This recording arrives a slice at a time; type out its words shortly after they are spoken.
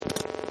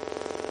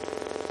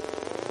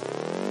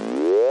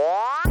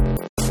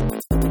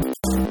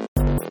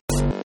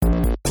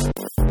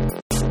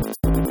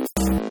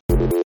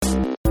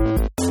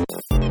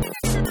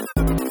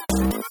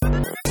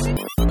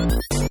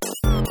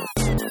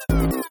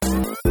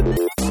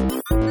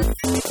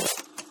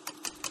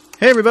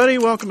Hey everybody,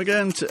 welcome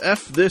again to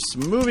F This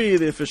Movie,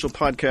 the official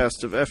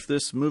podcast of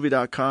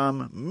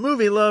fthismovie.com,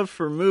 movie love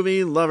for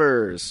movie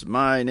lovers.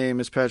 My name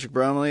is Patrick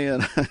Bromley,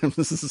 and I'm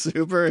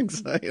super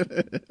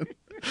excited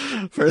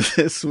for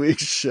this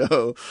week's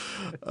show.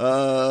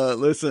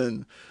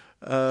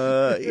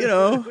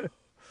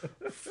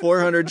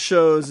 400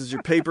 shows is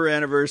your paper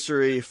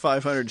anniversary,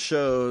 500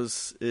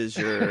 shows is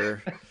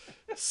your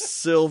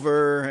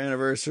silver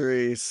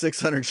anniversary,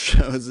 600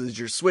 shows is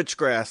your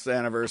switchgrass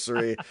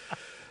anniversary.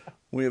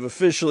 We have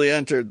officially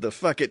entered the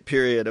fuck it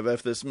period of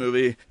F This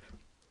Movie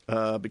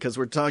because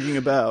we're talking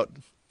about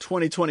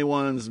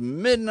 2021's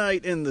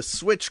Midnight in the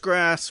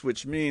Switchgrass,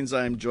 which means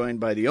I'm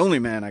joined by the only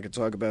man I could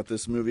talk about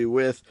this movie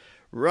with,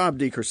 Rob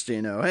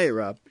DiCristino. Hey,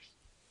 Rob.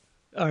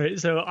 All right,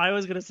 so I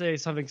was going to say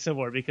something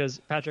similar because,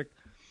 Patrick,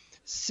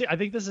 I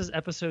think this is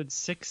episode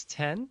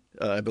 610.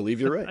 I believe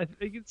you're right. I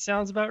think it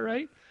sounds about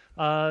right.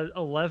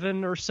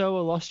 11 or so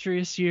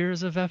illustrious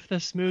years of F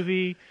This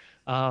Movie.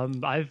 For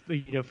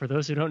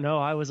those who don't know,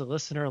 I was a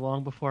listener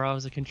long before I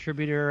was a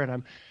contributor, and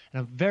I'm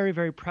very,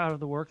 very proud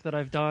of the work that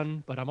I've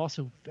done, but I'm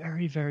also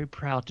very, very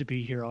proud to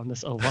be here on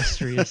this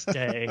illustrious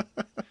day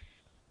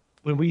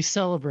when we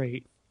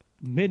celebrate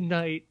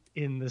Midnight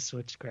in the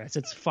Switchgrass.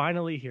 It's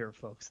finally here,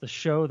 folks. The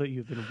show that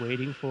you've been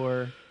waiting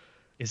for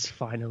is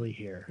finally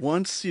here.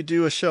 Once you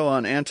do a show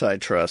on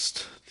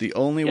antitrust, the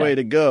only way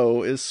to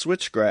go is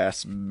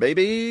Switchgrass,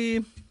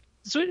 baby.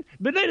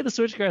 Midnight of the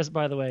Switchgrass,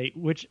 by the way,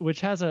 which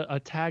has a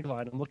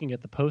tagline. I'm looking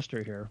at the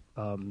poster here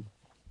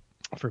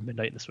for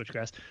Midnight in the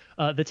Switchgrass.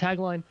 The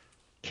tagline,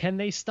 "Can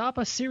they stop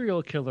a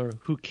serial killer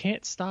who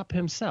can't stop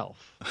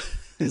himself?"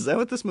 Is that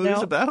what this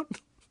movie's about?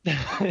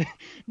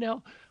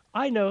 Now,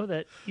 I know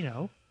that,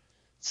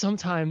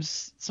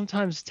 sometimes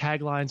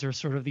taglines are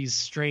sort of these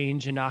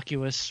strange,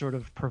 innocuous, sort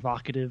of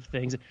provocative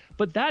things.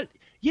 But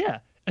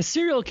a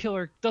serial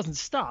killer doesn't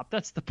stop.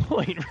 That's the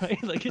point,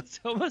 right? Like, it's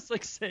almost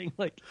like saying,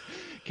 like,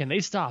 can they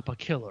stop a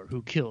killer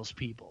who kills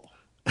people?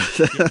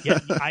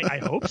 I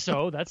hope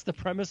so. That's the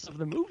premise of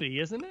the movie,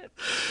 isn't it?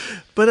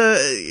 But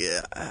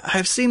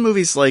I've seen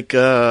movies like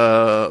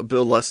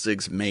Bill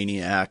Lustig's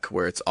Maniac,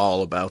 where it's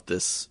all about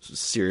this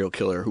serial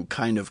killer who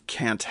kind of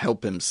can't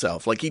help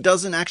himself. Like, he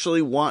doesn't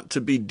actually want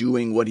to be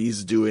doing what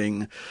he's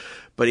doing,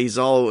 but he's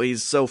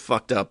so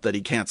fucked up that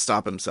he can't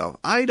stop himself.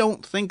 I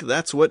don't think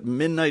that's what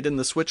Midnight in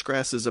the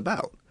Switchgrass is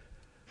about.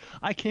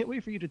 I can't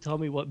wait for you to tell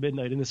me what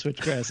Midnight in the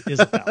Switchgrass is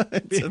about.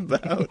 It's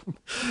about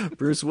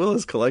Bruce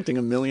Willis collecting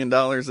 $1 million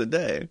a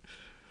day.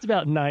 It's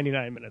about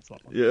 99 minutes long.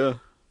 Yeah.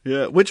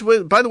 Which,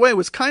 by the way,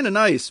 was kind of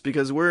nice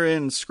because we're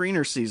in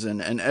screener season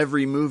and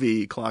every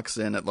movie clocks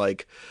in at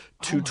like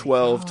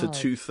 2:12 to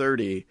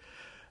 2:30.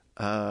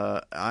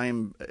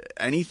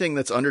 Anything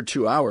that's under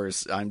 2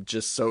 hours, I'm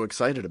just so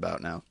excited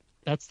about now.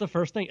 That's the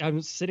first thing.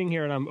 I'm sitting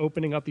here and I'm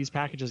opening up these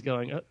packages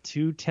going,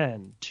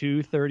 2:10,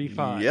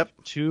 2:35, yep,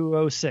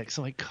 2:06.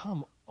 I'm like,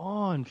 come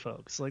on,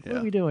 folks. Like, what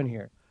are we doing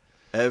here?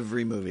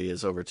 Every movie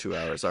is over 2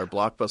 hours. Our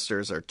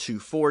blockbusters are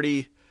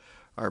 2:40.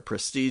 Our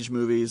prestige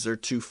movies are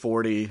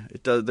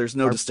 2:40. There's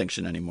no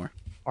distinction anymore.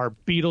 Our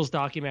Beatles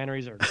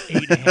documentaries are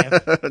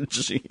 8.5.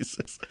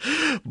 Jesus.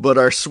 But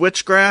our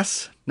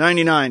Switchgrass,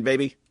 99,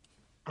 baby.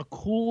 A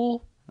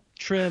cool,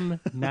 trim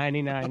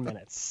 99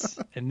 minutes.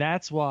 And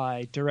that's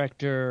why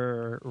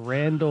director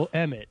Randall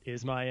Emmett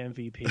is my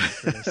MVP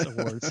for this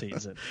award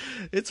season.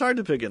 It's hard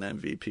to pick an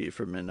MVP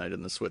for Midnight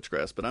in the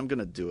Switchgrass, but I'm going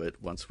to do it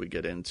once we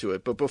get into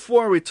it. But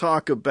before we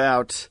talk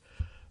about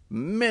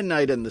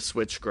Midnight in the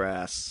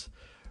Switchgrass,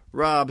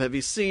 Rob, have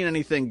you seen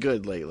anything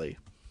good lately?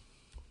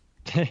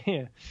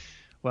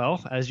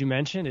 Well, as you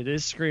mentioned, it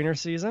is screener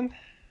season.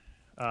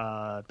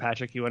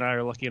 Patrick, you and I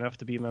are lucky enough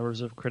to be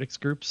members of critics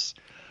groups,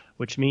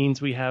 which means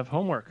we have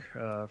homework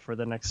for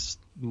the next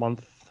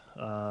month.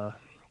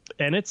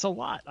 And it's a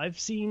lot. I've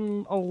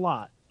seen a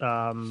lot.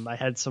 I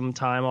had some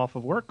time off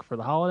of work for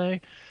the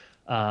holiday,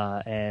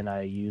 and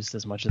I used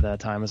as much of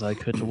that time as I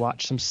could to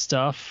watch some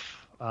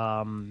stuff.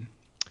 I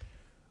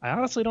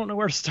honestly don't know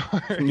where to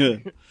start. Yeah.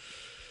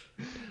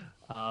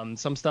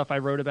 Some stuff I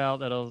wrote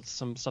about,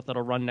 some stuff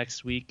that'll run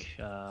next week.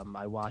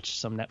 I watched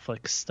some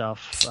Netflix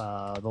stuff,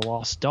 The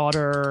Lost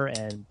Daughter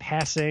and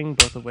Passing,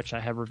 both of which I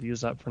have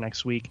reviews up for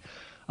next week.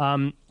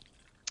 I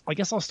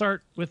guess I'll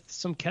start with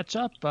some catch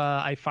up.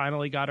 I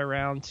finally got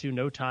around to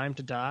No Time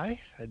to Die.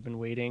 I'd been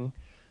waiting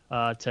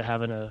to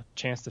having a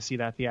chance to see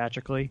that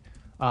theatrically.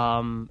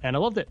 And I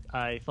loved it.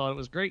 I thought it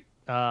was great.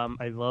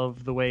 I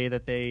love the way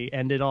that they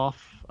ended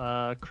off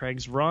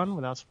Craig's run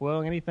without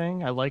spoiling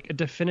anything. I like a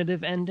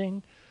definitive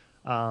ending.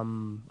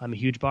 I'm a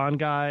huge Bond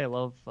guy. I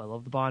love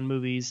the Bond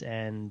movies,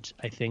 and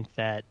I think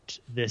that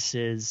this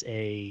is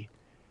a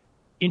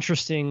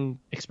interesting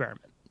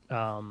experiment.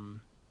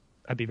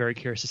 I'd be very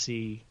curious to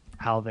see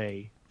how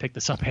they pick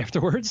this up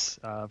afterwards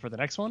for the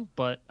next one,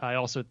 but I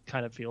also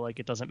kind of feel like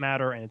it doesn't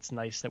matter, and it's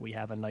nice that we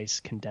have a nice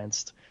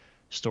condensed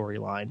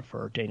storyline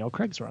for Daniel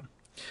Craig's run.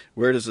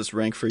 Where does this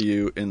rank for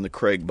you in the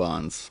Craig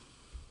Bonds?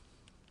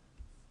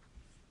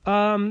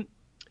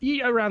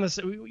 Yeah, around this,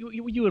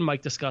 you and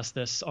Mike discussed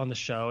this on the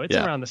show. It's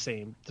around the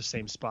same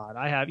spot.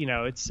 I have,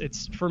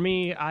 it's for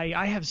me.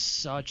 I have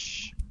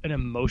such an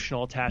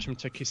emotional attachment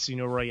to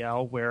Casino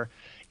Royale, where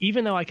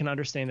even though I can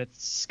understand that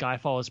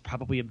Skyfall is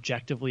probably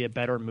objectively a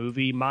better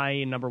movie,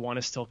 my number one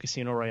is still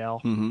Casino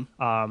Royale. Mm-hmm.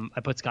 I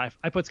put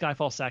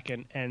Skyfall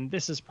second, and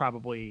this is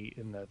probably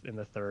in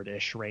the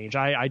third-ish range.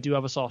 I do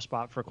have a soft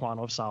spot for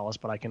Quantum of Solace,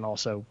 but I can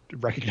also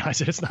recognize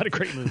that it's not a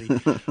great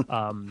movie.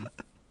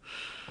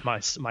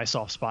 My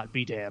soft spot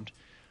be damned.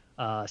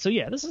 So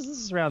yeah, this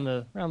is around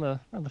the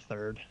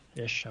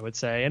third-ish, I would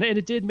say. And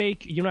it did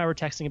make, you and I were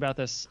texting about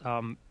this.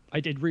 I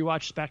did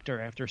rewatch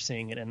Spectre after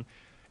seeing it,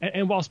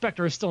 and while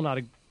Spectre is still not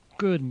a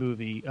good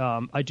movie,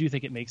 I do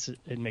think it makes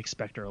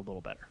Spectre a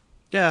little better.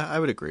 Yeah, I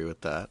would agree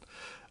with that.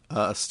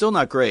 Still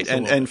not great.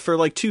 And for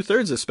like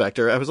 2/3 of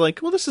Spectre, I was like,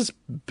 well, this is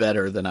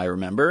better than I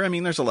remember. I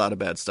mean, there's a lot of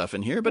bad stuff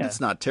in here, but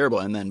it's not terrible.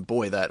 And then,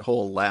 boy, that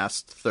whole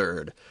last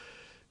third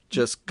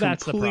just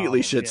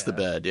completely shits the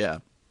bed. Yeah.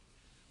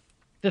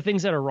 The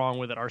things that are wrong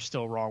with it are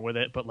still wrong with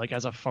it, but like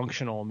as a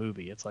functional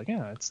movie, it's like,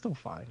 yeah, it's still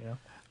fine. Yeah.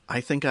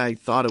 I think I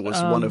thought it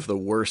was one of the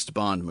worst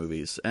Bond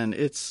movies, and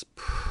it's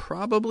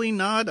probably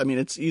not. I mean,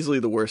 it's easily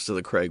the worst of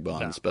the Craig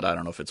Bonds, but I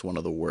don't know if it's one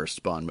of the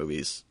worst Bond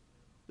movies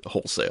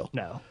wholesale.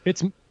 No,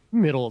 it's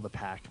middle of the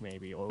pack,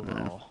 maybe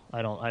overall.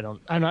 Yeah.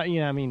 I'm not.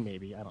 Yeah, I mean,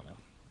 maybe, I don't know,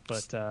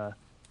 but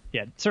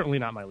yeah, certainly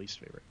not my least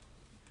favorite.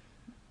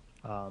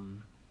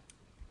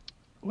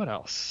 What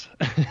else?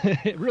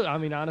 Really, I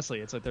mean,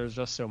 honestly, it's like there's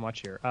just so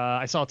much here.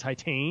 I saw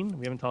Titane.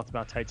 We haven't talked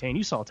about Titane.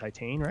 You saw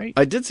Titane, right?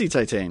 I did see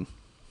Titane.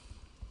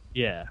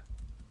 Yeah.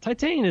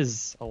 Titane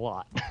is a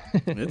lot.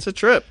 It's a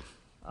trip.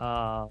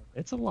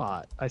 It's a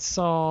lot. I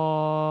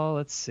saw,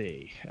 let's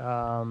see.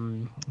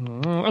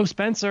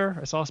 Spencer.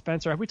 I saw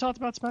Spencer. Have we talked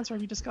about Spencer?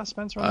 Have you discussed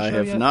Spencer on the show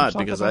yet? I have not,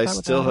 because I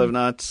still have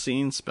not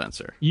seen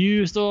Spencer.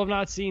 You still have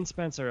not seen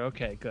Spencer.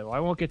 Okay, good. Well, I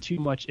won't get too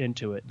much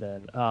into it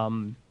then.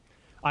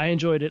 I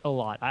enjoyed it a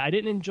lot. I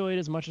didn't enjoy it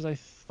as much as I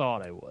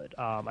thought I would.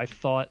 I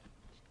thought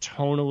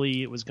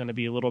tonally it was going to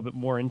be a little bit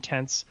more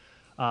intense,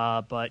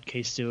 but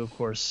K-Stu, of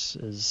course,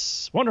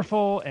 is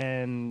wonderful,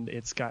 and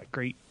it's got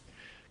great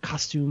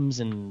costumes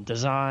and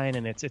design,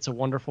 and it's a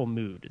wonderful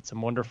mood. It's a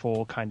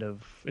wonderful kind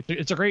of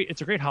it's a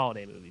great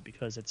holiday movie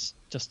because it's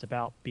just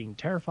about being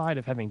terrified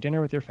of having dinner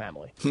with your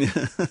family.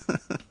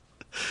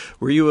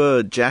 Were you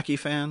a Jackie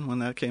fan when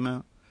that came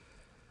out?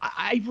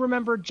 I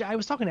remember, I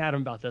was talking to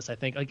Adam about this, I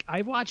think. Like,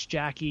 I watched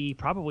Jackie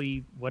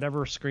probably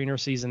whatever screener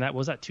season that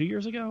was. That 2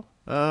 years ago?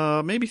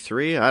 Maybe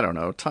 3. I don't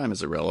know. Time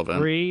is irrelevant.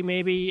 3,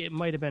 maybe. It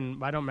might have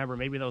been. I don't remember.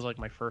 Maybe that was like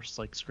my first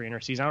like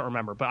screener season. I don't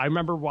remember. But I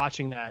remember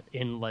watching that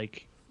in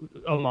like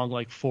among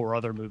like 4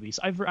 other movies.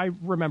 I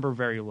remember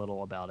very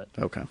little about it.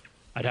 Okay.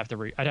 I'd have to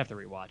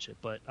rewatch it,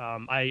 but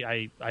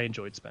I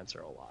enjoyed Spencer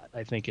a lot.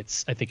 I think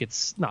it's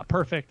not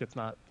perfect. It's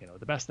not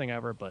the best thing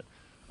ever, but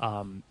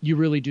you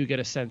really do get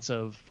a sense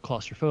of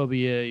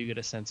claustrophobia. You get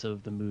a sense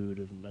of the mood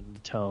and the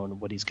tone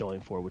of what he's going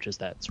for, which is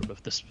that sort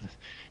of this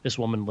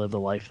woman lived a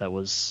life that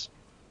was,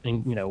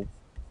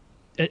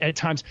 at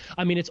times.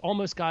 I mean, it's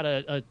almost got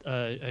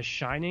a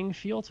Shining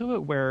feel to it,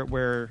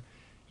 where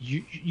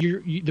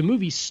the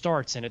movie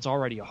starts and it's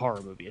already a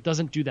horror movie. It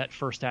doesn't do that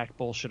first act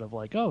bullshit of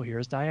like, oh,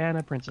 here's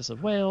Diana, Princess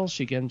of Wales.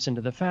 She gets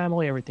into the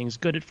family. Everything's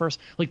good at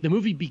first. Like, the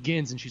movie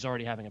begins and she's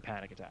already having a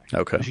panic attack.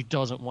 Okay. She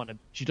doesn't want to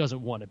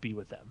be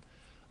with them.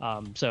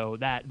 So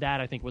that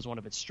I think was one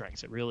of its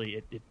strengths. It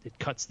really it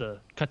cuts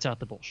out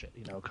the bullshit.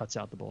 Cuts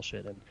out the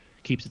bullshit and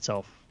keeps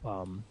itself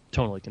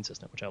tonally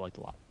consistent, which I liked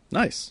a lot.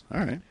 Nice. All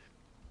right.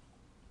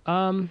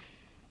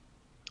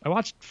 I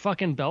watched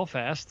fucking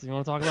Belfast. You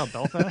want to talk about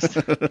Belfast?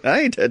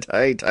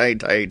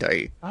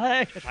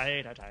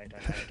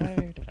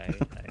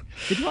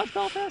 Did you watch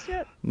Belfast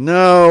yet?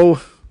 No.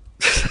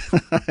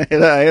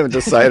 I haven't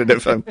decided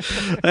if I'm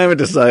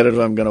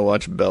going to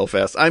watch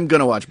Belfast. I'm going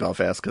to watch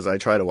Belfast because I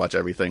try to watch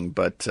everything,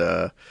 but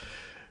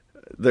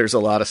there's a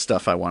lot of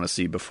stuff I want to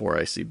see before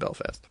I see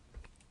Belfast.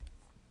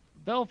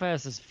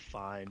 Belfast is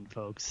fine,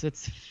 folks.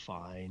 It's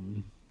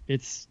fine.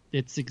 It's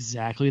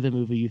exactly the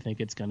movie you think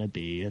it's going to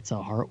be. It's a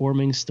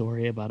heartwarming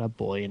story about a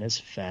boy and his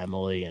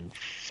family, and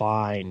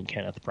fine,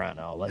 Kenneth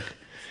Branagh. Like,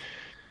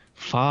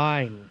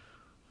 fine.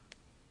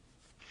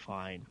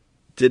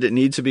 Did it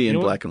need to be in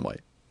black and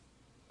white?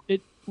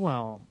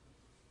 Whatever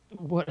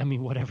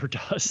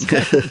does.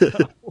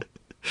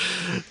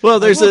 Well,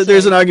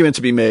 there's an argument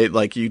to be made,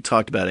 like you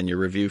talked about in your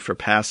review for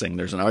Passing.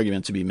 There's an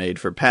argument to be made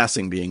for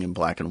Passing being in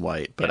black and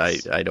white, but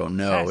yes. I don't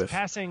know if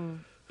Passing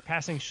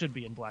should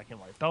be in black and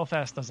white.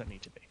 Belfast doesn't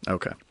need to be.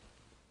 Okay.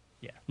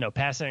 Yeah. No,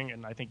 Passing,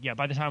 and I think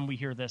by the time we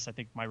hear this, I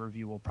think my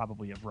review will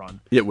probably have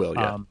run. It will,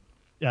 yeah.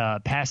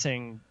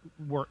 Passing,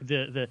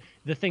 the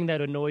thing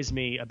that annoys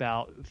me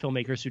about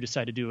filmmakers who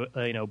decide to do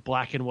a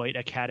black and white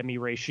Academy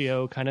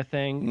ratio kind of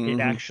thing, mm-hmm.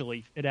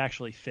 it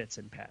actually fits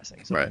in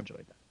Passing, so right. I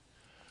enjoyed that.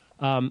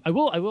 I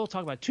will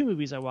talk about 2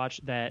 movies I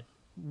watched that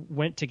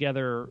went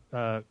together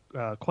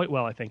quite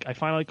well. I think I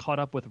finally caught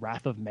up with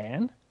Wrath of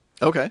Man.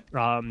 Okay.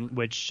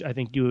 Which I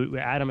think you,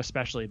 Adam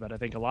especially, but I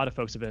think a lot of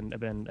folks have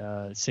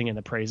been singing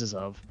the praises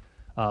of.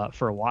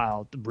 for a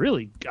while.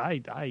 Really,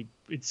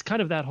 it's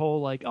kind of that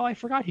whole like, oh, I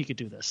forgot he could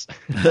do this.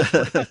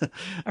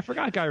 I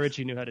forgot Guy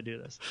Ritchie knew how to do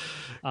this.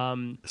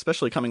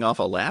 Especially coming off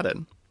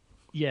Aladdin.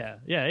 Yeah,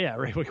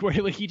 right. Where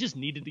like he just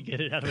needed to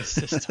get it out of his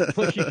system.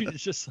 Like he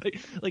was just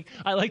like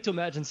I like to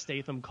imagine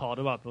Statham called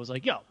him up and was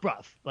like, "Yo,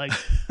 bruv, like,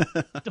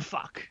 the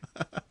fuck?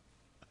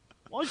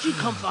 Why don't you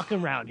come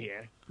fucking around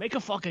here? Make a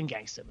fucking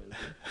gangster movie."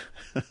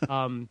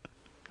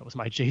 That was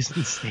my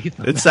Jason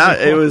Statham.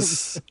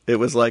 It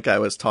was like I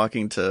was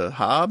talking to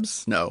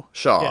Hobbs. No,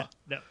 Shaw.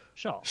 Yeah,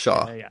 no,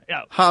 Shaw.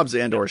 Yeah. Hobbs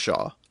or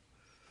Shaw.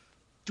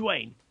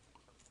 Dwayne.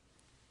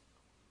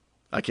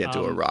 I can't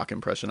do a Rock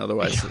impression.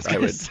 Otherwise,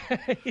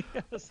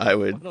 I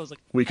would.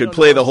 We could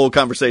play the whole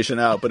conversation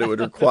out, but it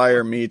would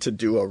require me to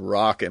do a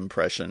Rock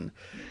impression.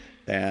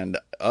 And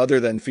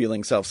other than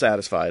feeling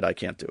self-satisfied, I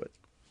can't do it.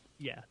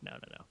 Yeah, no.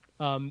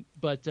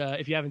 But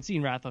if you haven't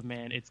seen Wrath of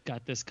Man, it's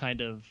got this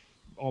kind of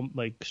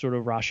like sort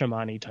of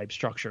Rashomon type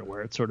structure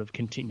where it sort of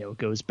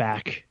goes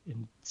back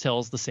and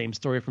tells the same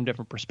story from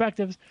different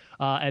perspectives.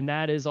 And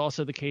that is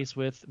also the case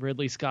with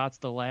Ridley Scott's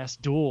The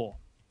Last Duel.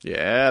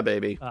 Yeah,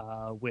 baby.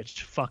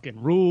 Which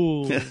fucking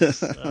rules.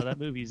 That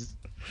movie's...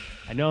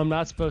 I know I'm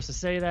not supposed to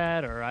say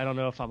that, or I don't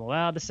know if I'm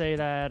allowed to say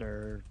that,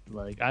 or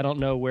like I don't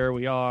know where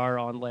we are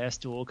on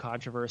Last Duel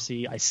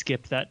controversy. I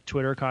skipped that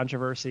Twitter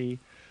controversy.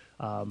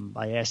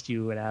 I asked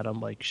you and Adam,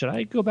 like, should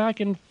I go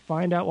back and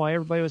find out why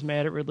everybody was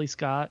mad at Ridley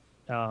Scott?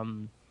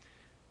 And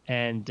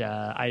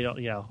I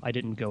don't, I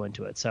didn't go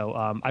into it. So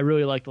I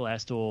really like The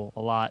Last Duel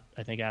a lot.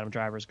 I think Adam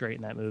Driver's great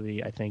in that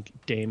movie. I think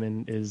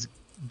Damon is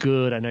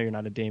good. I know you're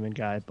not a Damon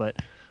guy, but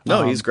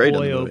no, he's great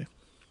in the movie.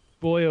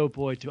 Boy, oh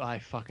boy, do I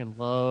fucking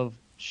love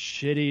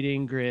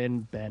shit-eating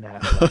grin Ben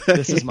Affleck.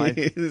 This is my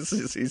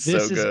he's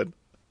so good.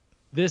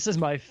 This is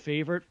my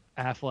favorite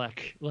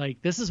Affleck.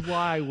 Like, this is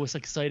why I was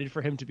excited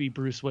for him to be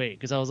Bruce Wayne,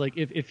 because I was like,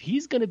 if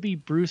he's gonna be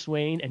Bruce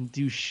Wayne and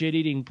do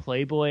shit-eating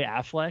Playboy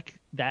Affleck,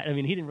 he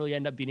didn't really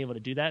end up being able to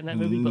do that in that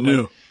movie, but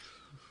no. Like,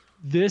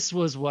 this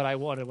was what I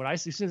wanted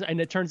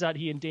and it turns out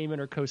he and Damon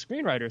are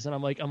co-screenwriters, and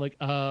I'm like,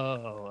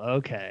 oh,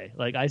 okay,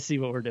 like I see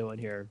what we're doing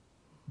here,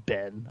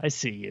 Ben. I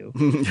see you.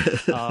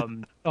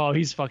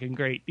 He's fucking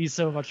great. He's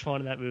so much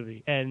fun in that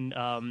movie, and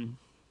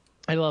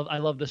I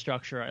love the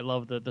structure. I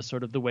love the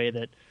sort of the way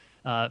that,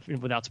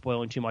 without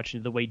spoiling too much,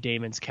 the way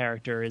Damon's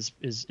character is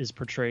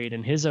portrayed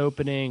in his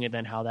opening, and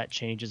then how that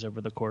changes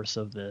over the course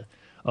of the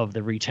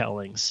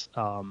retellings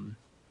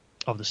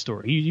of the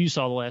story. You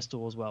saw The Last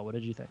Duel as well. What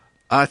did you think?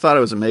 I thought it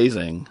was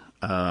amazing.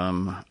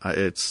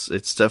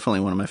 It's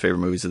definitely one of my favorite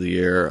movies of the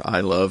year. I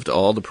loved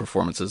all the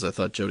performances. I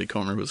thought Jodie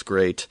Comer was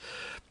great.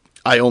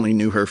 I only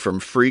knew her from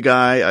Free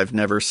Guy. I've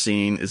never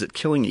seen... Is it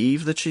Killing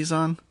Eve that she's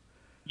on?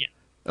 Yeah.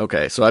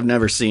 Okay, so I've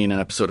never seen an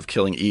episode of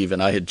Killing Eve,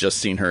 and I had just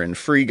seen her in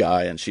Free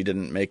Guy, and she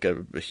didn't make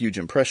a huge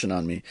impression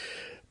on me.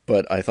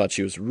 But I thought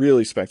she was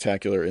really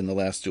spectacular in The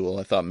Last Duel.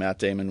 I thought Matt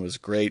Damon was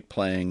great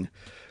playing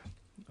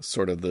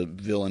sort of the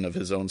villain of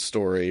his own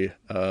story.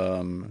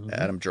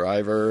 Adam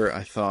Driver,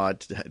 I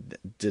thought,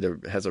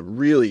 has a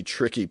really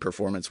tricky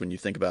performance when you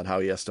think about how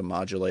he has to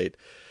modulate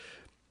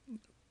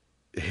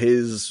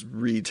his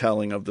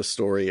retelling of the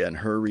story and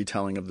her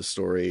retelling of the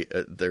story.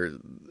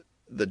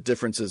 The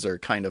differences are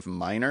kind of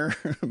minor,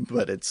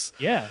 but it's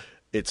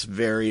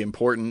very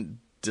important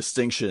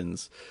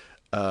distinctions.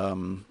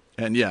 And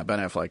yeah, Ben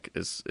Affleck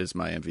is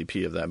my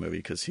MVP of that movie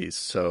because he's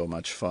so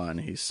much fun.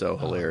 He's so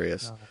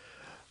hilarious.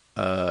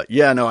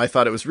 I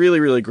thought it was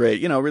really, really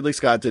great. Ridley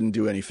Scott didn't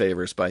do any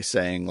favors by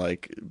saying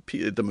like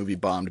the movie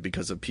bombed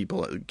because of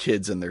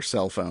kids and their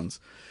cell phones.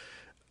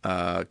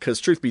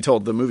 Because truth be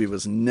told, the movie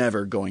was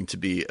never going to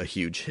be a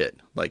huge hit.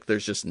 Like,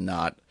 there's just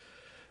not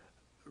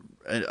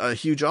a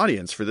huge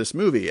audience for this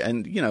movie.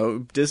 And,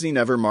 Disney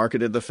never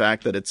marketed the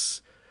fact that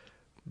it's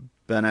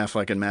Ben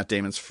Affleck and Matt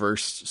Damon's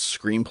first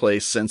screenplay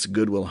since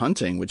Good Will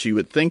Hunting, which you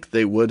would think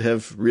they would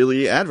have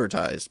really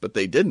advertised, but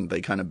they didn't.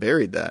 They kind of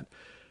buried that.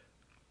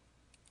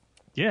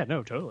 Yeah,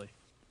 no, totally.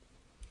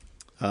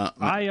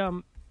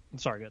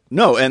 Sorry, good.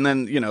 No, and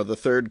then, the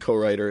third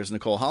co-writer is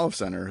Nicole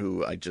Holofcener,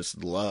 who I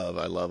just love.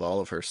 I love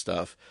all of her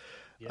stuff.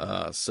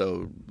 Yeah.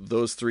 So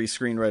those three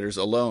screenwriters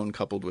alone,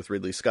 coupled with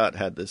Ridley Scott,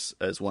 had this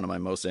as one of my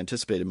most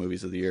anticipated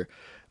movies of the year.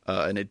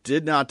 And it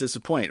did not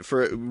disappoint.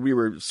 We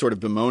were sort of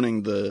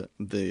bemoaning the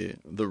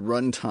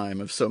runtime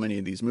of so many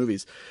of these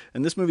movies.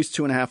 And this movie's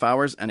 2.5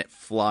 hours, and it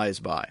flies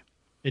by.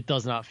 It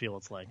does not feel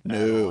its length.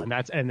 No.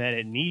 And then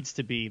it needs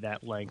to be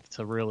that length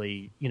to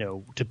really,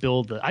 to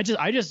build the...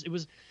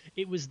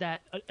 It was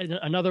that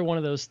another one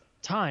of those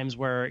times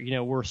where,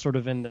 we're sort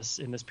of in this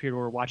period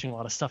where we're watching a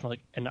lot of stuff,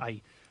 and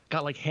I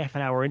got like half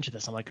an hour into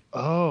this. I'm like,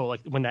 oh, like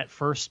when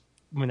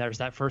there's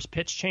that first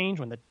pitch change,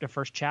 when the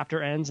first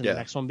chapter ends and the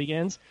next one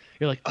begins,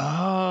 you're like,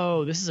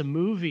 oh, this is a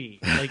movie.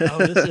 Like, oh,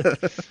 this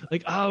is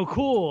like, oh,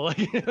 cool. Like,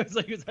 it's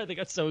like, I think I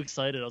got so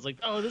excited. I was like,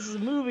 oh, this is a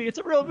movie. It's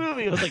a real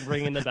movie. I was like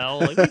ringing the bell.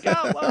 Like, we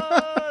got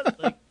one.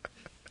 Like,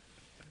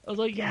 I was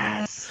like,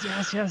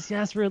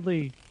 yes,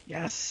 Ridley.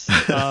 Yes.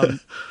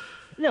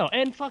 No,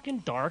 and fucking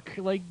dark,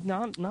 like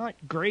not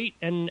great,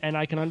 and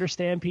I can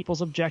understand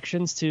people's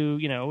objections to,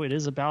 it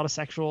is about a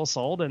sexual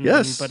assault,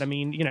 Yes. but I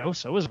mean,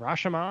 so is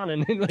Rashomon,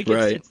 and like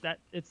Right.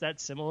 it's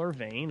that similar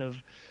vein of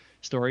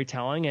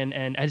storytelling,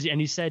 and as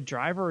you said,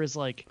 Driver is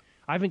like,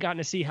 I haven't gotten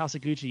to see House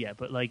of Gucci yet,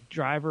 but like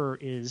Driver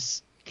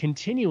is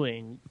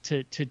continuing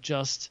to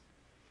just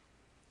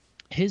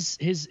his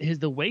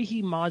the way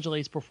he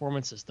modulates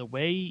performances, the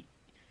way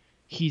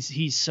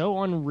he's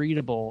so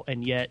unreadable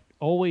and yet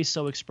always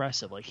so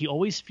expressive. Like he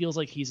always feels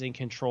like he's in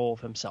control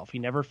of himself. He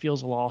never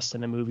feels lost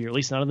in a movie, or at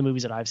least none of the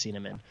movies that I've seen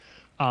him in.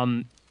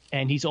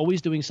 And he's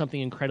always doing something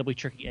incredibly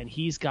tricky. And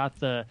he's got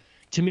the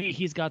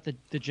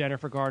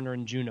Jennifer Garner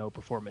and Juno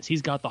performance.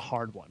 He's got the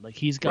hard one. Like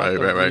he's got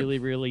really,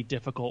 really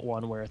difficult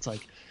one where it's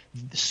like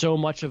so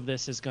much of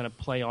this is going to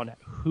play on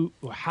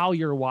how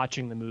you're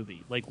watching the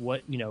movie. Like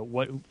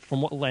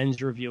from what lens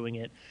you're viewing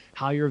it,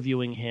 how you're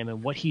viewing him,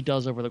 and what he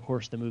does over the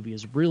course of the movie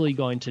is really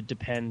going to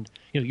depend,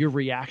 your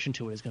reaction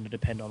to it is going to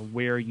depend on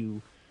where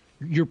your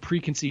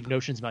preconceived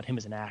notions about him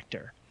as an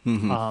actor.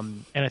 Mm-hmm.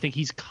 And I think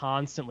he's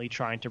constantly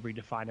trying to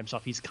redefine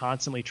himself. He's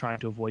constantly trying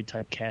to avoid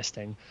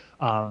typecasting.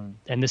 And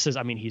this is,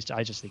 I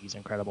just think he's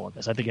incredible at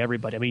this. I think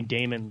everybody,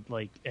 Damon,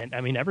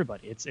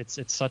 everybody. It's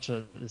such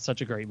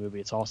a great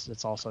movie. It's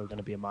also going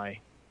to be my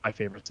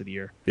favorites of the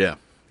year. Yeah.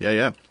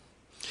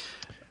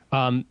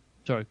 Sorry,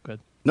 go ahead.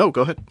 No,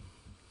 go ahead.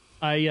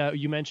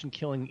 You mentioned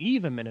Killing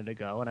Eve a minute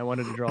ago, and I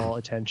wanted to draw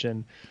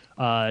attention.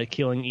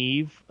 Killing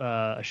Eve,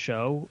 a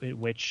show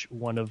in which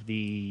one of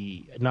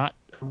the not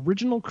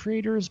original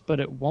creators, but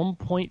at one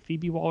point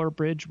Phoebe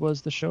Waller-Bridge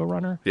was the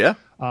showrunner. Yeah.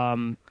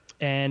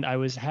 And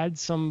I had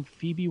some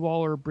Phoebe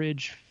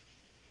Waller-Bridge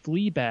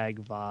Fleabag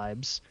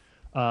vibes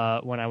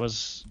when I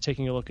was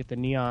taking a look at the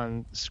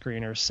Neon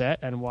Screener set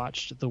and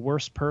watched The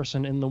Worst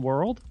Person in the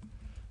World.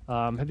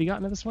 Have you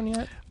gotten to this one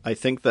yet? I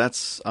think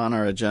that's on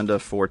our agenda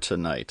for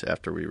tonight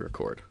after we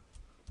record.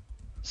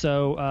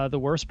 So The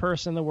Worst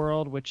Person in the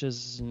World, which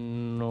is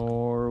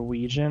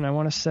Norwegian, I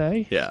want to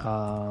say.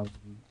 Yeah.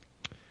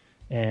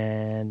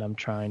 And I'm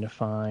trying to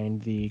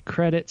find the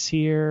credits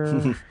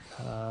here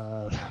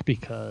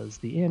because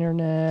the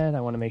internet,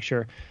 I want to make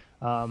sure.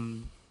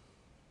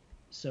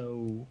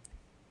 So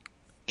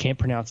can't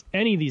pronounce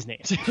any of these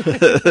names.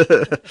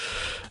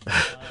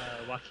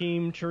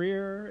 Joachim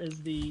Trier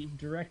is the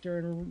director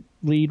and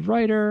lead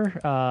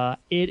writer.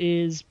 It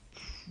is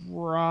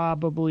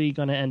probably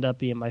going to end up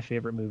being my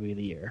favorite movie of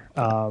the year.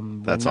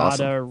 That's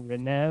Renata awesome.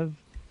 Renev.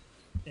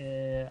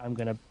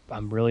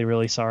 I'm really,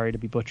 really sorry to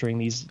be butchering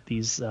these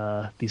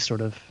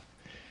sort of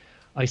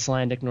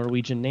Icelandic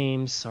Norwegian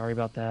names. Sorry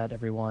about that,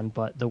 everyone.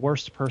 But The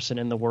Worst Person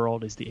in the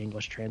World is the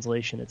English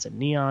translation. It's a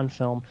Neon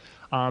film.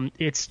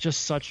 It's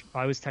just such.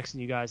 I was texting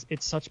you guys.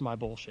 It's such my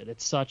bullshit.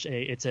 It's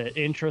an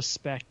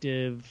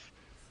introspective,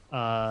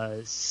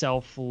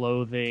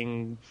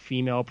 self-loathing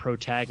female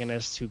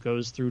protagonist who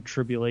goes through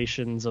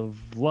tribulations of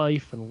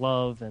life and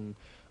love, and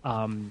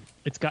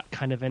it's got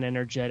kind of an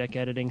energetic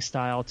editing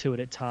style to it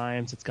at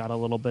times. It's got a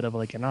little bit of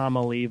like an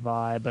Amelie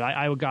vibe, but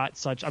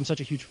I'm such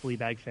a huge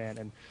Fleabag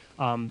fan,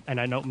 and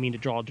I don't mean to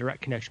draw a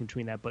direct connection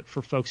between that, but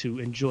for folks who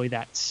enjoy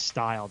that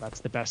style,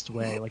 that's the best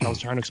way. Like I was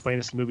trying to explain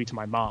this movie to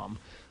my mom.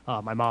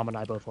 My mom and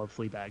I both love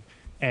Fleabag.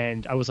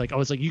 And I was like,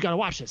 you got to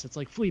watch this. It's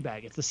like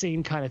Fleabag. It's the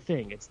same kind of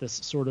thing. It's this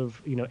sort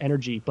of,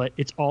 energy, but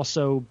it's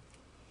also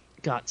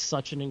got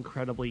such an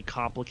incredibly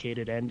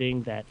complicated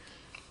ending that,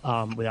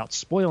 without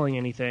spoiling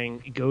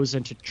anything, it goes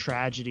into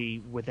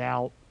tragedy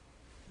without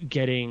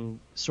getting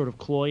sort of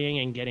cloying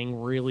and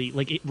getting really,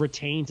 like, it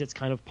retains its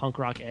kind of punk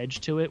rock edge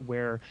to it,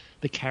 where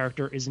the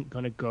character isn't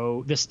going to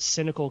go, this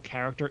cynical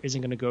character isn't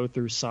going to go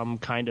through some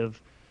kind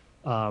of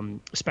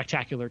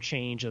spectacular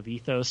change of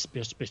ethos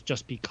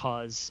just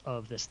because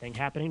of this thing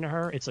happening to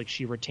her. It's like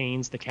she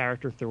retains the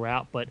character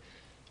throughout, but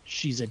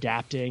she's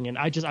adapting. And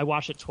I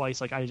watched it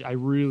twice. Like I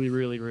really,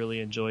 really,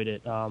 really enjoyed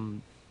it.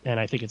 And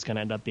I think it's going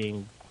to end up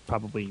being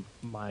probably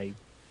at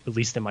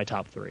least in my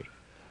top 3.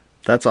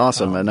 That's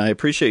awesome. And I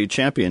appreciate you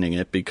championing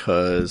it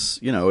because,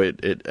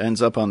 it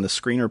ends up on the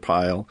screener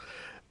pile,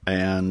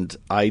 and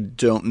I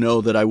don't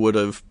know that I would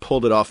have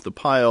pulled it off the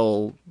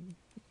pile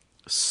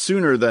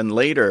sooner than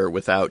later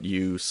without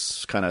you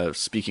kind of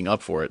speaking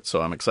up for it.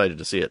 So I'm excited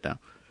to see it now.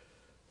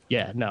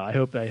 Yeah, no, I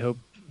hope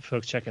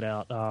folks check it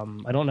out.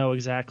 I don't know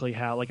exactly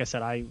how, like I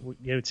said,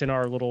 it's in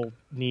our little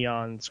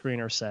Neon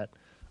Screener set.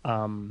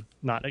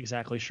 Not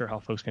exactly sure how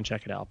folks can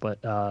check it out,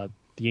 but the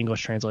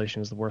English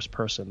translation is The Worst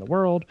Person in the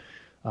World.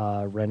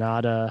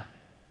 Renata,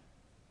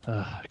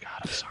 God,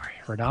 I'm sorry,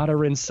 Renata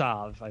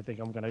Rinsav. I think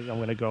I'm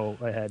gonna go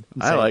ahead.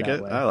 And say I like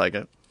it. it. I like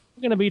it.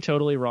 I'm gonna be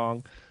totally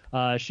wrong.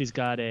 She's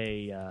got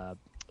a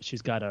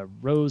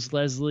Rose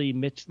Leslie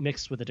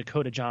mixed with a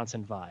Dakota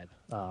Johnson vibe,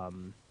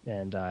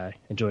 and I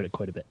enjoyed it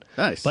quite a bit.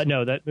 Nice. But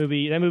no, that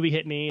movie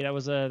hit me. That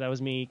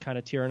was me kind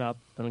of tearing up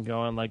and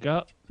going like,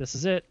 oh, this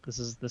is it. This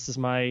is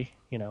my,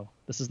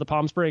 this is the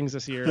Palm Springs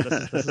this year.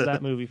 This is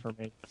that movie for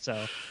me.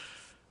 So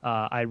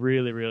I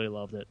really, really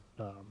loved it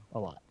a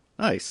lot.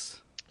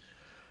 Nice.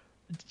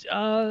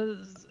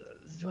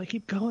 Do I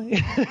keep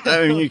going?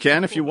 I mean, you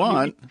can if you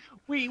want.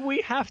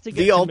 We have to get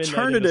the to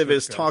alternative Midnight in the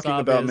is talking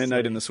about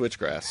Midnight in the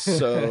Switchgrass.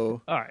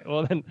 So all right,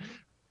 well then,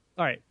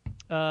 all right.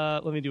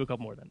 Let me do a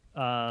couple more then.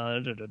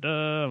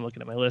 I'm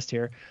looking at my list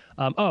here.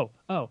 You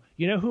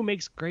know who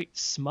makes great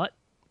smut?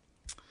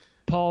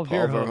 Paul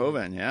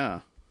Verhoeven.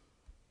 Yeah.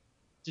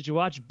 Did you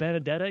watch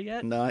Benedetta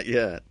yet? Not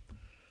yet.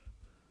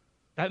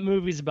 That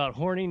movie's about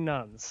horny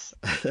nuns.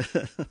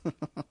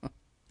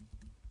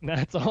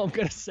 That's all I'm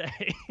gonna say.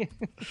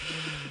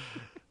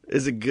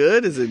 Is it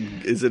good? Is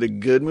it a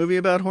good movie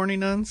about horny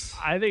nuns?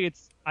 I think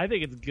it's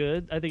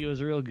good. I think it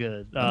was real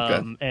good.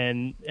 Okay.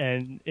 And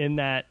in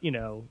that,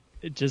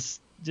 it's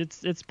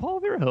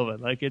Paul Verhoeven.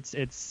 Like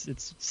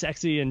it's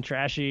sexy and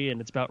trashy,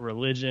 and it's about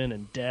religion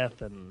and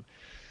death and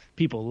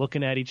people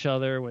looking at each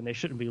other when they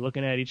shouldn't be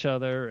looking at each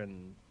other,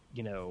 and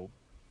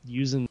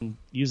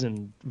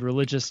using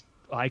religious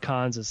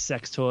icons as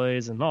sex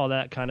toys and all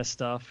that kind of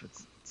stuff.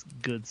 It's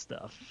good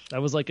stuff.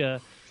 That was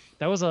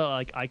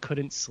I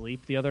couldn't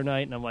sleep the other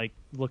night, and I'm like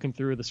looking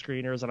through the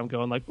screeners, and I'm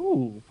going like,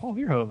 ooh, Paul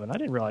Verhoeven. I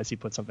didn't realize he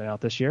put something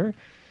out this year.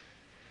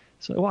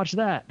 So I watched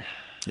that.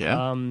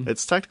 Yeah.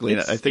 It's technically,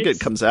 I think it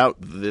comes out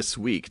this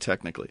week,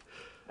 technically.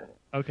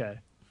 Okay.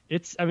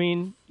 It's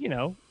in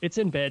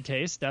bad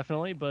taste,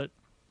 definitely, but,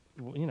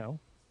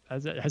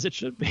 as it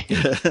should be.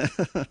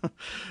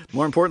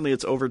 More importantly,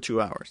 it's over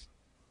 2 hours.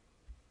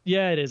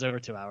 Yeah, it is over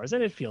 2 hours,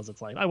 and it feels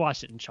it's like I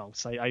watched it in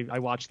chunks. I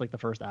watched like the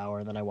first hour,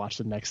 and then I watched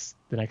the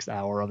next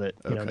hour of it,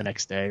 the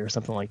next day or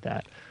something like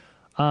that.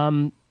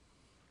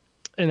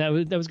 And that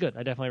was good.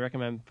 I definitely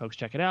recommend folks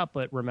check it out.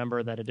 But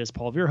remember that it is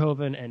Paul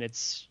Verhoeven, and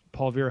it's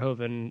Paul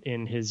Verhoeven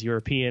in his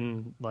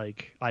European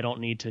I don't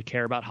need to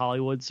care about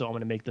Hollywood, so I'm going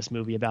to make this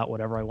movie about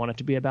whatever I want it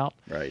to be about,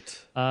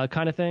 right?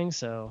 Kind of thing.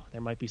 So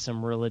there might be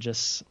some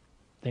religious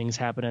things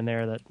happening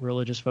there that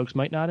religious folks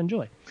might not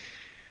enjoy.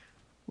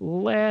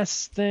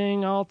 Last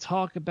thing I'll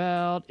talk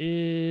about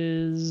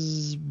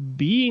is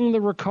Being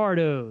the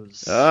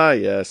Ricardos. Ah,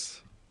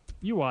 yes.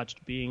 You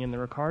watched Being in the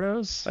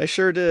Ricardos? I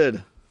sure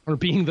did. Or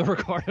Being the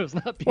Ricardos,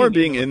 not Being Or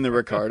Being in the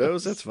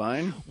Ricardos, that's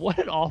fine. What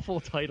an awful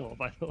title,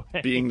 by the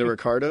way. Being the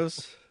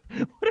Ricardos?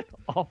 What an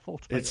awful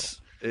title.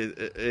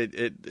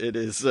 It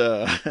is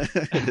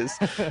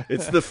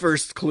it's the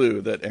first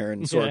clue that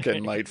Aaron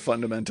Sorkin might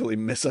fundamentally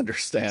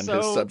misunderstand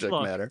his subject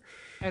matter.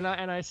 And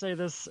I say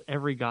this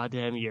every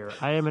goddamn year.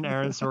 I am an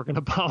Aaron Sorkin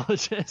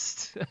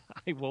apologist.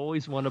 I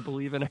always want to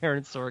believe in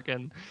Aaron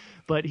Sorkin,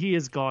 but he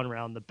has gone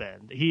around the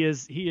bend. He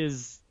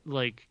is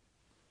like,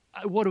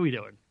 what are we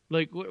doing?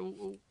 Like,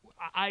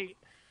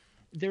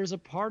 there's a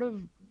part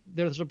of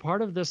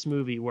this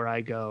movie where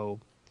I go,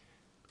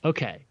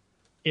 okay,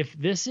 if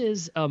this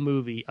is a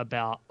movie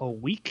about a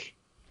week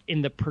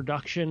in the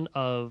production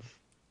of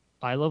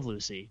I Love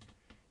Lucy,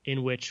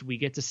 in which we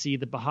get to see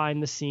the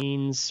behind the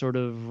scenes sort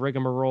of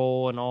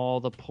rigmarole and all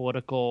the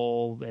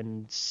political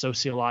and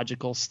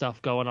sociological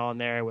stuff going on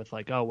there with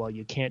like, oh, well,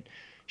 you can't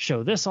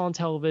show this on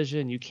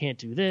television, you can't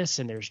do this,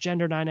 and there's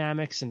gender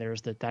dynamics, and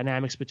there's the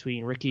dynamics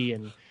between Ricky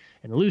and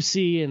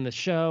Lucy in the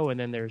show, and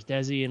then there's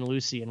Desi and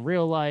Lucy in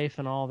real life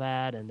and all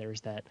that, and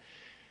there's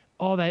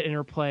all that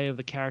interplay of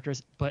the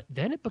characters. But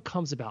then it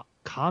becomes about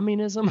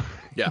communism.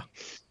 Yeah.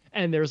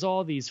 And there's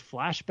all these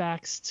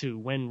flashbacks to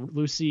when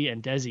Lucy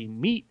and Desi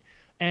meet,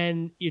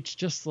 and it's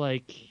just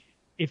like,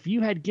 if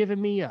you had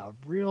given me a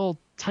real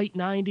tight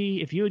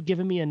 90, if you had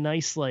given me a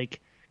nice,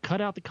 like,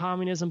 cut out the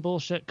communism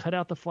bullshit, cut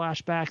out the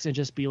flashbacks, and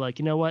just be like,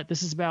 you know what?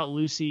 This is about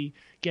Lucy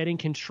getting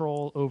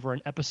control over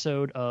an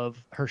episode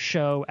of her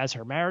show as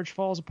her marriage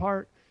falls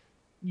apart.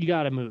 You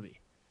got a movie.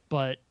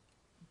 But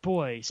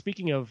boy,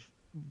 speaking of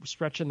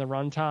stretching the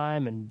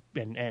runtime and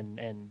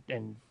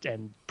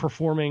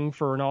performing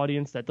for an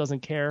audience that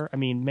doesn't care, I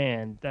mean,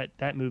 man,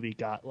 that movie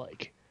got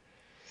like,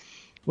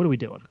 what are we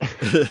doing?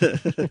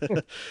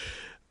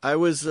 I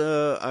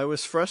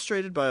was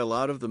frustrated by a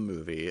lot of the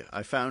movie.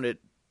 I found it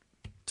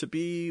to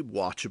be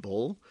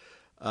watchable.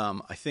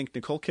 I think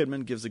Nicole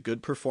Kidman gives a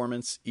good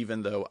performance,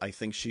 even though I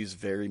think she's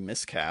very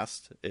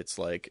miscast. It's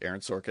like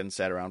Aaron Sorkin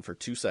sat around for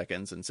 2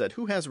 seconds and said,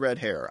 "Who has red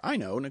hair?" I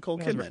know, Nicole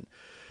Kidman.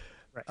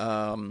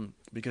 Right.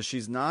 Because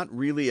she's not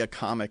really a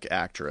comic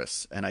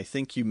actress, and I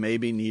think you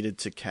maybe needed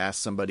to cast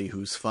somebody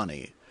who's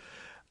funny.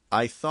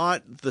 I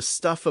thought the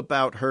stuff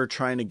about her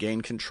trying to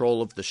gain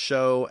control of the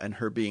show and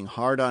her being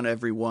hard on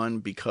everyone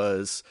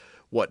because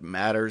what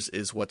matters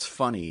is what's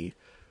funny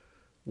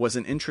was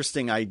an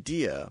interesting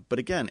idea. But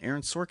again,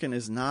 Aaron Sorkin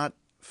is not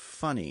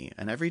funny.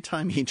 And every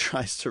time he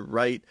tries to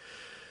write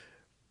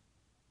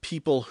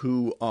people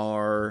who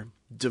are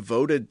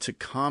devoted to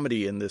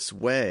comedy in this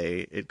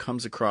way, it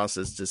comes across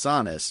as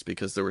dishonest,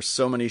 because there were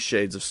so many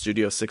shades of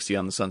Studio 60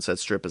 on the Sunset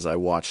Strip as I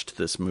watched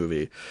this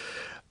movie.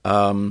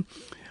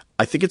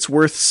 I think it's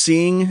worth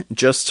seeing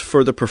just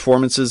for the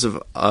performances of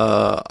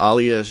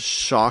Alia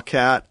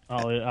Shawkat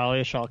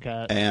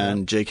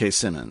and J.K.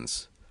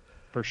 Simmons.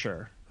 For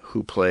sure.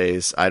 Who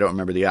plays, I don't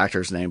remember the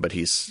actor's name, but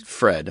he's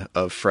Fred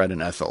of Fred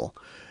and Ethel.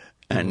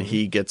 And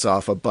he gets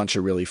off a bunch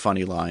of really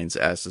funny lines,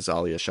 as does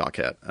Alia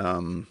Shawkat.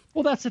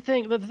 Well, that's the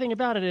thing. The thing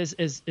about it is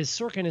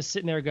Sorkin is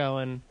sitting there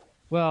going,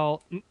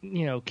 Well,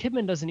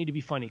 Kidman doesn't need to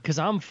be funny because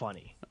I'm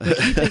funny. Like,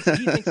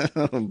 he thinks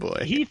Oh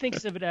boy. he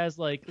thinks of it as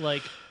like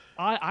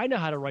I know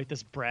how to write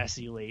this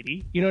brassy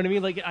lady. You know what I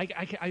mean? Like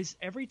I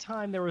every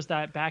time there was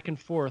that back and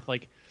forth,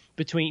 like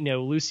between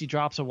Lucy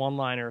drops a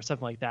one-liner or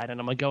something like that, and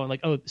I'm like going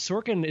like, oh,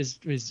 Sorkin is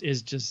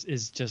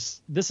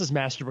just this is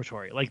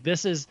masturbatory. Like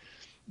this is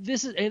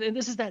and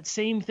this is that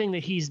same thing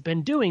that he's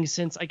been doing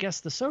since, I guess,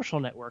 The Social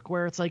Network,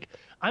 where it's like,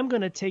 I'm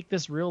going to take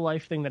this real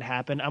life thing that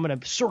happened. I'm going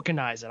to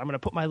Sorkinize it. I'm going to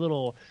put my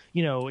little,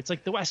 it's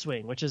like The West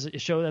Wing, which is a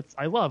show that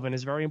I love and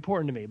is very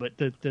important to me. But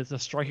the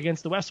strike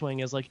against The West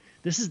Wing is like,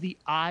 this is the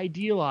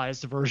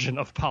idealized version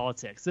of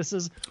politics. This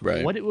is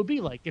what it would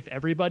be like if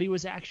everybody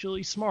was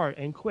actually smart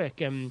and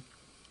quick and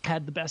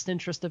had the best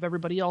interest of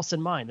everybody else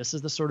in mind. This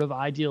is the sort of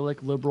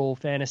idyllic liberal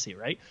fantasy,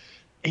 right?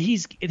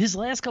 He's in his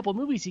last couple of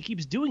movies, he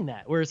keeps doing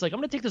that, where it's like, I'm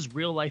going to take this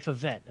real life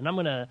event and I'm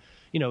going to,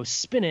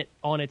 spin it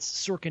on its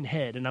Sorkin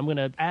head and I'm going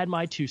to add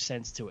my 2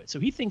 cents to it. So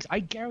he thinks, I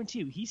guarantee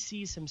you, he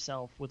sees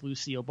himself with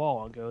Lucille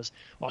Ball and goes,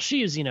 well,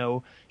 she is,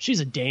 she's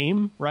a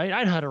dame, right?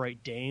 I know how to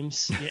write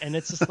dames. And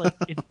it's just like,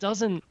 it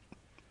doesn't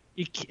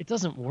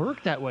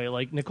work that way.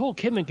 Like Nicole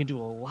Kidman can do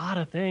a lot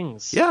of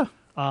things. Yeah.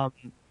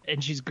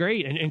 And she's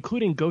great, and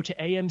including go to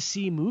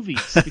AMC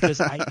movies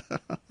because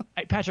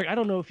Patrick, I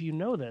don't know if you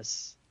know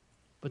this,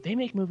 but they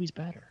make movies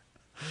better.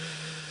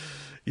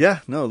 Yeah,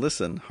 no,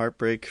 listen,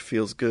 heartbreak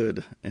feels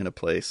good in a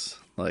place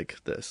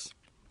like this.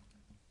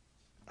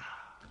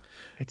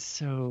 It's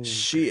so...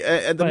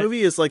 The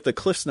movie is like the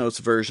Cliff's Notes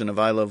version of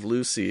I Love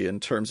Lucy in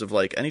terms of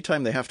like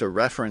anytime they have to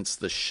reference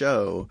the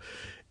show,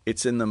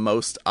 it's in the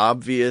most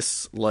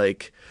obvious,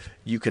 like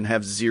you can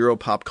have zero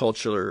pop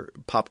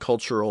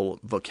cultural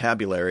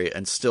vocabulary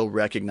and still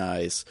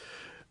recognize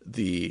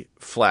the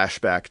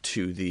flashback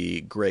to the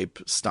grape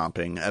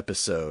stomping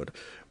episode.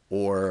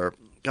 Or,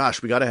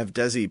 gosh, we got to have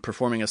Desi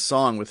performing a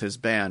song with his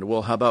band.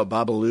 Well, how about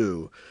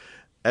Babalu?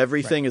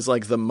 Everything is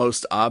like the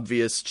most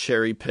obvious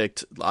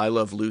cherry-picked I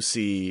Love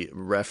Lucy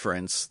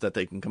reference that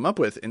they can come up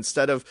with,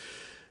 instead of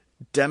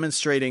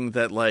demonstrating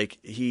that like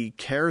he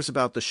cares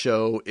about the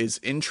show,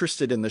 is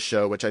interested in the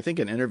show, which I think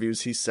in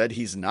interviews he said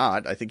he's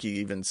not. I think he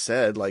even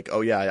said like,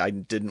 oh yeah, I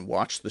didn't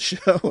watch the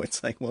show.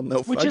 It's like, well,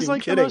 no, which fucking is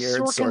like kidding. The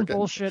most Sorkin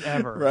bullshit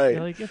ever. Right.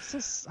 Like it's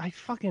just,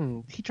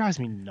 he drives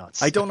me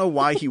nuts. I don't know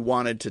why he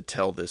wanted to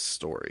tell this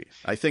story.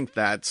 I think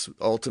that's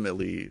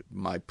ultimately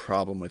my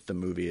problem with the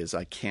movie, is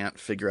I can't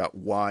figure out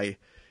why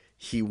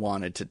he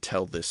wanted to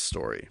tell this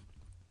story.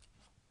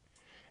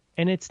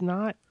 And it's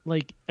not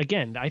like,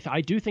 again,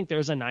 I do think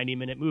there's a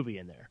 90-minute movie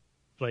in there.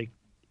 Like,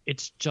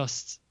 it's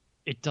just,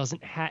 it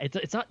doesn't have,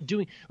 it's not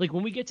doing, like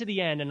when we get to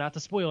the end, and not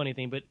to spoil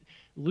anything, but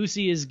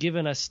Lucy is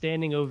given a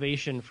standing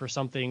ovation for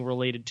something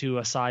related to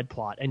a side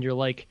plot. And you're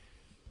like,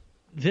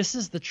 this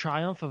is the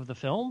triumph of the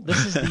film.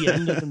 This is the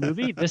end of the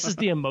movie. This is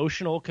the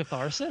emotional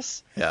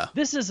catharsis. Yeah.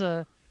 This is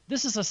a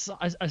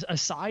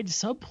side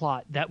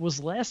subplot that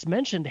was last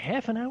mentioned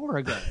half an hour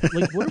ago.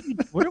 Like,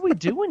 what are we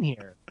doing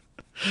here?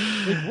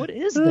 Like, what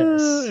is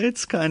this?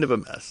 It's kind of a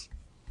mess.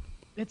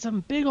 It's a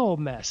big old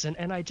mess,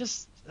 and I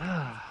just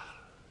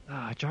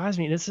it drives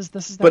me. This is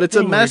that but it's a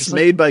thing mess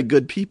made by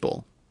good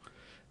people,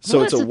 so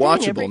well, it's a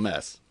watchable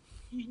mess.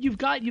 You've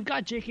got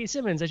J.K.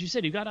 Simmons, as you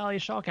said. You've got Alia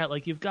Shawkat.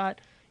 Like you've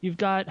got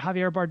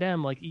Javier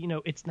Bardem. Like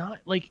it's not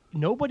like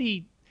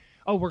nobody.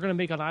 Oh, we're going to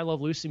make an I Love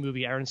Lucy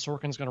movie. Aaron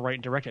Sorkin's going to write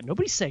and direct it.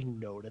 Nobody's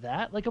saying no to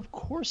that. Like, of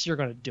course you're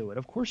going to do it.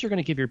 Of course you're going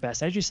to give your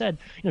best. As you said,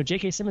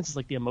 J.K. Simmons is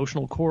like the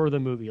emotional core of the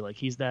movie. Like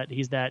he's that,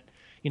 he's the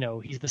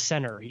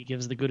center. He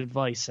gives the good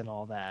advice and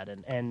all that.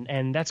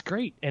 And that's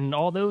great. And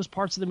all those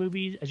parts of the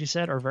movie, as you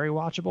said, are very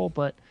watchable.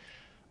 But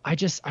I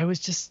was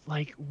just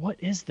like, what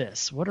is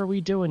this? What are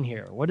we doing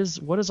here? What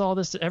is all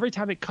this? Every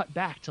time it cut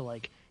back to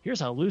like, here's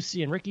how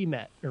Lucy and Ricky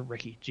met, or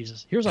Ricky,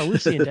 Jesus. Here's how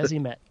Lucy and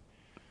Desi met.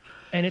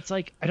 And it's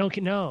like,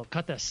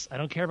 cut this. I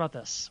don't care about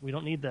this. We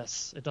don't need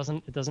this. It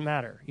doesn't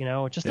matter.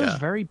 Just those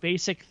very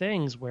basic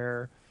things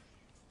where,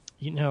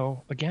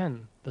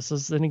 again, this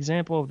is an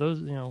example of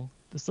those,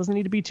 this doesn't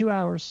need to be 2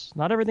 hours.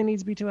 Not everything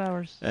needs to be 2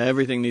 hours.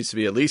 Everything needs to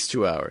be at least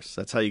 2 hours.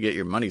 That's how you get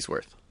your money's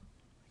worth.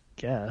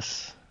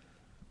 Guess.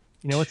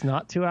 It's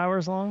not 2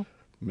 hours long?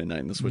 Midnight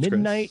in the Switchgrass.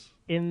 Midnight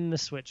in the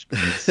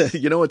Switchgrass.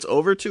 You know what's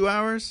over 2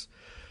 hours?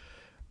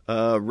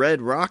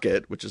 Red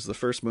Rocket, which is the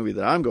first movie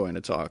that I'm going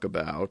to talk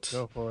about.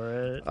 Go for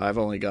it. I've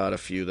only got a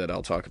few that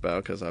I'll talk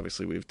about because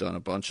obviously we've done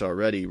a bunch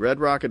already. Red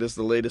Rocket is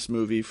the latest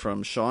movie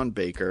from Sean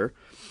Baker.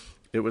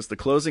 It was the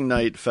closing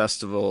night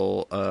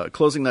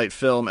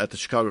film at the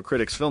Chicago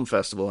Critics Film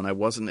Festival, and I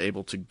wasn't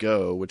able to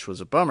go, which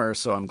was a bummer,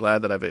 so I'm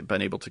glad that I've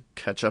been able to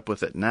catch up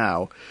with it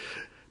now,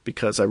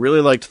 because I really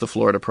liked The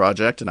Florida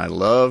Project, and I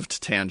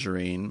loved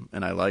Tangerine,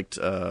 and I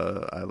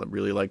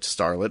really liked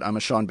Starlet. I'm a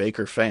Sean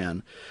Baker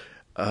fan.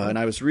 And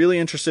I was really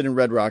interested in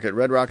Red Rocket.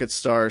 Red Rocket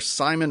stars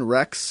Simon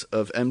Rex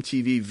of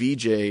MTV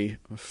VJ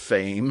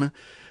fame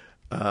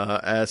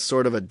as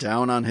sort of a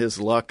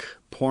down-on-his-luck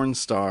porn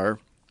star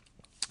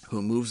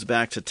who moves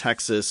back to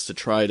Texas to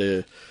try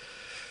to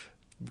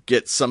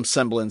get some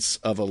semblance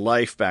of a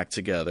life back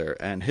together.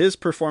 And his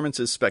performance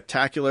is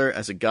spectacular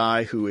as a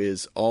guy who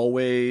is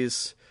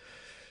always,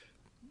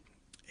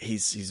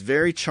 he's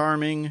very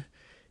charming.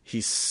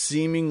 He's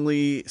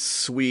seemingly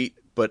sweet,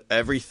 but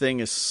everything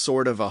is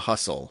sort of a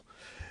hustle.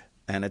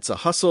 And it's a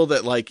hustle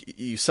that, like,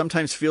 you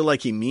sometimes feel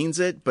like he means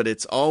it, but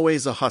it's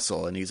always a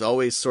hustle. And he's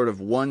always sort of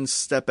one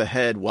step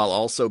ahead while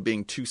also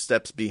being two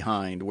steps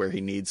behind where he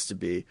needs to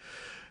be.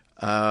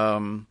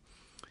 The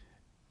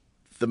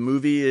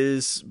movie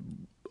is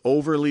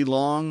overly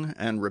long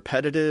and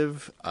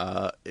repetitive.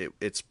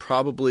 It's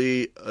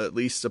probably, at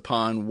least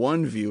upon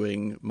one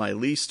viewing, my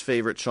least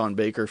favorite Sean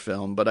Baker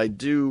film, but I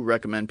do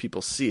recommend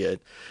people see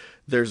it.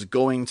 There's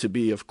going to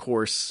be, of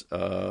course,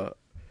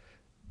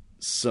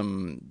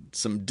 some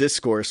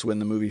discourse when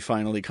the movie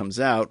finally comes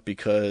out,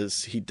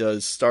 because he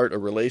does start a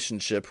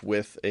relationship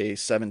with a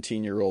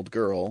 17-year-old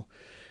girl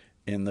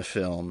in the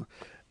film.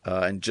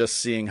 And just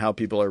seeing how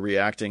people are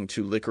reacting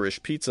to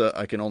Licorice Pizza,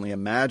 I can only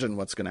imagine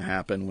what's going to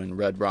happen when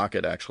Red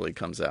Rocket actually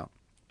comes out.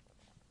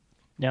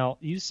 Now,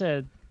 you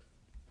said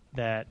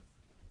that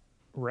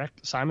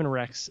Simon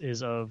Rex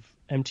is of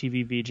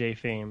MTV VJ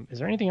fame. Is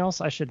there anything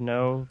else I should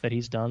know that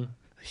he's done?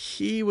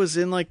 He was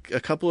in like a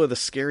couple of the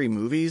Scary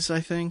Movies, I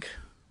think.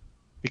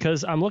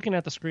 Because I'm looking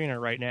at the screener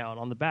right now, and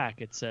on the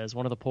back it says,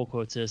 one of the pull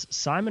quotes is,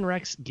 Simon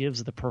Rex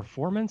gives the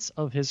performance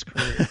of his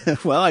career.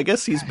 Well, I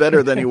guess he's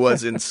better than he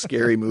was in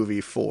Scary Movie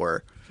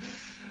 4.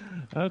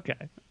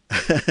 Okay.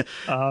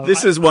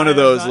 This is one of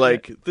those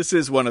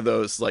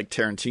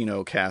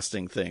Tarantino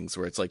casting things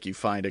where it's like you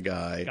find a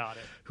guy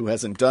who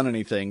hasn't done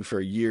anything for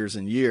years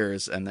and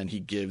years, and then he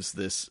gives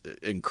this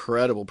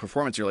incredible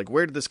performance. You're like,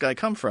 where did this guy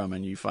come from?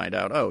 And you find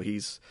out,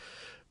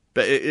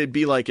 but it'd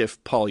be like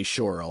if Pauly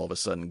Shore all of a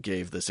sudden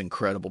gave this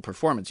incredible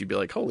performance. You'd be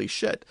like, holy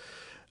shit.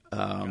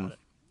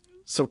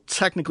 So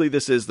technically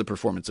this is the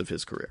performance of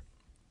his career.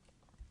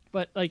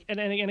 But like, and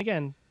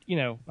again, you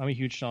know, I'm a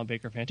huge Sean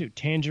Baker fan too.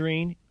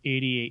 Tangerine,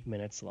 88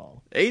 minutes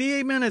long.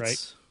 88 minutes.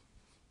 Right?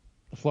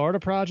 The Florida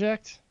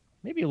Project,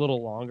 maybe a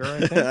little longer,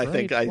 I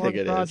think. I think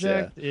it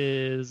Project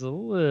is a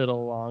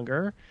little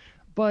longer.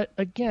 But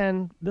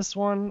again, this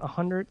one,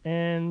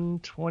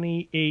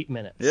 128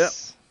 minutes. Yep.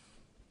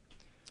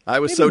 I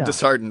was so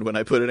disheartened when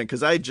I put it in,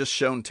 because I had just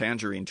shown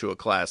Tangerine to a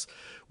class,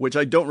 which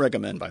I don't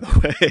recommend, by the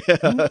way,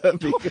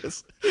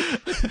 because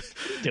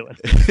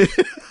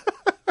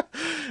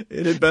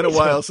it had been a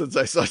while since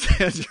I saw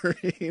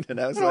Tangerine, and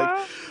I was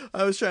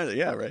trying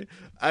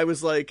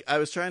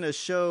to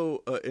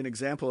show an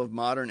example of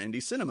modern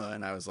indie cinema,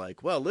 and I was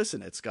like, well,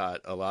 listen, it's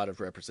got a lot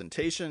of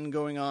representation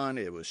going on.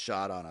 It was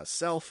shot on a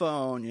cell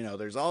phone. You know,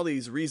 there's all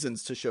these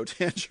reasons to show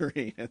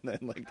Tangerine, and then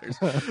like there's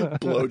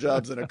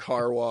blowjobs in a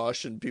car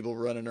wash and people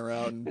running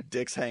around,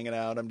 dicks hanging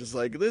out. I'm just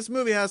like, this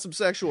movie has some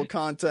sexual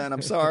content.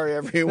 I'm sorry,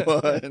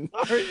 everyone.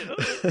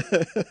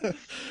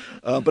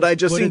 But I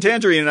just seen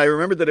Tangerine, and I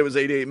remembered that it was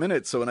 88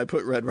 minutes. So when I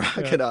put Red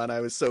Rocket on, I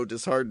was so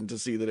disheartened to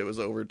see that it was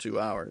over 2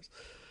 hours.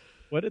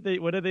 What did they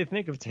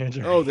think of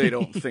Tangerine? Oh, they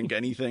don't think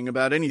anything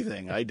about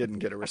anything. I didn't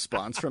get a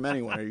response from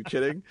anyone. Are you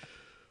kidding?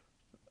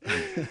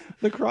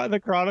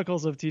 The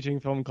chronicles of teaching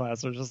film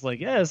class are just like,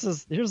 here's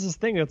this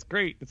thing that's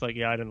great. It's like,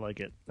 I didn't like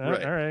it.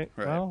 Right. All right.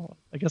 Well,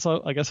 I guess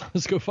I'll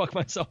just go fuck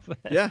myself then.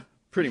 Yeah,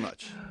 pretty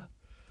much.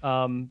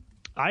 I'm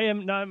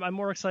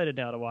more excited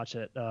now to watch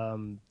it,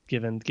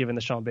 given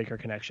the Sean Baker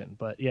connection.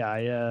 But yeah,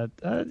 is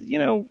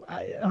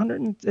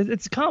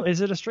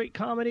it a straight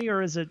comedy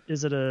or is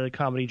it a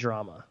comedy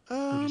drama?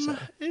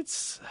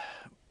 It's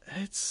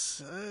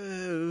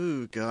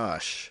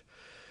gosh.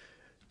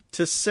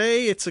 To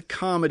say it's a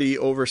comedy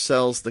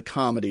oversells the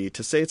comedy.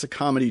 To say it's a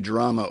comedy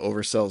drama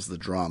oversells the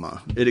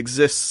drama. It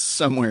exists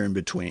somewhere in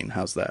between.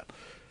 How's that?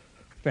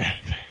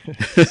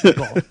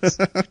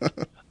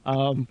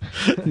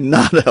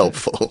 Not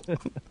helpful.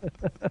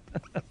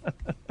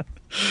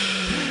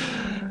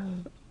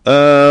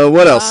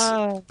 What else?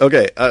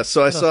 Okay,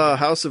 so I saw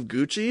House of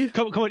Gucci.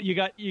 Come on,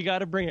 you got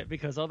to bring it,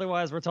 because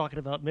otherwise we're talking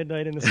about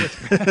Midnight in the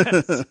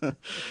Switchgrass.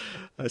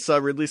 I saw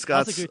Ridley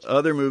Scott's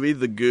other movie,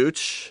 The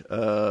Gooch.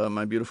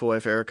 My beautiful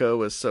wife Erica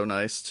was so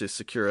nice to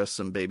secure us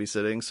some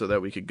babysitting so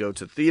that we could go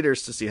to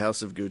theaters to see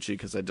House of Gucci,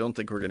 because I don't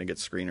think we're going to get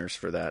screeners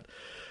for that.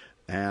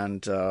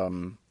 And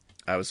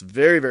I was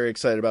very, very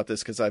excited about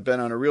this because I've been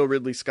on a real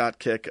Ridley Scott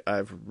kick.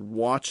 I've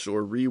watched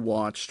or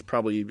rewatched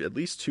probably at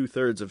least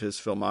 2/3 of his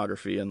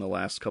filmography in the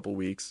last couple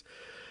weeks,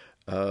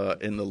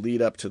 in the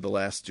lead up to The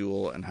Last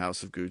Duel and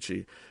House of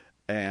Gucci.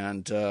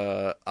 And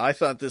I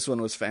thought this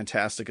one was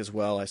fantastic as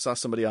well. I saw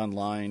somebody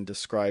online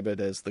describe it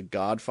as The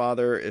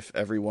Godfather if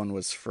everyone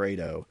was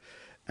Fredo.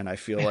 And I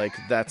feel like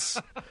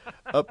that's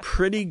a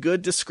pretty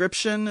good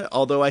description,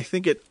 although I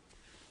think it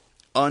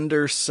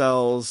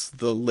undersells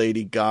the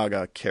Lady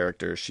Gaga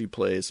character. She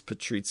plays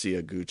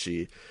Patrizia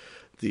Gucci,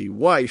 the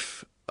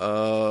wife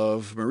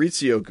of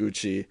Maurizio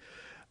Gucci.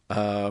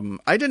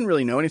 I didn't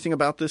really know anything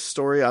about this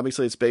story.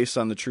 Obviously, it's based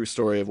on the true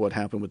story of what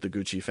happened with the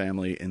Gucci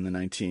family in the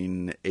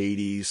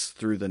 1980s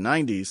through the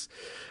 90s.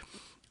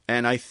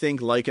 And I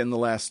think, like in The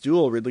Last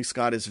Duel, Ridley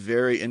Scott is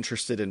very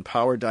interested in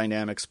power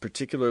dynamics,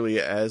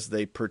 particularly as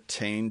they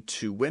pertain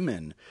to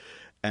women,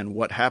 and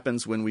what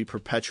happens when we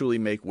perpetually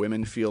make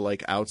women feel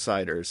like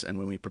outsiders, and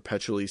when we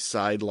perpetually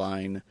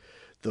sideline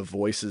the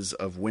voices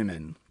of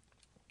women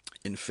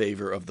in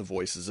favor of the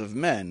voices of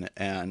men.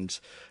 And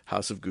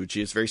House of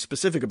Gucci is very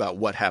specific about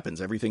what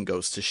happens. Everything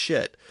goes to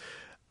shit.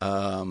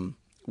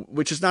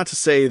 Which is not to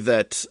say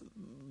that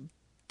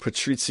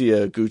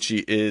Patrizia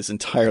Gucci is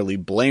entirely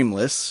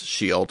blameless.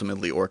 She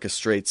ultimately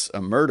orchestrates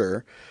a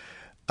murder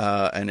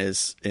and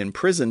is in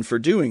prison for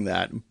doing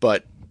that.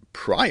 But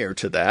prior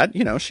to that,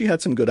 she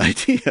had some good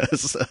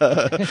ideas.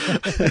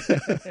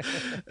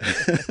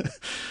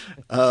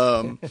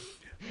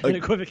 An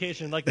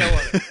equivocation like no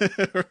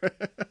other.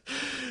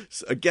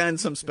 Again,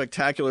 some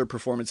spectacular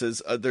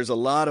performances. There's a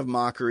lot of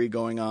mockery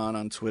going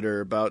on Twitter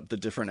about the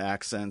different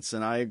accents,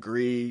 and I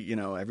agree.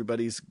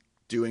 Everybody's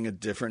doing a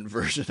different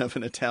version of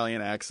an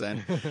Italian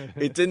accent.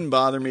 It didn't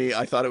bother me.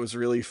 I thought it was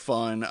really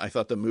fun. I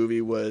thought the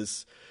movie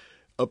was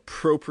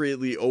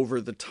appropriately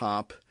over the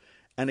top,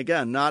 and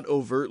again, not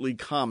overtly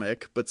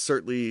comic, but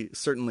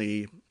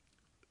certainly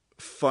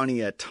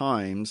funny at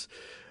times.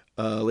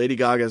 Lady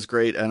Gaga's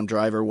great. Adam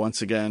Driver,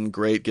 once again,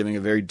 great, giving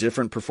a very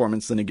different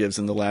performance than he gives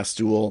in The Last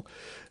Duel.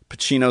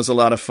 Pacino's a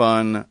lot of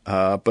fun.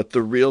 But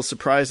the real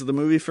surprise of the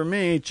movie for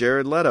me,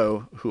 Jared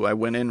Leto, who I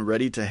went in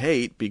ready to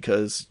hate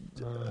because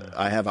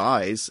I have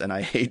eyes and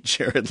I hate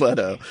Jared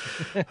Leto.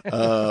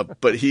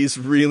 But he's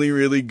really,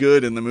 really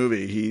good in the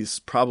movie. He's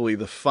probably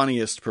the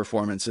funniest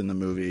performance in the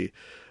movie.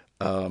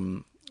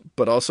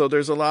 But also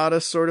there's a lot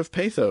of sort of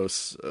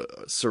pathos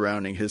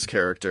surrounding his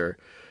character.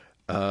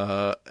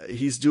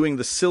 He's doing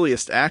the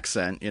silliest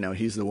accent.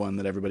 He's the one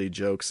that everybody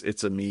jokes,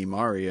 "It's a me,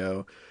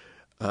 Mario."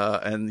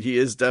 And he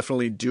is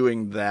definitely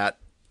doing that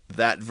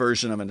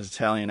version of an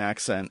Italian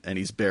accent, and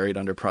he's buried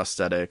under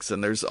prosthetics.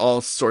 And there's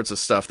all sorts of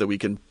stuff that we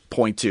can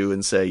point to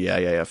and say,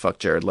 yeah, fuck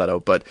Jared Leto.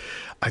 But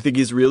I think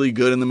he's really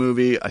good in the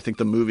movie. I think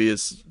the movie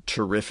is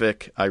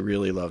terrific. I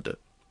really loved it.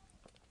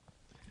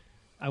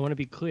 I want to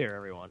be clear,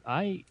 everyone.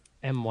 I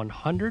am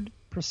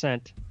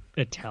 100%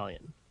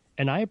 Italian.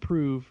 And I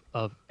approve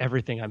of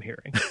everything I'm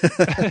hearing.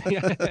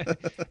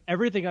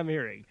 Everything I'm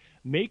hearing.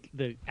 Make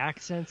the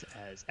accents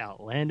as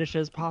outlandish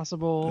as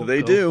possible.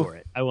 They do. For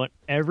it. I want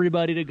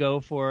everybody to go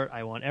for it.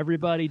 I want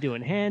everybody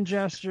doing hand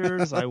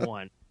gestures. I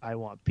want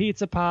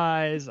pizza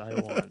pies. I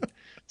want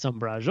some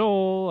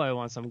braciole. I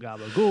want some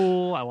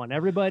gabagool. I want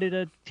everybody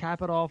to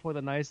cap it off with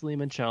a nice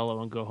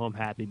limoncello and go home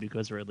happy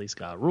because Ridley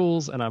Scott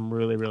rules. And I'm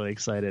really, really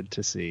excited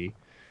to see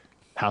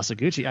House of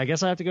Gucci. I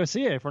guess I have to go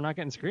see it. If we're not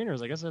getting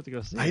screeners, I guess I have to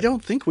go see it. I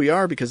don't think we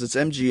are because it's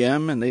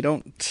MGM and they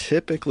don't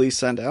typically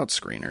send out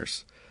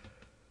screeners.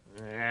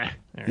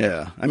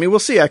 Yeah. I mean, we'll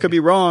see. I could be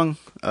wrong,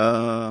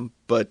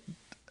 but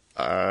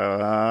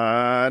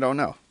I don't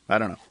know.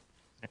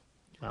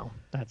 Well,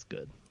 that's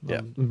good. Yeah.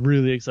 I'm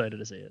really excited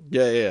to see it.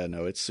 Yeah.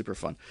 No, it's super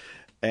fun.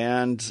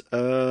 And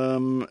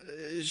being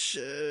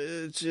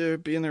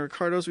the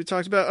Ricardos we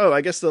talked about. Oh,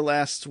 I guess the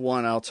last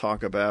one I'll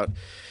talk about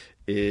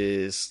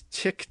is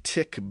Tick,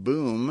 Tick,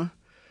 Boom,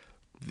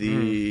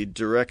 the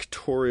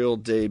directorial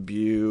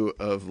debut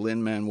of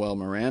Lin-Manuel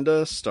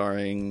Miranda,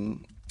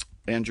 starring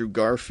Andrew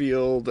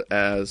Garfield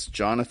as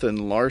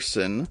Jonathan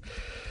Larson,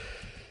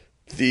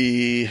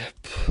 the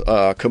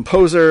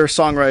composer,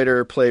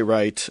 songwriter,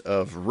 playwright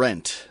of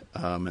Rent.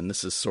 And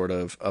this is sort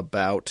of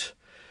about...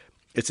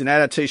 It's an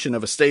adaptation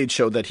of a stage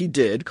show that he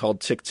did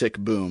called Tick, Tick,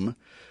 Boom,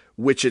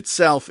 which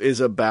itself is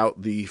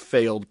about the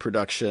failed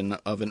production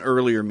of an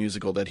earlier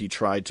musical that he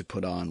tried to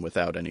put on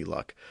without any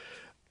luck.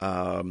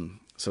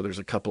 So there's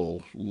a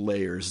couple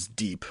layers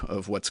deep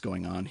of what's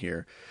going on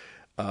here.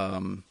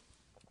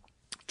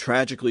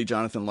 Tragically,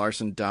 Jonathan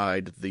Larson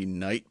died the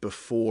night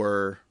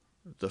before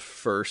the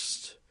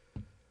first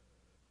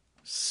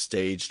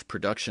staged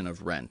production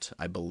of Rent,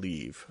 I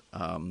believe.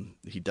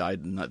 He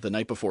died the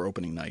night before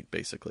opening night,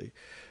 basically.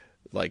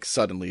 Like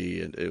suddenly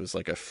it was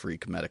like a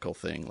freak medical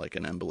thing, like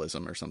an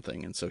embolism or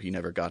something. And so he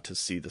never got to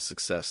see the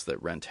success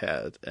that Rent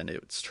had. And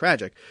it's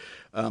tragic.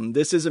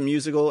 This is a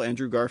musical.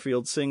 Andrew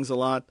Garfield sings a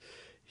lot.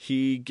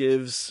 He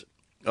gives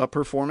a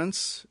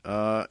performance.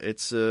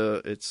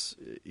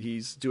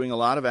 He's doing a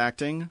lot of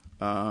acting.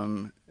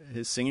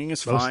 His singing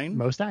is fine.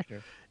 Most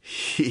actor.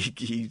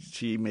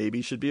 He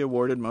maybe should be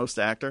awarded most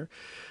actor.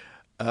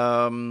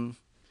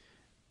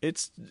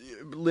 It's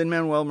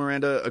Lin-Manuel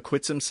Miranda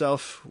acquits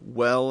himself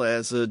well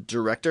as a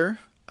director.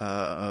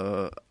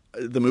 The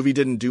movie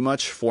didn't do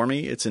much for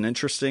me. It's an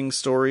interesting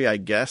story, I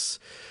guess.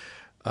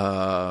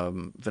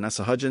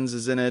 Vanessa Hudgens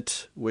is in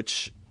it,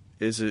 which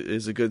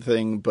is a good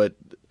thing, but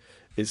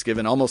is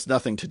given almost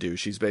nothing to do.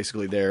 She's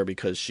basically there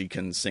because she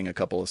can sing a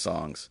couple of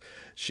songs.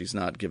 She's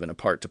not given a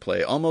part to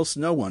play. Almost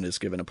no one is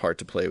given a part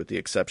to play with the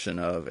exception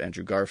of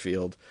Andrew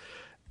Garfield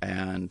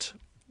and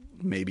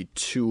maybe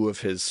two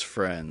of his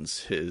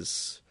friends,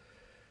 his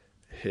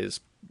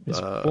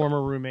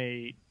former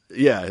roommate.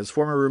 Yeah, his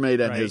former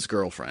roommate and right. his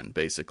girlfriend,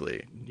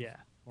 basically. Yeah,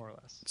 more or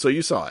less. So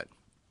you saw it.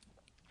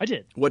 I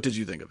did. What did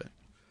you think of it?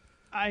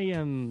 I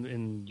am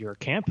in your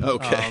camp.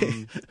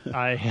 Okay.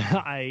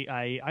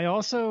 I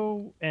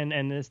also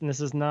and this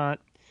is not.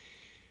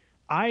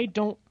 I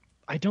don't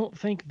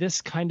think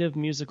this kind of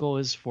musical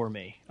is for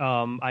me.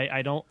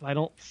 I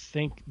don't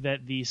think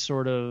that the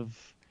sort of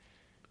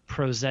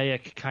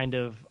prosaic kind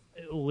of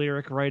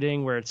lyric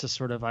writing where it's just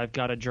sort of I've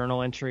got a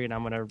journal entry and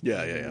I'm gonna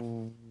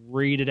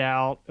read it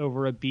out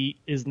over a beat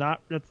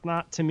that's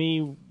not to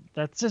me.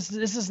 This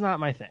is not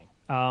my thing.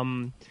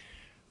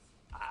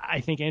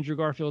 I think Andrew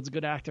Garfield's a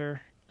good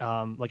actor.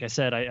 Like I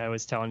said, I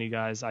was telling you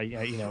guys,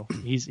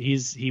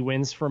 he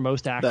wins for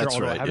most actor. That's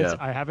although right.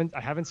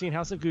 I haven't seen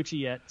House of Gucci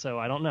yet, so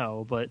I don't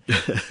know. But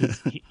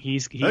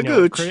he's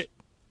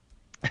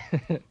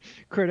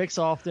critics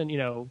often,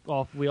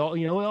 we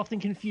often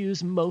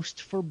confuse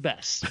most for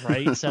best,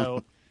 right?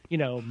 So,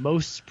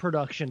 most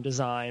production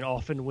design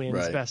often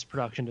wins best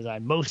production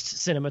design. Most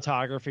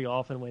cinematography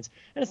often wins,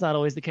 and it's not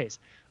always the case.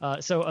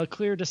 So a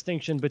clear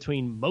distinction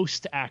between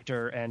most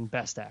actor and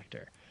best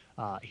actor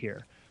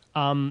here.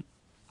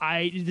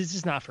 This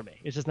is not for me.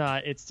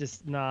 It's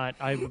just not.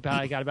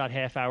 I got about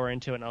half hour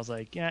into it, and I was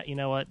like, yeah, you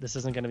know what? This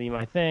isn't going to be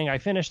my thing. I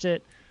finished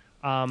it.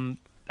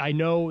 I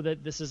know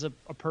that this is a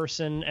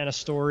person and a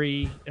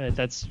story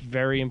that's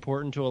very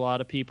important to a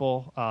lot of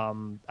people.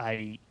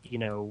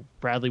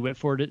 Bradley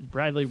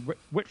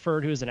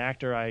Whitford, who's an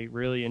actor I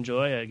really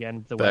enjoy.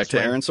 Again, Back to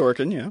Aaron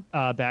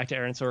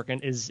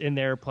Sorkin, is in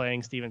there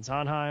playing Stephen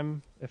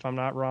Sondheim, if I'm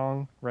not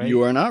wrong, right?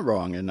 You are not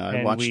wrong, and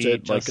I watched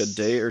it like a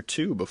day or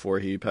two before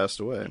he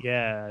passed away.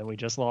 Yeah, and we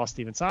just lost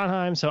Stephen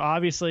Sondheim, so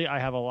obviously I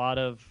have a lot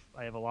of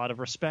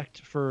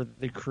respect for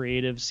the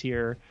creatives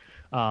here.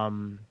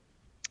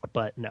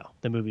 But no,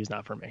 the movie's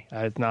not for me.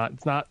 It's not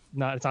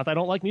that I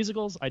don't like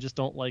musicals. I just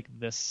don't like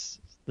this.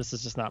 This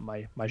is just not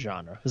my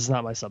genre. This is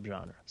not my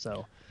subgenre.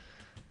 So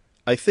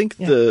I think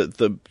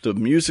the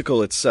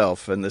musical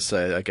itself, and this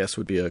I guess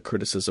would be a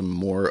criticism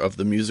more of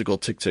the musical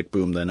Tick, Tick,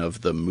 Boom than of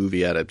the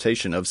movie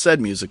adaptation of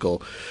said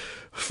musical,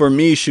 for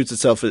me shoots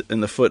itself in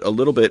the foot a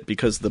little bit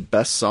because the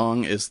best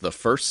song is the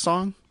first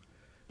song.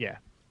 Yeah.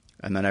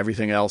 And then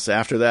everything else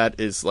after that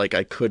is like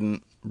I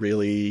couldn't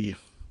really...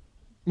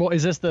 Well,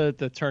 is this the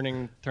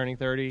turning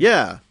 30?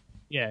 Yeah.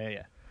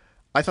 Yeah.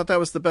 I thought that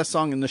was the best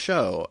song in the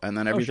show, and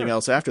then everything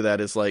else after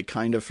that is like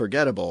kind of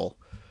forgettable.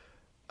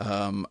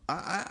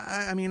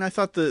 I mean, I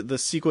thought the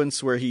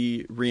sequence where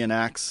he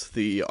reenacts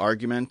the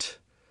argument,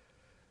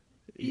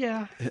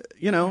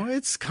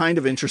 it's kind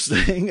of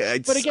interesting.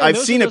 But again, I've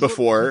seen it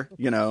before,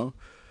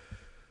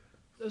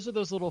 Those are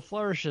those little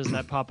flourishes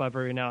that pop up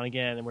every now and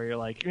again, and where you're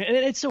like, and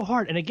it's so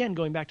hard. And again,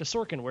 going back to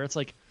Sorkin, where it's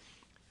like,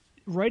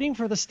 writing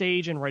for the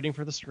stage and writing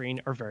for the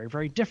screen are very,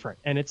 very different.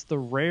 And it's the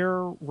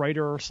rare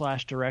writer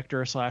 /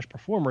 director /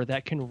 performer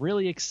that can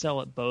really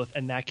excel at both,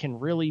 and that can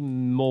really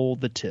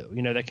mold the two,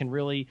 that can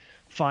really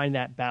find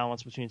that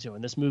balance between the two.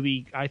 And this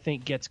movie, I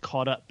think, gets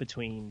caught up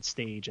between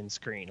stage and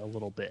screen a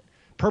little bit.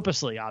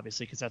 Purposely,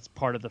 obviously, because that's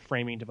part of the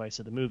framing device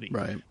of the movie.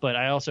 Right. But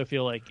I also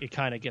feel like it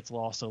kind of gets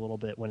lost a little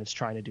bit when it's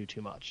trying to do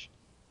too much.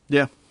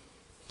 Yeah.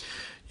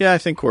 Yeah, I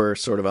think we're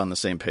sort of on the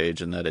same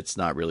page in that it's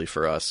not really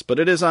for us. But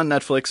it is on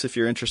Netflix if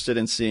you're interested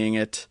in seeing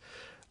it.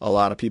 A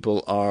lot of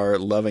people are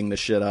loving the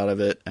shit out of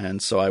it,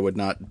 and so I would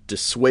not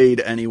dissuade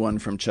anyone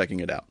from checking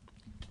it out.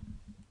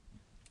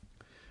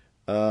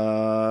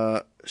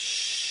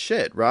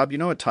 Shit, Rob, you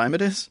know what time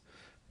it is?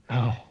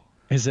 Oh,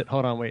 is it?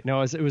 Hold on, wait.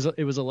 No, it was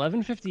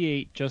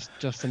 11:58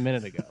 just a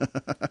minute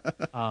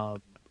ago.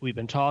 We've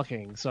been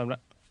talking, so I'm not.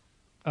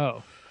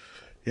 Oh.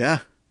 Yeah,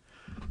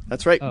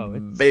 that's right,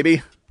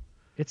 baby.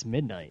 It's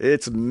midnight.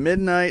 It's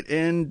midnight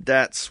in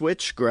that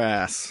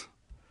switchgrass.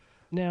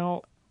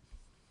 Now,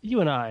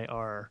 you and I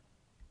are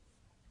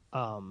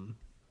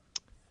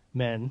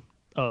men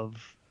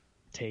of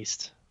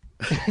taste.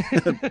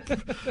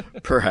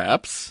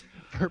 Perhaps.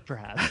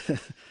 Perhaps.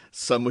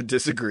 Some would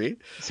disagree.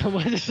 Some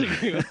would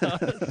disagree with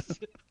us.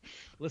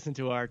 Listen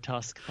to our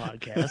Tusk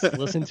podcast.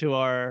 Listen to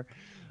our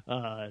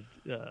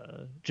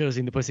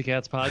Josie and the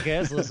Pussycats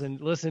podcast.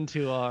 Listen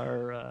to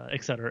our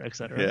et cetera, et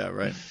cetera. Yeah,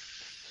 right.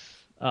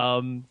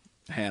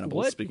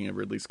 Hannibal, speaking of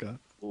Ridley Scott.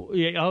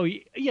 Yeah, oh,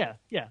 yeah.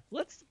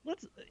 Let's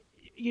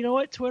you know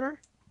what, Twitter?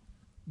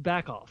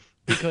 Back off.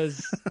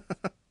 Because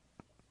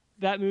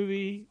that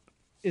movie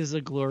is a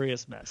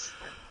glorious mess.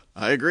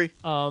 I agree.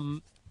 These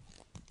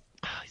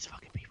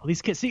fucking people.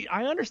 These kids. See,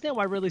 I understand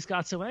why Ridley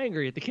Scott's so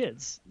angry at the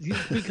kids.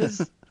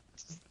 Because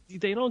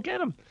they don't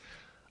get him.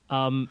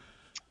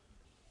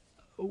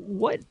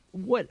 What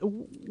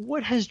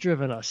has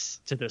driven us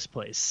to this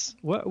place?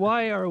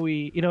 Why are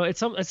we?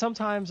 It's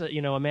sometimes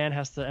a man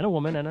has to, and a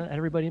woman, and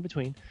everybody in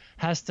between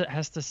has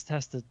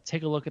to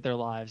take a look at their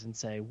lives and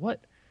say,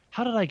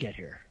 how did I get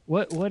here?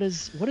 What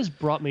has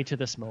brought me to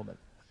this moment?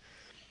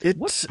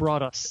 What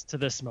brought us to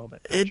this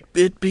moment?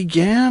 It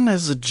began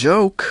as a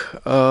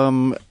joke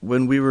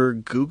when we were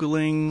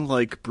Googling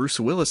like Bruce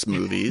Willis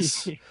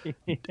movies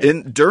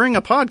during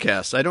a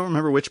podcast. I don't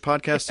remember which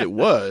podcast it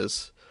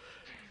was.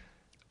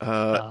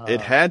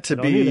 It had to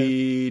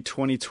be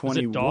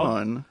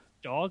 2021.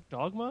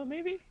 Dogma,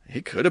 maybe?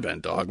 He could have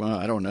been Dogma.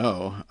 I don't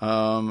know.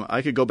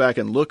 I could go back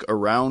and look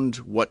around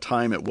what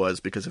time it was,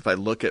 because if I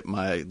look at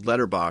my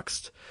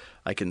Letterboxd,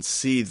 I can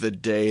see the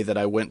day that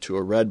I went to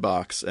a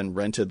Redbox and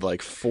rented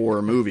like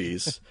 4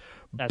 movies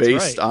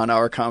based on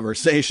our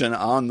conversation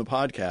on the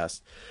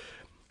podcast.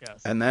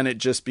 Yes. And then it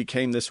just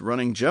became this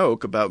running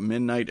joke about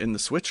Midnight in the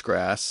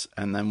Switchgrass.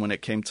 And then when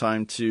it came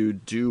time to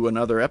do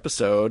another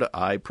episode,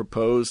 I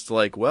proposed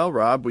like, well,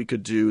 Rob, we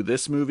could do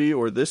this movie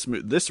or this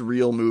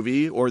real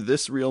movie or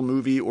this real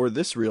movie or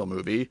this real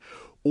movie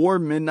or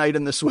Midnight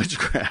in the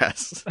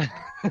Switchgrass.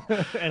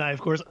 And I, of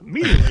course,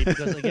 immediately,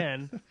 because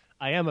again,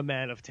 I am a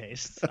man of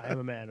taste. I am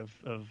a man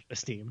of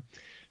esteem,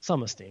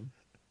 some esteem.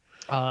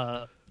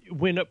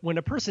 When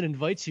a person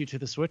invites you to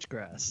the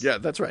Switchgrass. Yeah,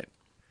 that's right.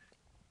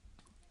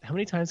 How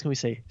many times can we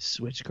say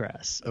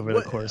switchgrass over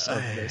the course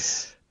of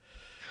this?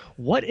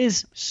 What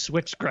is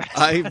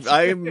switchgrass?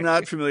 I'm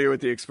not familiar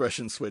with the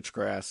expression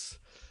switchgrass.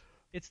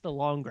 It's the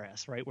long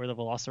grass, right, where the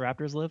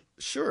velociraptors live?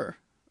 Sure.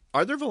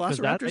 Are there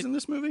velociraptors in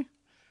this movie?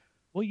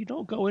 Well, you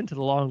don't go into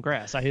the long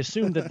grass. I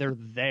assume that they're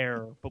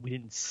there, but we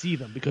didn't see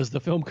them because the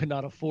film could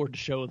not afford to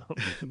show them.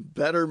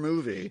 Better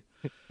movie.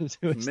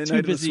 Midnight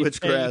in the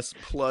Switchgrass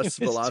plus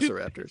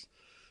velociraptors.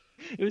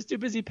 It was too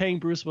busy paying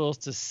Bruce Willis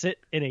to sit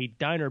in a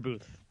diner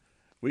booth.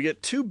 We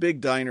get 2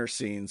 big diner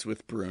scenes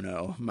with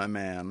Bruno, my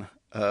man.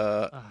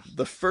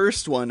 The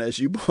first one, as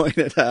you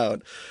pointed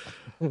out,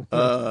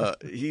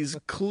 he's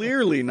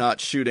clearly not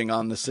shooting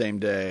on the same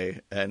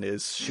day and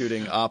is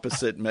shooting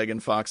opposite Megan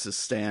Fox's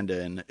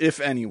stand-in,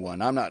 if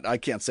anyone. I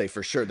can't say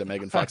for sure that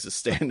Megan Fox's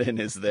stand-in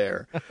is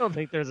there. I don't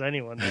think there's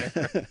anyone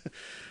there.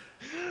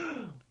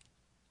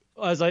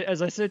 As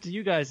I said to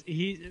you guys,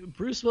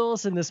 Bruce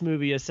Willis in this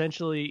movie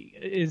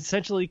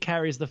essentially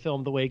carries the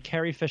film the way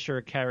Carrie Fisher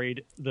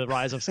carried The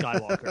Rise of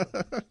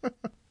Skywalker,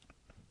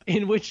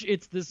 in which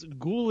it's this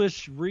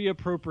ghoulish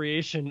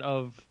reappropriation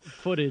of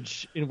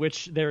footage in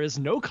which there is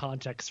no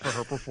context for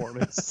her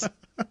performance.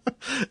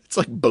 It's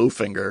like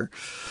Bowfinger.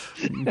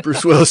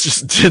 Bruce Willis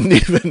just didn't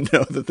even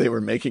know that they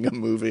were making a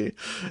movie,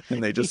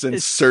 and they just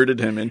inserted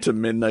him into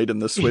Midnight in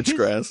the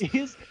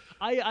Switchgrass.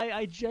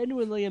 I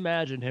genuinely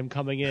imagine him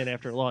coming in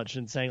after lunch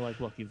and saying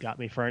like, "Look, you've got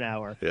me for an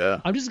hour. Yeah,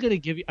 I'm just gonna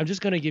give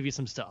you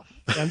some stuff.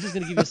 I'm just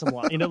gonna give you some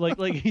line.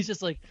 Like he's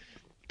just like,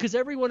 because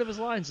every one of his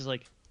lines is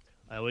like,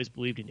 I always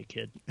believed in you,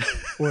 kid,"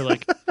 or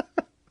like,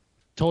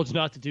 "Told you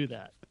not to do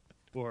that,"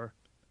 or,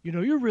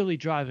 "You're really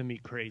driving me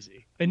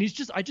crazy." And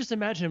I just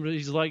imagine him.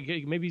 He's like,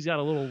 maybe he's got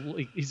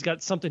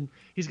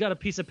a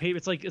piece of paper.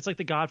 It's like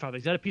The Godfather.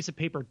 He's got a piece of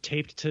paper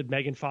taped to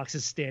Megan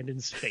Fox's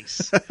stand-in's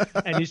face,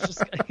 and he's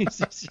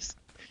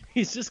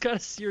just got a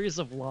series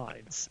of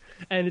lines,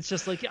 and it's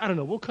just like, I don't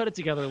know. We'll cut it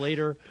together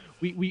later.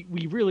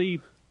 We're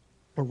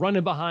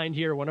running behind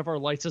here. One of our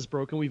lights is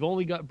broken. We've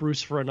only got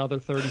Bruce for another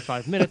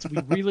 35 minutes.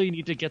 We really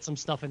need to get some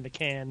stuff in the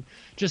can.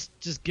 Just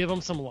give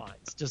him some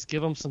lines. Just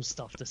give him some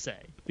stuff to say,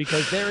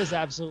 because there is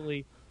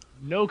absolutely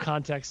no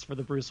context for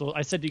the Bruce Willis.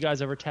 I said to you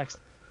guys over text,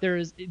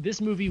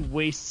 this movie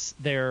wastes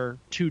their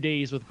 2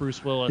 days with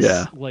Bruce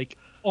Willis like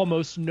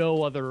almost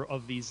no other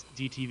of these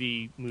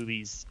DTV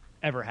movies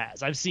ever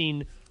has. I've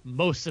seen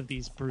most of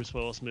these Bruce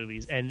Willis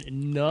movies, and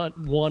not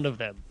one of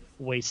them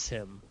wastes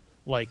him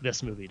like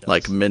this movie does.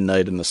 Like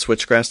Midnight in the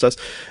Switchgrass does.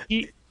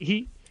 He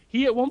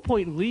at one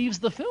point leaves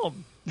the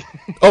film.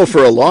 Oh,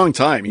 for a long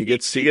time. He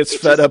gets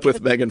fed up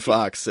with Megan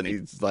Fox, and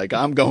he's like,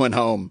 "I'm going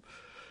home."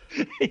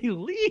 He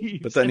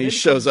leaves. But then he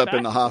shows up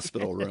in the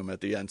hospital room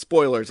at the end.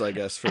 Spoilers, I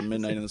guess, for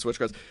Midnight in the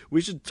Switchgrass. We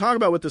should talk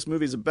about what this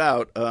movie's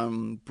about.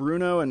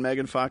 Bruno and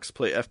Megan Fox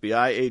play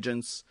FBI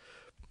agents.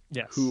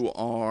 Yes. Who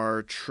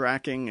are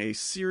tracking a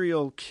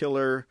serial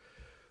killer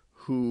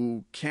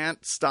who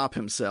can't stop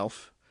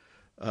himself,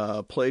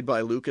 played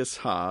by Lucas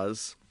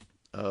Haas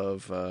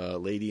of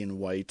Lady in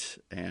White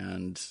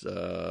and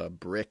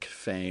Brick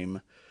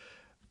fame.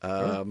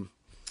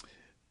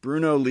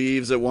 Bruno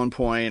leaves at one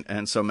point,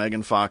 and so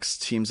Megan Fox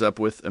teams up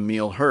with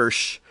Emile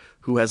Hirsch,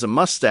 who has a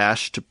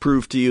mustache to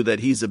prove to you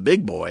that he's a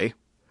big boy.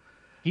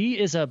 He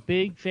is a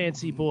big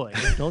fancy boy.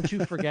 Don't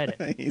you forget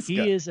it.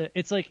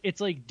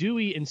 It's like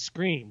Dewey in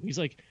Scream. He's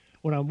like,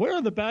 "When I'm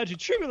wearing the badge, you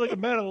treat me like a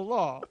man of the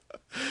law."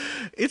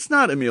 It's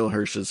not Emile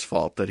Hirsch's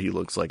fault that he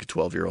looks like a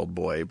 12-year-old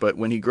boy, but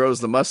when he grows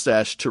the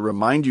mustache to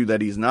remind you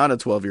that he's not a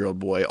 12-year-old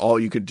boy, all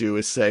you could do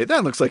is say,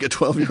 "That looks like a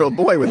 12-year-old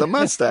boy with a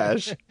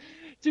mustache."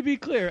 To be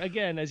clear,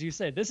 again, as you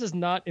say, this is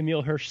not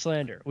Emile Hirsch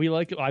slander. I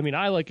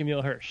like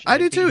Emile Hirsch. I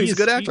do too. He's a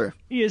good actor.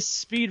 He is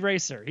Speed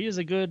Racer.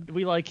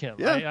 We like him.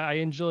 Yeah. I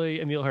enjoy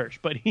Emile Hirsch,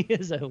 but he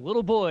is a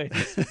little boy in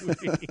this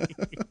movie.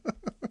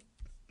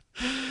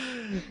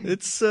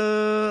 It's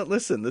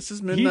listen, this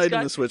is Midnight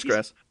in the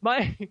Switchgrass.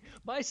 My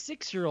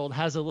 6-year-old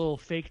has a little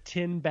fake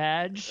tin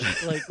badge,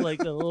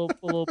 like a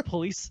little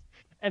police,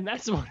 and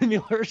that's what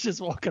Emile Hirsch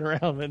is walking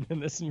around in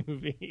this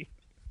movie.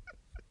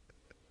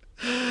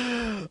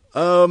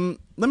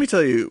 Let me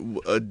tell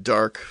you a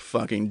dark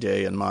fucking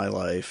day in my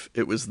life.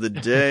 It was the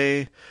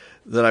day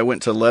that I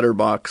went to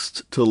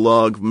Letterboxd to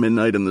log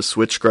Midnight in the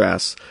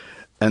Switchgrass,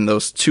 and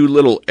those 2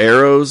 little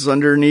arrows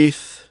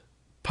underneath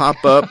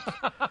pop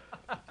up.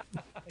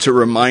 to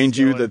remind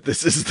you that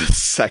this is the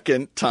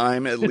second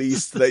time at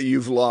least that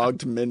you've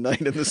logged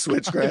Midnight in the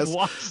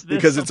Switchgrass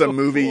because it's a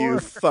movie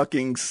you've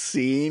fucking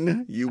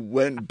seen. You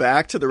went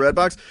back to the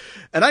Redbox,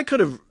 and I could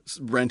have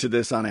rented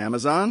this on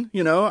Amazon.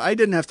 You know, I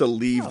didn't have to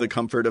leave the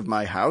comfort of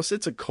my house.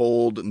 It's a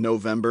cold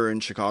November in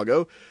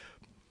Chicago,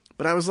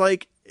 but I was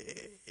like,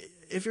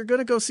 if you're going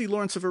to go see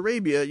Lawrence of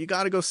Arabia, you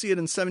got to go see it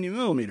in 70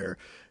 millimeter.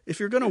 If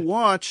you're going to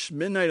watch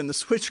Midnight in the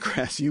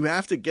Switchgrass, you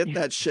have to get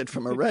that shit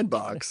from a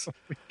Redbox.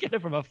 Get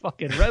it from a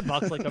fucking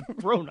Redbox like a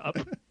grown-up.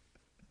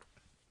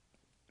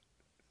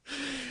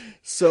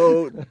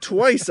 So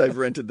twice I've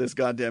rented this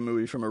goddamn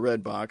movie from a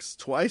Redbox.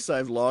 Twice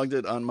I've logged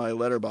it on my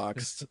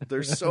Letterboxd.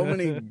 There's so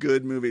many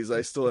good movies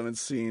I still haven't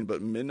seen,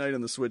 but Midnight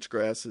in the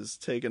Switchgrass has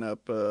taken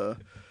up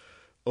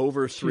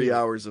over 3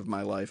 hours of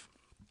my life.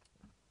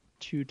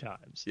 2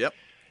 times. Yep.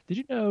 Did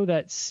you know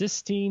that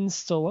Sistine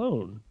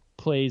Stallone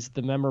plays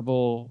the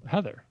memorable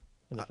Heather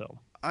in the film?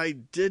 I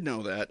did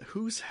know that.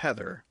 Who's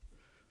Heather?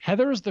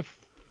 Heather is the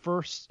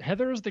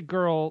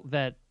girl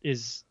that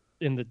is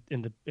in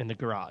the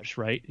garage,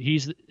 right?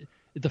 He's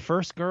the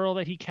first girl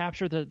that he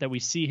captured that we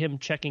see him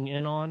checking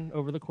in on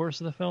over the course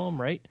of the film,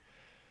 right?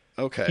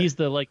 Okay. He's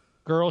the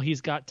girl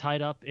he's got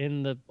tied up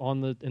in the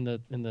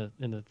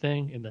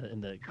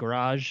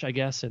garage, I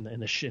guess, in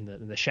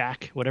the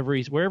shack,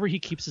 wherever he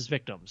keeps his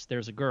victims.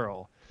 There's a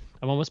girl.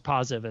 I'm almost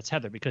positive it's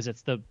Heather because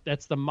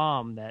that's the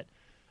mom that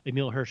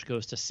Emile Hirsch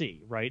goes to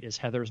see, right? Is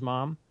Heather's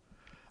mom?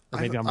 Or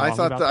maybe I'm wrong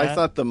about that. I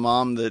thought the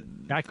mom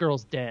that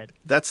girl's dead.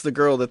 That's the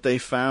girl that they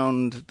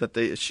found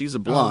she's a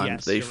blonde.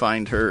 Yes, they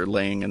find her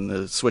laying in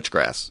the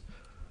switchgrass.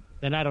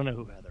 Then I don't know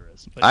who Heather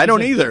is. But I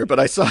don't either, but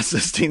I saw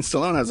Sistine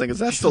Stallone. I was like, is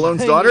that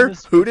Stallone's daughter?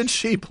 Who did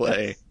she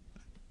play?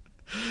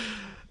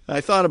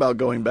 I thought about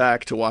going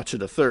back to watch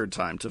it a third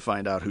time to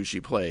find out who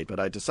she played, but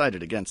I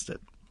decided against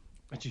it.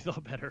 But you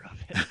thought better of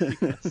it.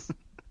 Because...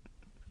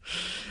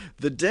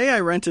 The day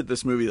I rented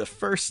this movie the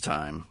first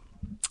time,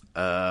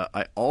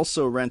 I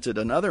also rented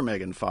another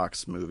Megan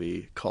Fox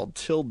movie called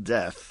Till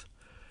Death,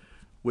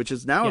 which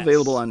is now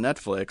available on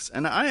Netflix.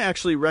 And I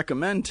actually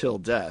recommend Till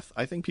Death.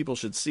 I think people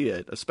should see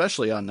it,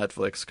 especially on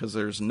Netflix, because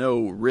there's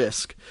no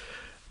risk,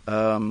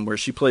 where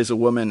she plays a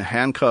woman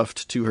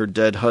handcuffed to her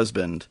dead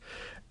husband.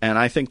 And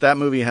I think that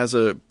movie has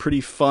a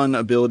pretty fun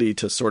ability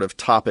to sort of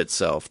top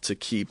itself, to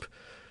keep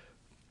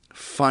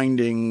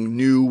finding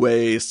new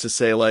ways to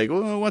say, like,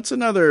 well, what's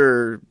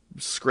another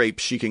scrape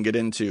she can get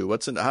into?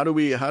 How do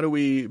we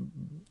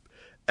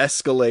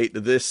escalate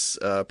this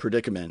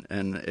predicament?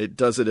 And it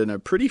does it in a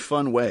pretty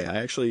fun way. I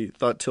actually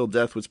thought Till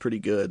Death was pretty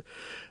good.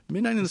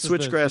 Midnight in the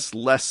Switchgrass,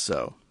 less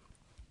so.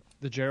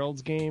 The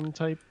Gerald's Game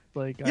type,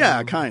 kind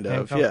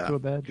of, to a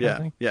bed kind of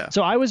thing? Yeah.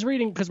 So I was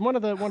reading, because one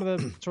of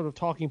the sort of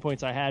talking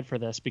points I had for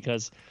this,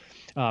 because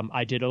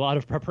I did a lot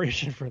of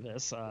preparation for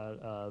this,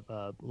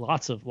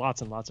 lots and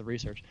lots of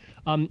research.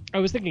 I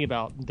was thinking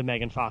about the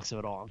Megan Fox of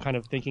it all. I'm kind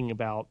of thinking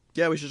about.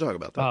 Yeah, we should talk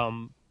about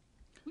that.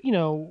 You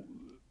know,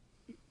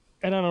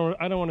 and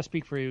I don't want to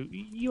speak for you.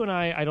 You and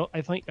I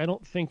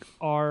don't think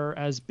are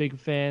as big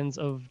fans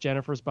of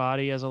Jennifer's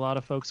Body as a lot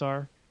of folks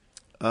are.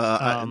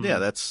 I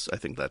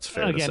think that's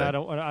fair. Again, to say.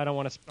 I don't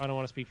want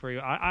to speak for you.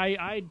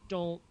 I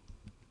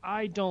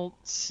don't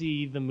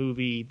see the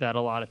movie that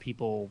a lot of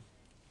people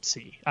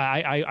see.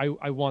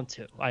 I want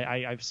to.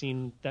 I've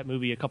seen that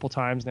movie a couple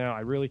times now.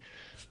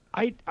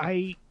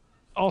 I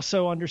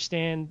also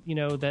understand, you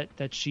know,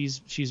 that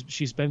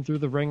she's been through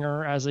the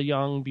ringer as a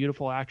young,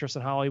 beautiful actress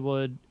in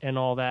Hollywood and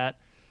all that.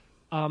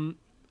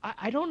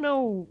 I don't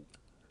know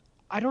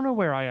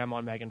where I am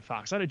on Megan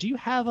Fox. Do you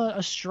have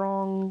a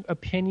strong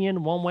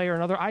opinion one way or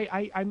another?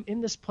 I'm in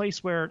this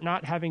place where,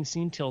 not having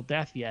seen Till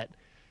Death yet,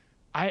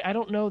 I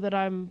don't know that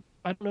I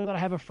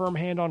have a firm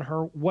hand on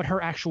what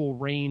her actual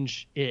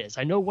range is.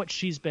 I know what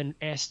she's been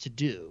asked to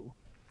do.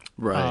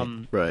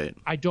 Right. Right.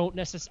 I don't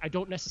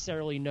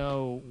necessarily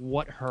know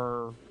what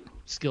her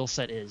skill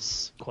set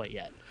is quite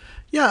yet.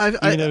 Yeah,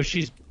 even though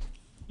she's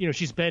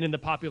been in the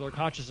popular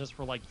consciousness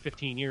for like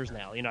 15 years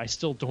now. You know, I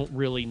still don't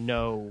really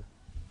know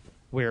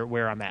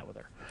where I'm at with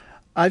her.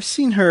 I've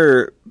seen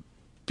her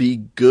be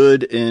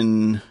good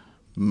in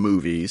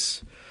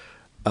movies,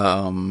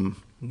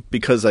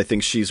 because I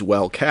think she's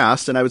well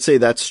cast, and I would say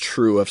that's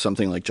true of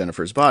something like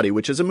Jennifer's Body,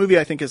 which is a movie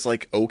I think is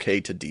like okay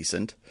to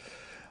decent.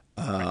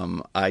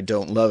 I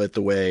don't love it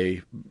the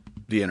way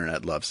the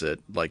internet loves it,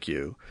 like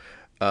you.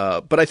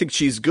 But I think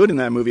she's good in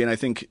that movie, and I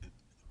think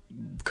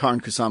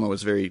Karyn Kusama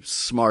was very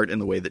smart in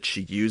the way that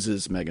she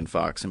uses Megan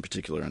Fox in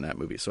particular in that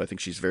movie. So I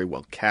think she's very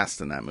well cast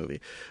in that movie,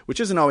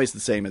 which isn't always the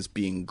same as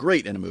being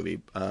great in a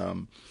movie.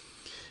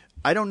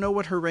 I don't know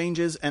what her range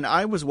is, and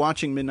I was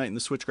watching Midnight in the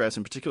Switchgrass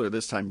in particular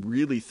this time,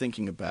 really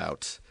thinking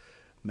about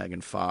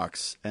Megan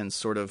Fox and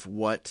sort of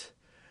what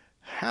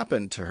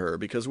happened to her,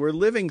 because we're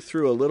living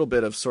through a little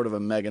bit of sort of a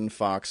Megan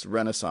Fox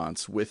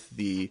renaissance with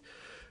the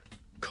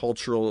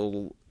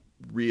cultural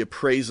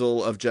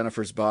reappraisal of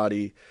Jennifer's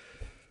Body.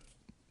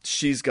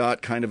 She's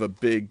got kind of a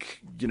big,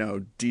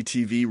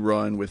 DTV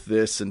run with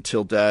this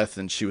Until Death,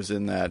 and she was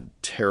in that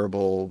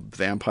terrible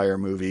vampire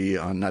movie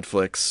on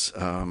Netflix.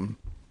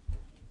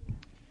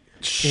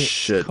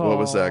 Shit, what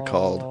was that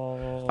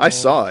called? I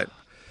saw it.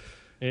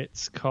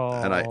 It's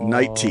called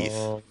Night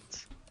Teeth.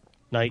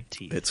 Night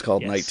Teeth. It's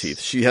called yes. Night Teeth.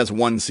 She has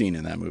one scene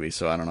in that movie,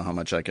 so I don't know how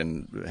much I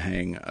can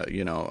hang,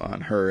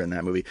 on her in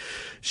that movie.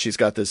 She's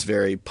got this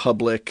very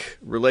public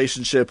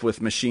relationship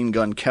with Machine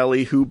Gun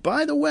Kelly, who,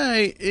 by the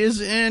way,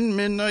 is in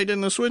Midnight in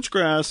the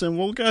Switchgrass, and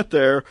we'll get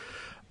there.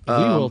 We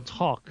will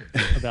talk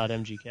about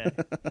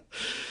MGK.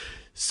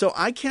 So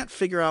I can't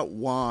figure out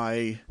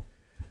why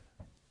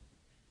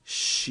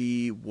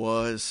she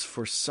was,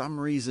 for some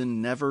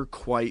reason, never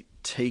quite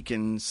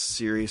taken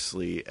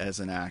seriously as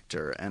an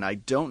actor. And I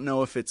don't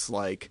know if it's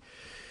like,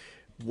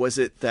 was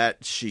it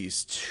that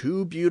she's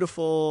too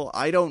beautiful?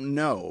 I don't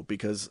know,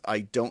 because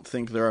I don't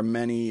think there are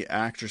many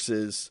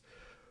actresses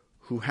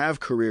who have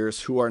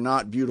careers who are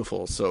not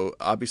beautiful. So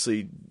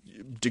obviously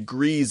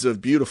degrees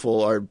of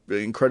beautiful are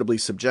incredibly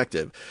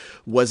subjective.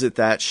 Was it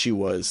that she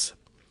was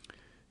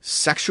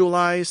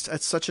sexualized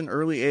at such an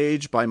early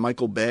age by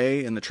Michael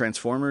Bay in the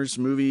Transformers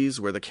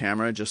movies, where the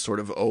camera just sort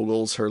of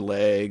ogles her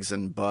legs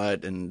and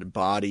butt and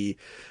body,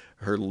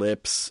 her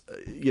lips?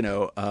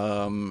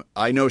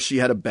 I know she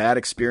had a bad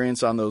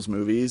experience on those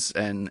movies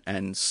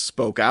and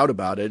spoke out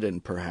about it,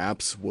 and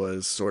perhaps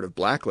was sort of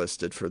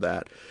blacklisted for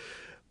that.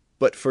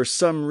 But for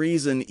some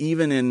reason,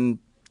 even in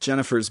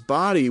Jennifer's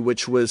Body,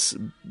 which was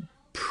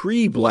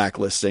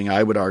pre-blacklisting,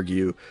 I would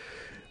argue,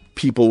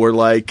 people were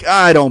like,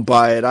 I don't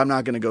buy it. I'm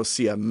not going to go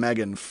see a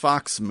Megan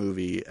Fox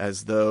movie,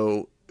 as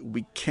though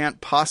we can't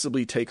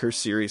possibly take her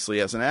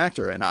seriously as an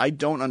actor. And I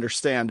don't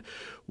understand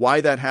why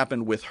that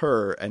happened with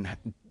her and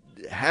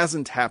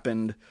hasn't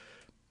happened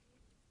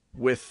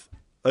with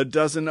a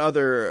dozen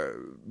other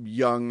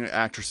young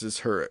actresses,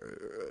 her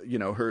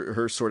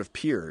sort of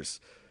peers.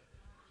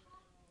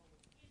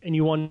 And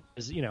you wonder,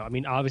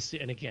 obviously,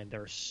 and again,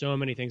 there are so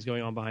many things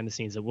going on behind the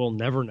scenes that we'll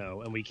never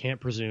know, and we can't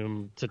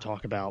presume to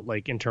talk about,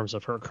 like, in terms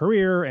of her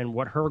career and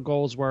what her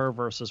goals were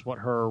versus what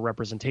her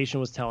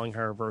representation was telling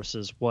her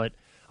versus what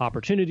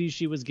opportunities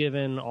she was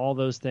given, all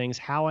those things,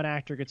 how an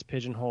actor gets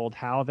pigeonholed,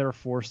 how they're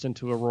forced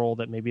into a role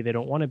that maybe they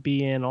don't want to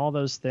be in, all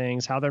those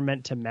things, how they're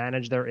meant to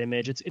manage their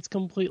image. It's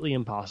completely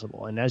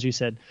impossible. And as you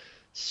said,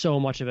 so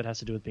much of it has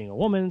to do with being a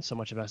woman, so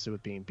much of it has to do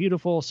with being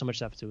beautiful, so much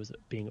has to do with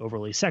being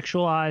overly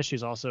sexualized.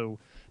 She's also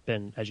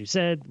been, as you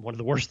said, one of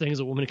the worst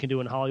things a woman can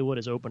do in Hollywood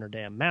is open her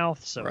damn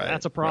mouth. So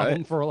that's a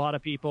problem for a lot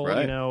of people.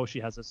 Right. She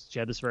had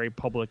this very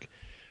public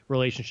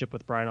relationship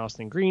with Brian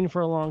Austin Green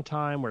for a long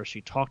time, where she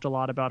talked a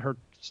lot about her,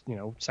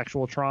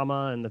 sexual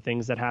trauma and the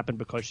things that happened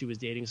because she was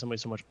dating somebody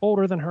so much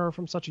older than her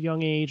from such a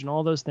young age and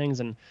all those things.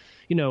 And,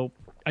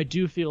 I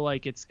do feel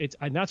like it's,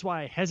 and that's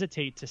why I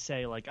hesitate to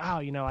say like,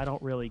 I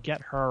don't really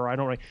get her, or I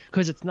don't really,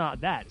 because it's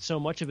not that. So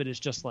much of it is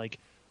just like,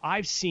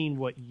 I've seen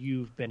what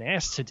you've been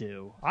asked to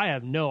do. I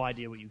have no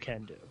idea what you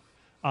can do.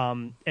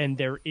 And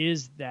there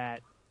is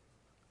that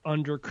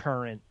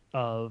undercurrent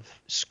of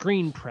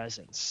screen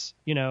presence,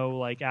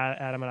 like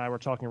Adam and I were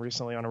talking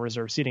recently on a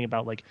reserved seating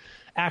about like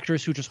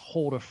actors who just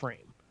hold a frame,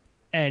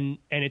 and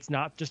it's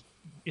not just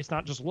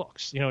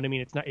looks, you know what I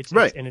mean? It's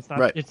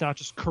not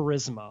just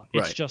charisma.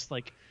 It's just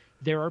like,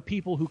 there are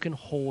people who can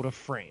hold a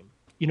frame,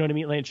 you know what I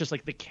mean? Like, it's just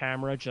like the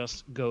camera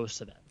just goes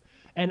to them.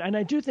 And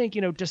I do think,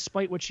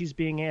 despite what she's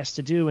being asked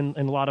to do and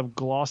a lot of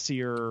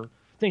glossier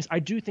things, I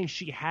do think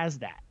she has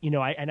that,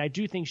 I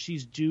do think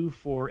she's due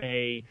for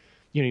a,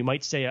 you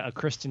might say a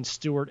Kristen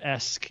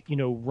Stewart-esque,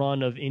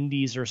 run of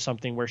indies or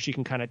something where she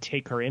can kind of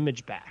take her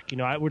image back.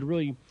 I would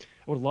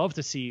love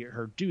to see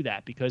her do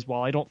that, because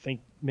while I don't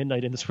think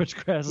Midnight in the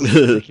Switchgrass is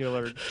a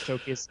particular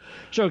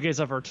showcase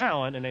of her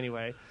talent in any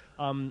way,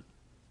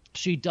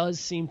 she does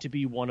seem to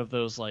be one of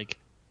those like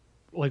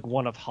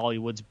one of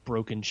Hollywood's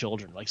broken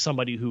children, like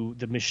somebody who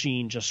the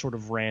machine just sort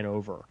of ran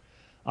over,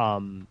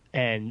 and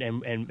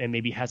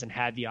maybe hasn't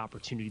had the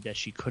opportunity that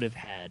she could have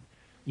had,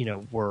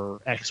 were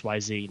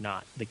XYZ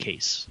not the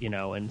case,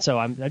 and so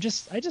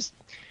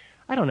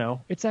I don't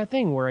know. It's that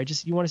thing where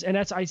you want to, and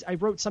that's, I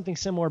wrote something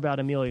similar about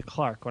Emilia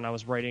Clarke when I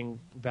was writing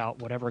about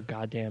whatever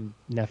goddamn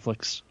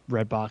Netflix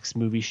Redbox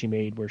movie she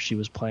made where she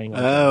was playing.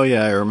 Oh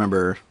yeah, I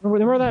remember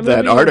that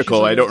movie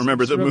article. I don't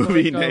remember the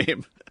movie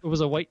name. It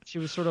was she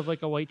was sort of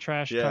like a white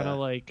trash kind of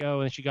like,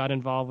 and she got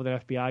involved with an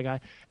FBI guy,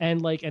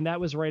 and that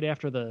was right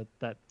after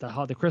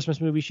the Christmas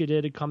movie she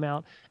did had come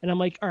out, and I'm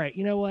like, all right,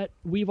 you know what?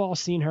 We've all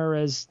seen her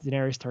as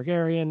Daenerys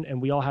Targaryen,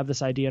 and we all have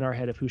this idea in our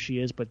head of who she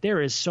is, but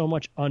there is so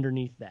much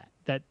underneath that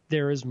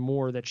there is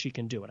more that she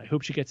can do, and I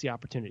hope she gets the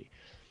opportunity.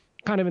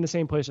 Kind of in the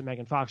same place with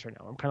Megan Fox right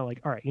now. I'm kind of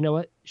like, all right, you know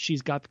what?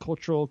 She's got the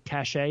cultural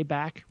cachet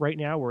back right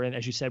now. We're in,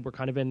 as you said, we're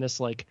kind of in this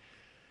like,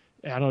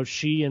 I don't know,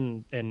 she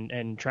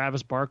and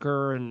Travis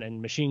Barker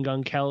and Machine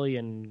Gun Kelly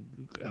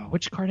and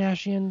which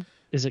Kardashian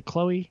is it?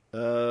 Khloe?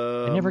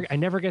 I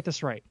never get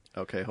this right.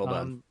 Okay, hold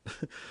on.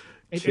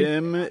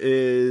 Kim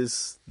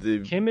is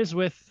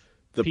with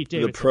Pete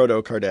Davidson. The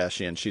proto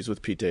Kardashian. She's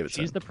with Pete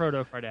Davidson. She's the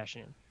proto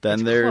Kardashian.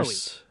 Then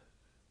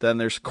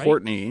there's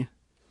Kourtney, right?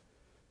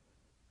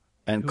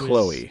 And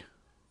Khloe,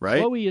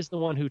 right? Khloe is the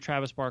one who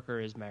Travis Barker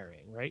is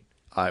marrying, right?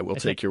 I will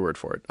take your word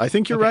for it. I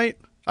think you're right.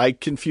 I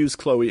confuse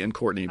Chloe and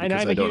Courtney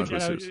because I don't know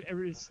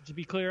who's. To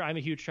be clear, I'm a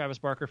huge Travis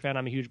Barker fan.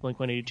 I'm a huge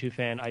Blink-182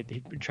 fan.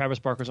 Travis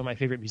Barker's one of my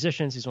favorite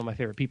musicians. He's one of my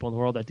favorite people in the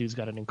world. That dude's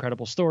got an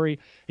incredible story.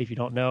 If you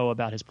don't know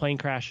about his plane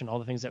crash and all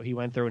the things that he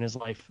went through in his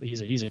life,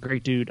 he's a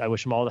great dude. I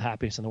wish him all the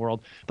happiness in the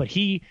world. But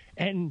he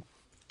and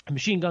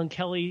Machine Gun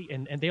Kelly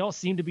and they all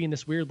seem to be in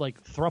this weird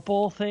like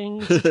throuple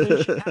thing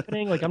situation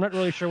happening. Like I'm not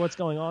really sure what's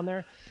going on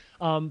there.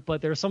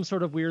 But there's some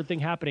sort of weird thing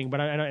happening, but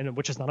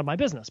which is none of my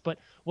business. But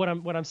what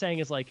I'm saying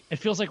is like it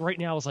feels like right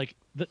now is like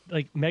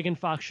Megan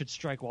Fox should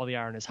strike while the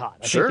iron is hot.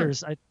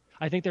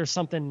 I think there's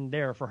something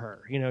there for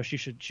her. You know, she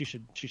should do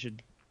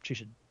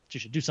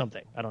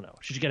something. I don't know.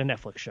 She should get a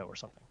Netflix show or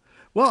something.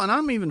 Well, and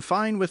I'm even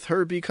fine with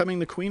her becoming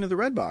the queen of the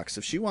Red Box.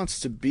 If she wants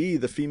to be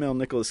the female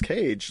Nicolas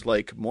Cage,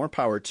 like more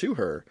power to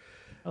her.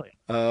 Oh,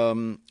 yeah.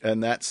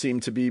 And that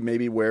seemed to be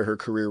maybe where her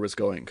career was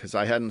going, because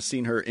I hadn't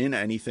seen her in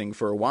anything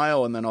for a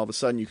while, and then all of a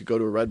sudden you could go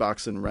to a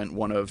Redbox and rent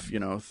one of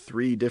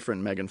 3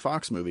 different Megan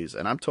Fox movies,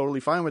 and I'm totally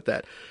fine with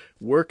that.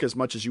 Work as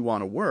much as you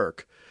want to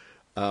work,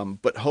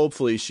 but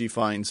hopefully she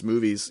finds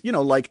movies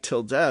like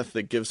Till Death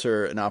that gives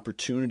her an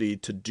opportunity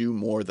to do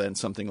more than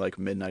something like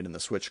Midnight in the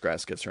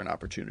Switchgrass gives her an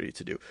opportunity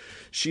to do.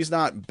 She's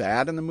not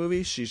bad in the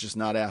movie, she's just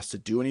not asked to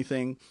do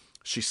anything.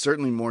 She's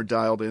certainly more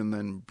dialed in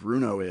than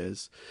Bruno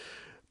is.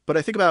 But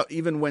I think about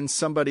even when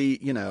somebody,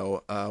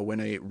 when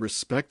a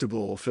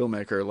respectable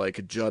filmmaker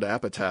like Judd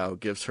Apatow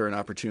gives her an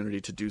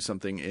opportunity to do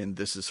something in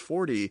This Is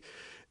 40,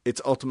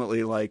 it's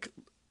ultimately like,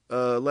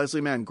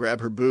 Leslie Mann, grab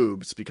her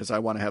boobs because I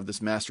want to have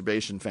this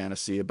masturbation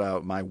fantasy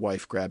about my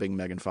wife grabbing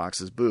Megan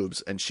Fox's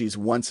boobs. And she's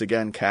once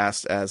again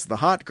cast as the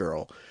hot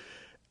girl.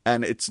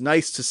 And it's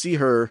nice to see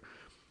her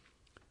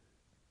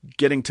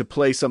getting to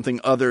play something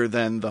other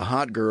than the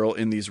hot girl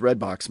in these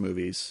Redbox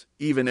movies,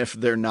 even if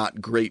they're not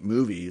great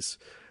movies.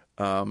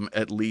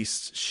 At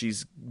least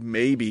she's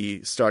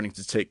maybe starting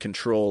to take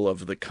control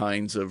of the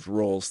kinds of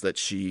roles that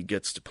she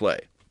gets to play.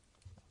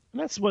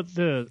 And that's what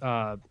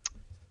the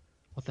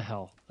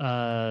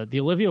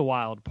Olivia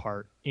Wilde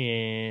part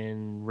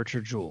in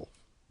Richard Jewell,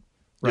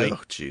 right?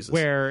 Oh, Jesus.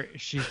 Where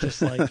she's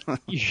just like,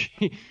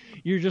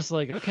 you're just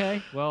like,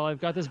 okay, well,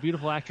 I've got this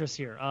beautiful actress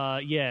here.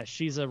 Yeah,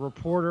 she's a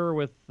reporter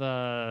with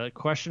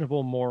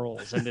questionable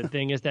morals, and the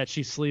thing is that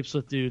she sleeps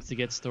with dudes to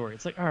get stories.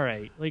 It's like, all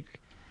right, like.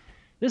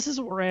 This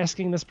is what we're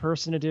asking this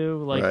person to do.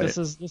 Like, right. This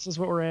is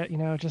what we're at,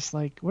 just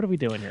like, what are we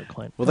doing here,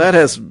 Clint? Well, that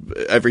has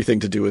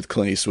everything to do with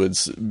Clint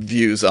Eastwood's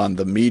views on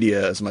the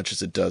media as much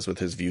as it does with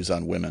his views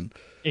on women.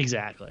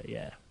 Exactly,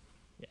 yeah.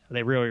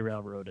 They really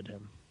railroaded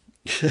him.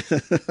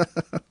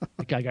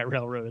 The guy got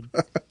railroaded.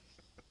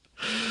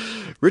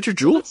 Richard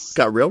Jewell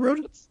got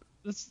railroaded?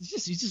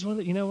 He's just one of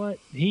the, you know what?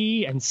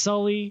 He and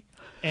Sully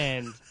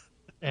and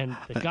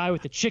the guy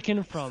with the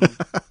chicken from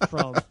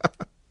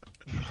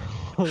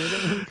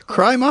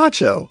Cry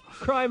Macho.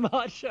 Cry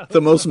Macho.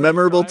 The most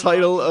memorable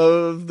title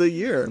of the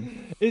year.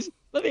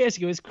 Let me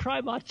ask you, is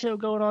Cry Macho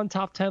going on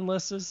top 10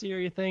 lists this year,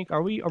 you think?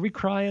 Are we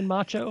crying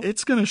Macho?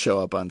 It's going to show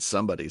up on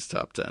somebody's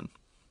top 10.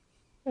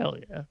 Hell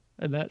yeah.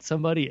 And that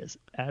somebody is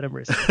Adam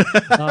Risky.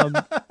 I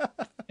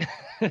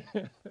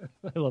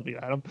love you,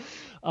 Adam.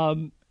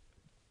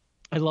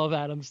 I love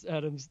Adam's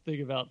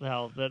thing about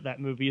how that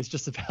movie is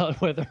just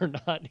about whether or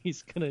not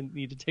he's gonna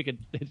need to take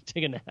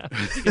a nap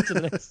to get to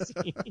the next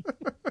scene.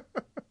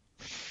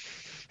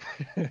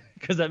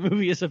 Because that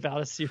movie is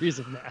about a series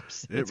of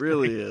naps. It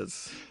really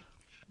is.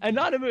 And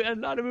not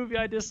a movie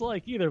I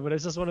dislike either, but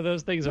it's just one of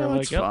those things where I'm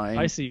like, yep,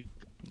 I see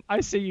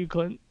you,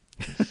 Clint.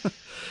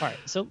 All right,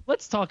 so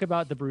let's talk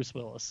about the Bruce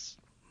Willis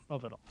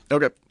of it all.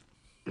 Okay.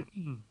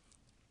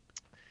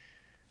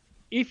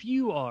 If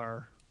you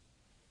are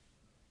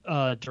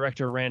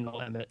director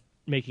Randall Emmett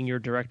making your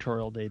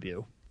directorial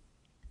debut,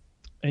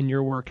 and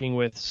you're working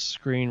with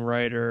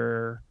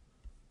screenwriter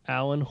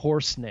Alan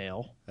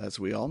Horsnail, as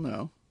we all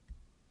know,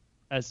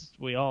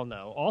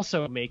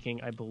 also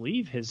making, I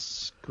believe,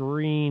 his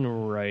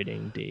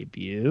screenwriting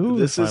debut.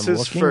 This is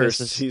his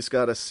first. He's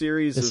got a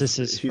series.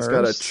 He's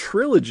got a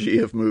trilogy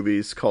of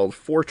movies called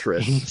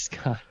Fortress. He's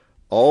got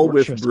all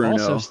Fortress, with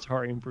Bruno, also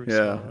starring Bruce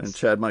Willis. And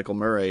Chad Michael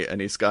Murray, and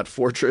he's got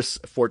Fortress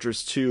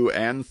 2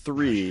 and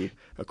 3,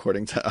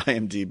 according to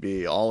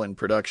IMDb, all in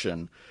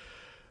production.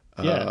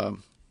 Yeah.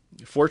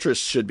 Fortress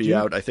should be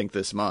out, I think,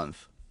 this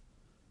month.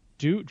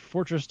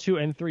 Fortress 2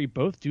 and 3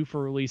 both due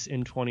for release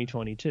in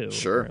 2022.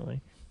 Sure.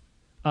 Apparently.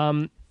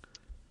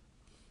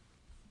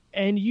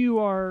 And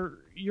you're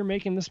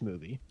making this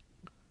movie,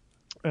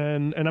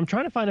 and I'm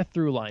trying to find a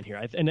through line here.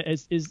 I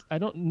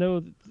don't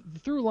know, the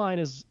through line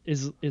is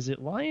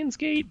it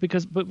Lionsgate?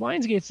 But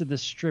Lionsgate's a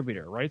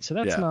distributor, right? So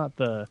that's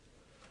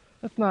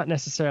not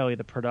necessarily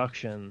the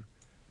production.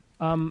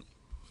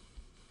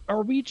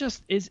 Are we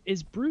just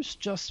is Bruce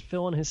just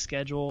filling his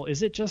schedule?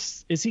 Is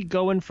he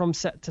going from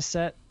set to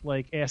set,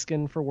 like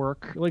asking for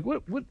work? Like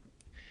what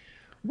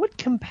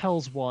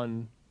compels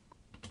one?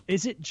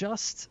 Is it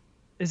just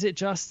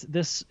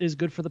this is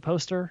good for the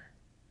poster?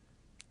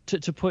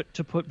 to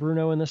put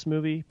Bruno in this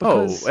movie?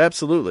 Oh, Because,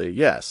 absolutely,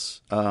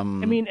 yes. I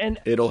mean, and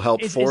It'll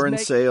help is foreign Meg,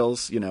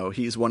 sales.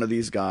 He's one of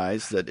these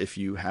guys that if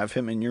you have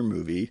him in your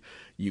movie,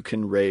 you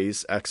can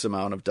raise X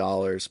amount of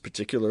dollars,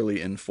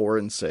 particularly in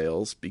foreign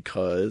sales,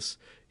 because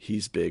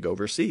he's big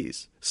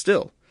overseas.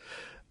 Still,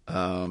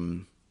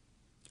 I'm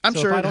so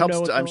sure if I it don't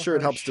helps. know I'm Emil sure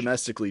it helps Hirsch,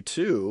 domestically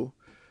too.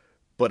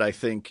 But I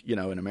think, in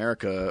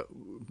America,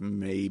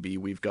 maybe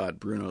we've got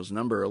Bruno's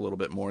number a little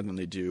bit more than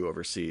they do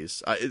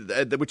overseas,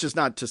 which is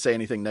not to say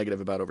anything negative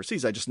about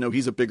overseas. I just know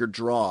he's a bigger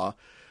draw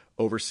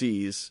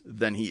overseas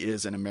than he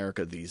is in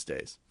America these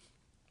days.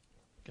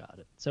 got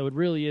it. So it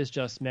really is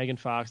just Megan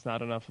Fox,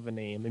 not enough of a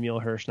name. Emil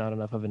Hirsch, not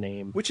enough of a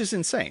name. Which is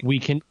insane. We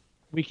can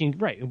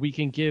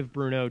give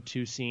Bruno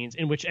 2 scenes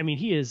in which,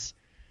 he is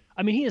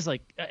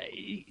like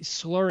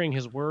slurring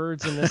his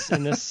words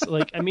in this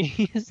like,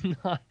 he is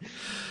not.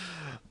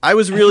 I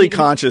was really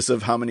conscious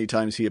of how many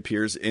times he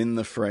appears in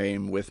the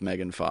frame with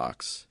Megan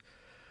Fox.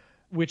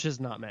 Which is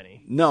not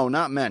many. No,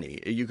 not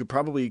many. You could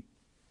probably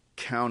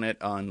count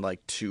it on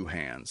like 2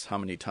 hands how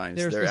many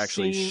times they're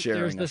actually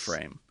sharing a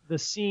frame. The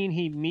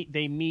scene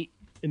they meet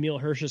Emil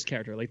Hirsch's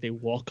character, like they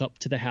walk up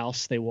to the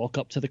house, they walk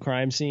up to the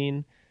crime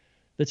scene,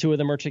 the two of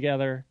them are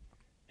together,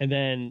 and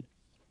then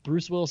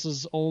Bruce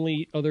Willis's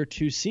only other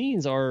 2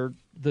 scenes are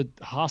the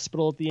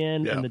hospital at the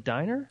end and the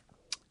diner.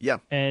 Yeah.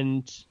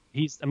 And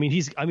he's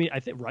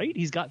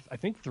got, I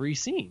think 3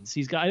 scenes.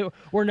 He's got,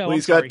 or no,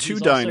 he's got 2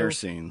 diner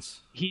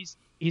scenes.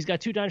 He's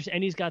got 2 diners,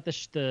 and he's got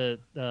him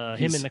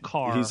in the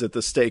car. He's at the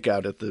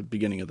stakeout at the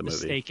beginning of the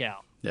movie. Stakeout.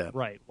 Yeah.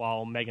 Right.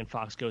 While Megan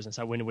Fox goes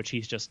inside, in which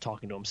he's just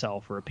talking to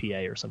himself or a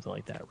PA or something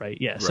like that. Right.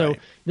 Yeah. Right. So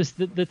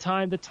the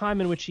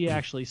time in which he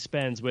actually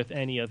spends with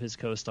any of his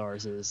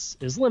co-stars is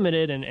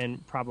limited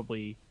and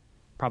probably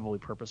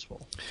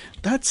purposeful.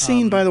 That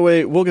scene, by the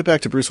way, we'll get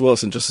back to Bruce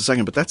Willis in just a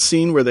second, but that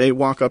scene where they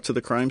walk up to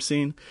the crime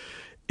scene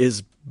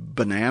is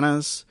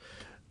bananas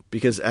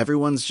because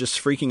everyone's just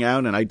freaking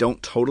out, and I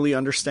don't totally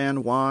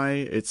understand why.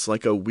 It's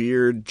like a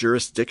weird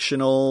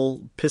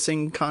jurisdictional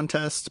pissing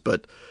contest,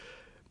 but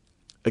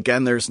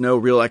again, there's no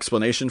real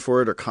explanation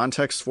for it or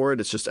context for it.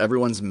 It's just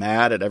everyone's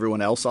mad at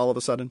everyone else all of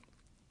a sudden.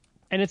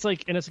 And it's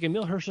like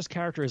Emil Hirsch's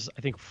character is,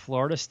 I think,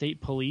 Florida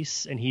State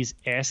Police, and he's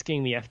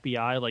asking the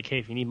FBI, like, hey,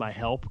 if you need my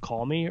help,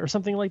 call me, or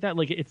something like that.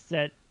 Like, it's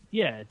that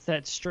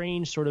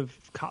strange sort of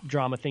cop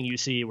drama thing you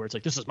see where it's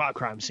like, this is my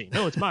crime scene.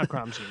 No, it's my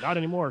crime scene. Not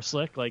anymore,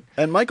 Slick. Like,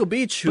 and Michael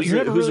Beach, who's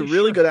a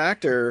really good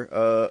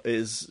actor,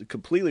 is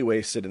completely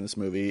wasted in this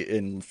movie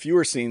in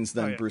fewer scenes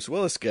than Bruce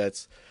Willis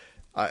gets.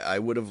 I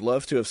would have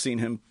loved to have seen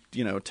him,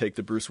 take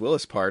the Bruce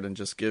Willis part and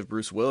just give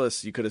Bruce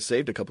Willis. You could have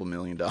saved a couple $1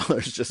 million.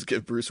 Just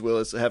give Bruce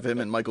Willis, have him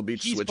and Michael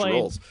Beach switch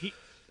roles.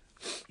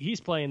 He's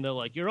playing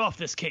the you're off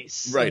this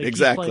case. Right, like,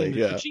 exactly.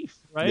 The chief,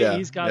 right? Yeah,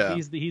 he's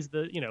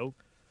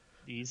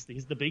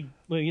the big.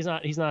 Well, he's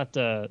not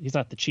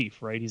the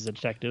chief, right? He's a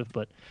detective,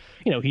 but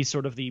he's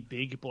sort of the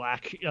big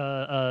black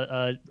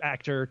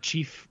actor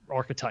chief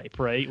archetype,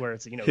 right? Where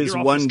it's his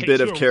one bit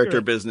of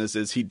character business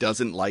is he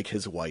doesn't like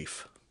his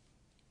wife.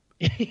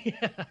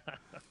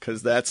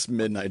 Because that's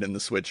Midnight in the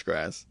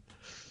Switchgrass.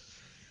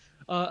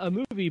 A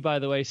movie, by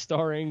the way,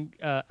 starring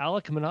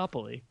Alec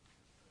Monopoly,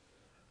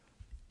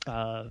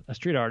 a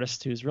street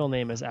artist whose real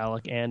name is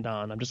Alec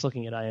Andon. I'm just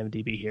looking at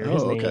IMDb here.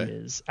 His name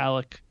is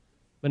Alec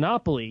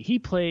Monopoly. He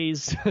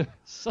plays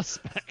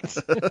Suspect.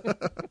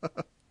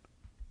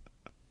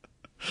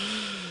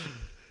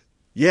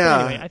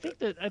 Yeah. Anyway,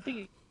 I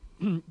think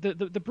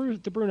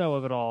the Bruno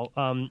of it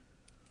all.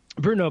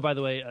 Bruno, by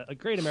the way, a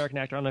great American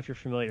actor. I don't know if you're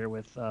familiar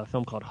with a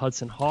film called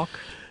Hudson Hawk.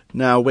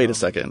 Now, wait a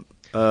second.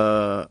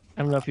 I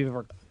don't know if you've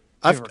ever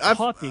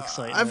caught the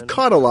excitement. I've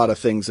caught a lot of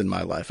things in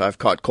my life. I've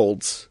caught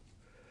colds.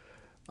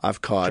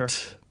 I've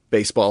caught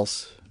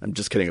baseballs. I'm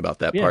just kidding about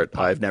that part.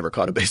 I've never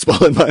caught a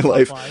baseball in my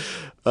life.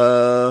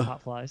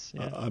 Hot flies.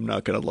 Yeah. I'm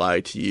not going to lie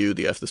to you,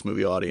 the F This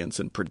Movie audience,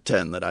 and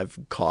pretend that I've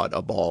caught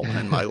a ball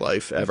in my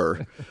life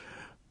ever.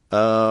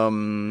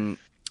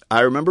 I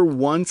remember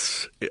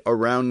once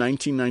around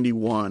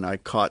 1991, I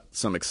caught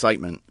some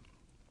excitement,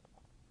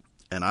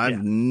 and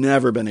I've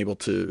never been able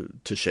to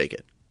shake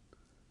it.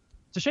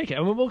 To shake it,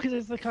 because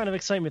it's the kind of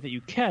excitement that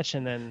you catch,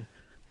 and then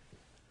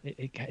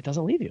it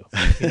doesn't leave you.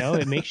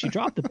 It makes you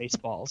drop the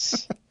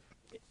baseballs.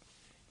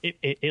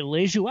 It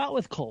lays you out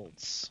with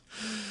colds.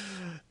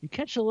 You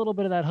catch a little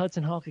bit of that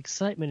Hudson Hawk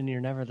excitement, and you're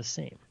never the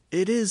same.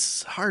 It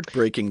is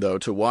heartbreaking, though,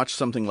 to watch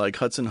something like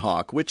Hudson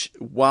Hawk, which,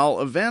 while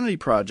a vanity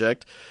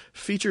project,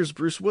 features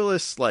Bruce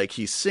Willis like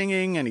he's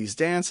singing and he's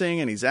dancing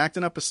and he's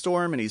acting up a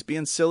storm and he's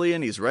being silly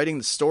and he's writing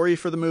the story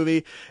for the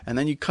movie. And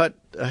then you cut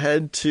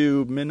ahead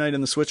to Midnight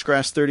in the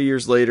Switchgrass 30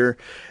 years later,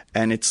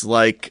 and it's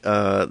like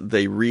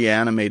they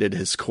reanimated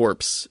his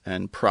corpse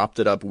and propped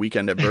it up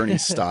Weekend at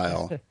Bernie's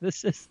style.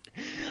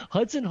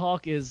 Hudson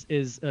Hawk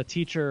is a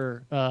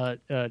teacher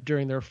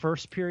during their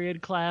first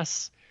period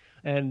class.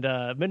 And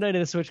Midnight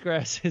in the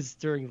Switchgrass is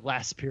during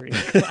last period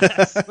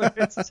class, where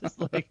it's just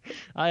like,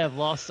 I have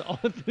lost all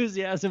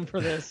enthusiasm for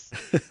this.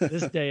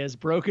 This day has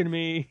broken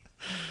me.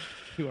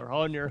 You are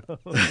on your own.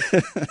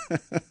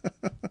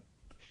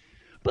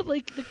 But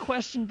like the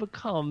question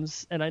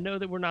becomes, and I know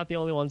that we're not the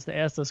only ones to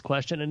ask this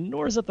question, and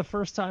nor is it the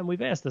first time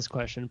we've asked this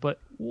question, but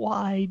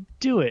why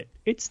do it?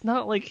 It's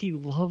not like he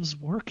loves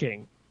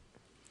working.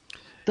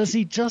 Does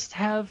he just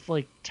have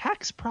like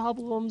tax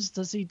problems?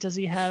 Does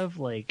he have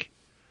like,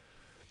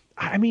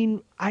 I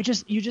mean,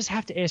 you just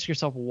have to ask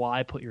yourself,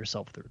 why put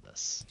yourself through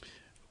this?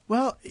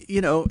 Well,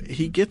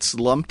 he gets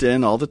lumped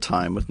in all the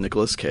time with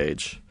Nicolas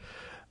Cage.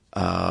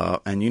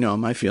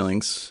 And my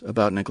feelings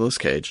about Nicolas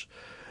Cage.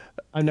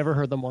 I've never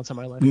heard them once in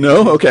my life.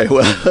 No? Okay,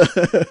 well,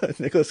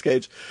 Nicolas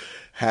Cage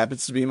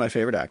happens to be my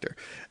favorite actor.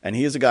 And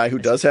he is a guy who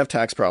does have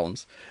tax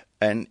problems.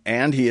 And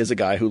he is a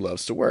guy who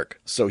loves to work.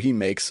 So he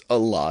makes a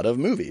lot of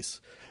movies.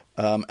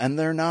 And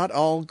they're not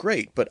all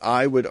great, but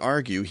I would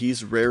argue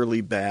he's rarely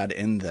bad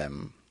in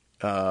them.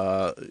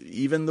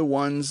 Even the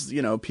ones,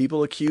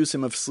 people accuse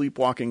him of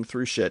sleepwalking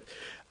through shit.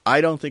 I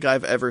don't think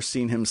I've ever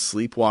seen him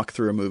sleepwalk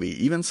through a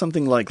movie. Even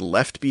something like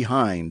Left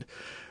Behind,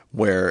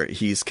 where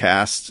he's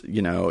cast,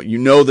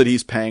 that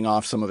he's paying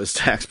off some of his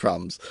tax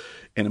problems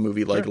in a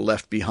movie like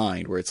Left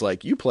Behind, where it's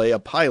like you play a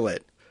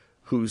pilot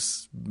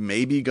who's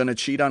maybe going to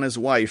cheat on his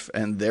wife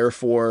and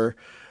therefore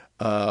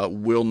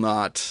will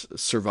not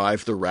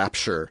survive the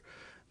rapture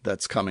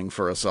that's coming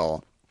for us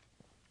all.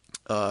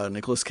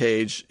 Nicolas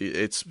Cage,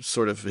 it's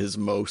sort of his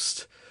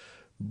most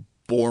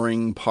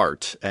boring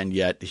part, and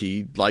yet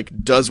he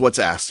does what's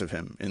asked of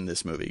him in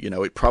this movie.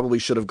 It probably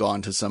should have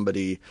gone to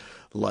somebody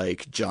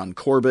like John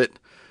Corbett.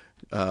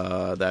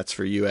 That's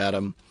for you,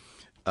 Adam.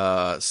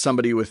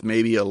 Somebody with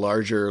maybe a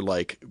larger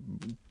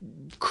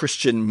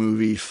Christian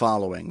movie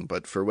following,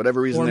 but for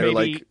whatever reason, they're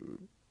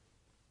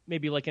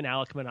maybe like an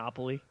Alec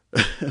Monopoly,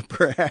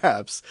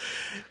 perhaps,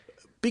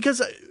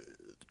 because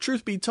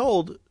truth be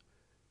told,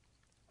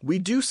 we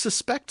do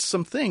suspect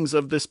some things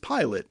of this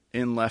pilot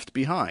in Left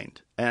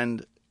Behind,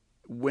 and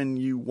when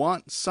you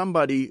want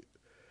somebody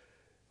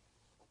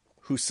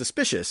who's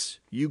suspicious,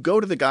 you go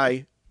to the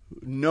guy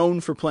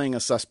known for playing a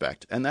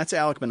suspect, and that's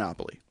Alec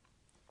Monopoly.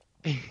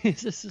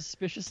 He's a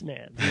suspicious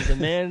man. He's a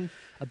man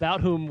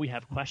about whom we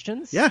have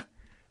questions. Yeah.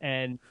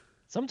 And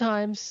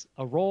sometimes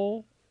a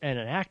role and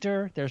an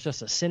actor, there's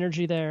just a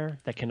synergy there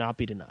that cannot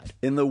be denied.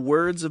 In the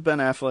words of Ben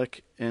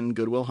Affleck in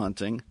Good Will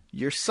Hunting,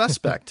 you're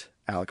suspect,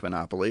 Alec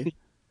Monopoly.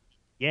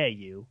 Yeah,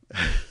 you.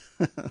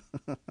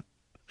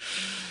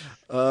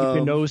 Keep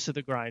your nose to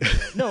the grind.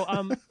 No,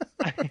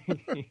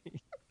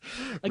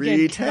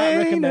 again,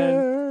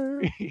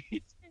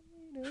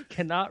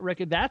 cannot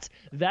recommend.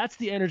 That's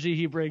the energy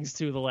he brings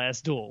to The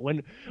Last Duel.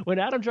 When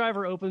Adam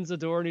Driver opens the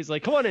door and he's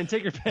like, "Come on in,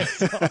 take your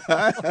pants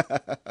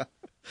off."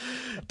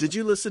 Did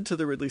you listen to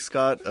the Ridley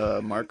Scott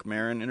Mark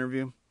Maron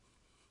interview?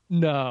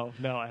 No,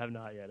 I have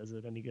not yet. Is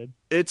it any good?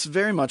 It's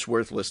very much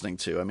worth listening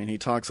to. I mean, he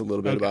talks a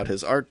little bit about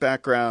his art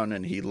background,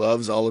 and he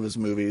loves all of his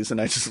movies.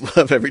 And I just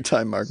love every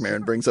time Mark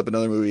Maron brings up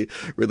another movie,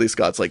 Ridley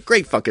Scott's like,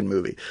 great fucking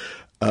movie.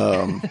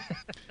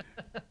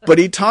 But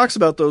he talks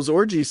about those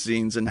orgy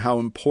scenes and how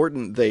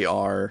important they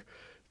are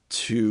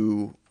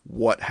to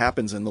what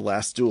happens in The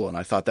Last Duel. And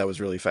I thought that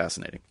was really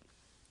fascinating.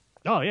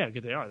 Oh yeah,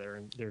 good they are.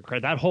 They're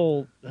that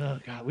whole. Oh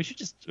god, we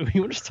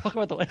want to talk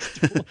about The Last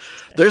Duel.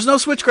 There's no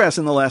switchgrass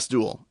in The Last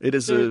Duel. It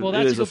is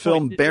a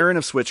film barren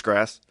of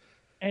switchgrass.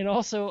 And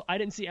also, I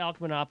didn't see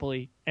Alec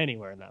Monopoly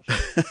anywhere in that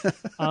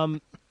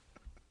film.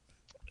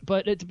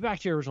 But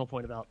back to your original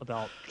point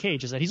about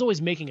Cage is that he's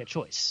always making a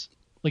choice.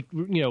 Like,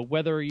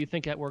 whether you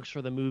think that works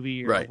for the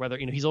movie or whether,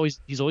 he's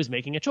always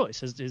making a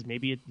choice.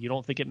 Maybe you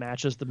don't think it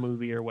matches the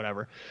movie or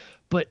whatever.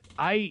 But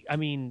I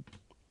mean,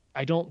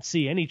 I don't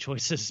see any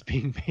choices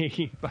being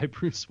made by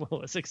Bruce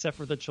Willis except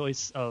for the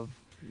choice of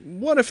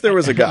what if there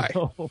was a guy?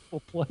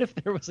 What if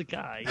there was a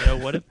guy?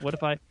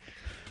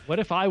 What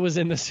if I was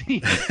in the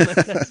scene?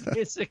 That's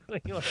basically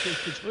the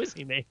choice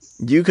he makes.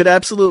 You could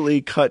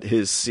absolutely cut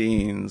his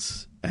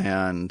scenes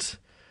and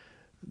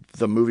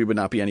the movie would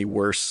not be any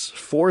worse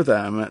for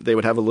them. They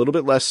would have a little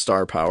bit less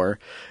star power.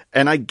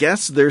 And I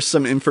guess there's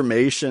some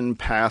information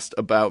passed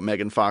about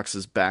Megan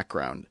Fox's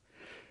background.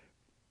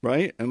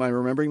 Right? Am I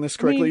remembering this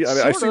correctly?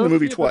 I've seen the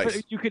movie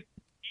twice. You could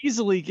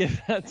easily give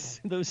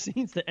those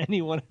scenes to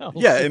anyone else.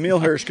 Yeah,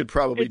 Emile Hirsch could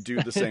probably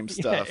do the same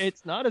stuff. Yeah,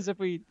 it's not as if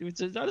we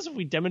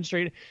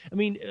demonstrate. I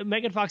mean,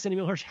 Megan Fox and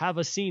Emile Hirsch have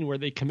a scene where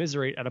they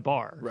commiserate at a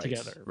bar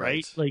together,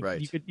 right?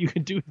 You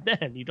could do it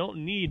then. You don't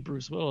need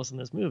Bruce Willis in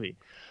this movie.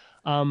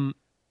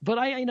 But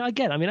I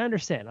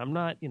understand. I'm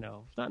not,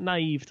 not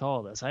naive to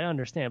all this. I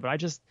understand, but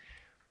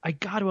I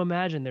got to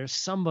imagine there's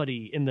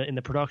somebody in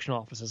the production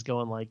offices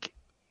going like,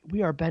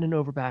 we are bending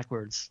over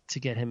backwards to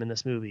get him in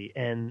this movie,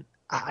 and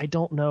I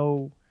don't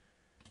know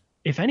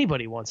if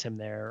anybody wants him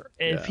there,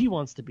 if he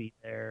wants to be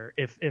there,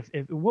 if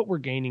what we're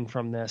gaining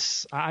from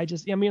this. I'm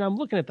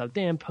looking at the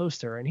damn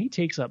poster, and he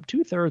takes up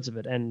 2/3 of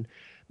it, and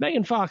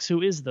Megan Fox,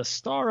 who is the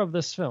star of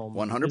this film,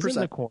 100%. is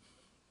in the corner.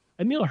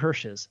 Emile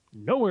Hirsch is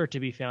nowhere to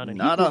be found, and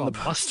not he grew on the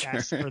a poster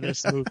mustache for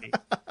this movie.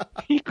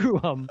 He grew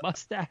a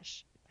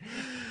mustache.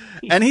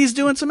 And he's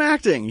doing some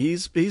acting.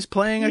 He's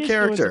playing a He is doing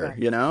some character,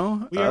 acting. you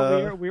know?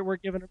 We're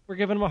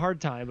giving him a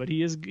hard time, but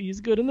he's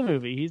good in the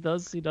movie. He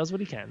does what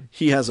he can.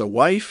 He has a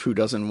wife who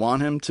doesn't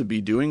want him to be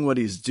doing what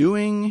he's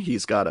doing.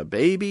 He's got a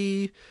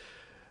baby.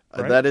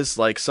 Right. That is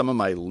like some of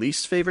my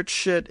least favorite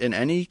shit in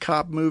any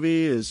cop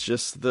movie is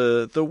just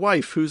the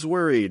wife who's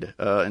worried.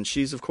 And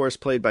she's, of course,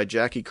 played by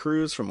Jackie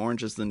Cruz from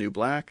Orange is the New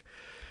Black.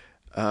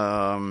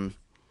 There's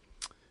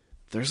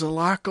a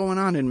lot going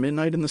on in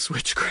Midnight in the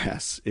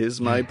Switchgrass, is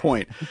my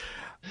point.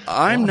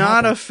 I'm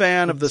not a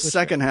fan of the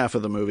second half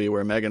of the movie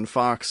where Megan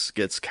Fox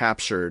gets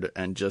captured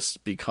and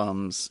just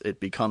becomes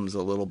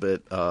a little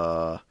bit,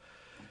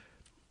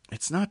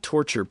 it's not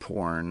torture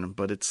porn,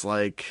 but it's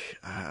like,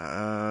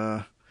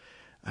 I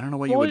don't know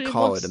what you would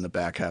call it in the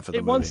back half of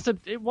the movie.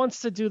 It wants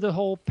to do the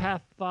whole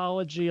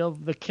pathology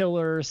of the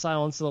killer,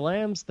 Silence of the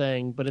Lambs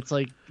thing, but it's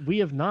like we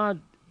have not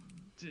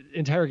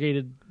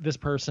interrogated this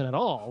person at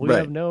all. We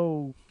have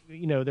no,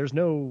 there's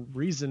no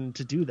reason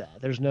to do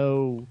that. There's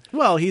no.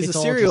 Well, he's a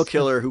serial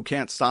killer who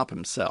can't stop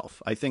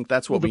himself. I think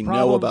that's what we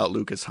know about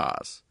Lucas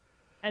Haas.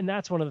 And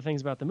that's one of the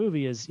things about the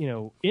movie is,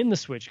 in the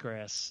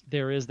Switchgrass,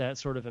 there is that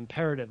sort of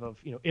imperative of,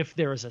 if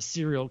there is a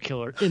serial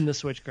killer in the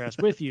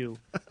Switchgrass with you,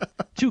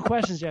 two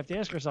questions you have to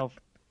ask yourself,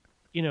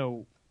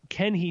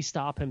 can he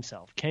stop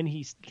himself? And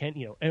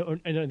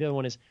the other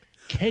one is,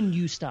 can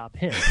you stop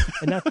him?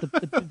 And that's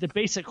the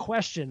basic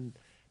question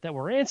that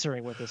we're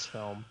answering with this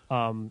film,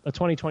 a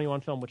 2021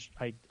 film, which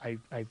I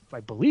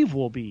believe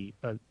will be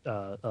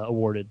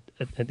awarded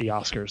at the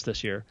Oscars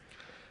this year.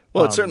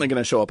 Well, it's certainly going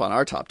to show up on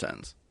our top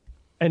tens.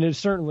 And it's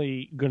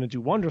certainly going to do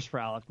wonders for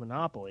Alec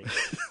Monopoly.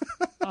 It's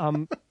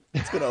going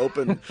to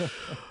open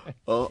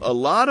a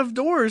lot of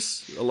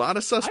doors, a lot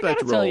of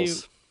suspect roles. Tell you,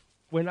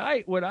 when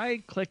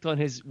I clicked on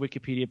his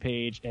Wikipedia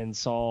page and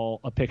saw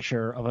a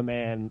picture of a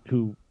man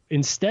who,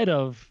 instead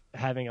of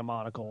having a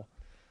monocle,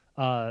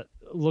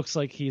 looks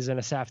like he's in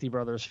a Safdie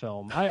Brothers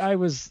film, I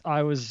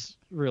was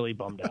really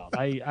bummed out.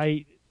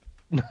 I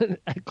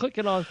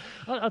clicking on,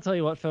 I'll tell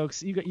you what,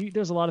 folks,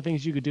 there's a lot of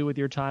things you could do with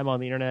your time on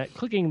the internet.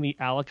 Clicking the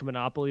Alec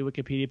Monopoly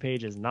Wikipedia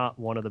page is not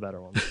one of the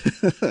better ones.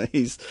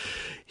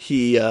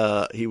 He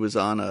was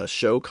on a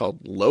show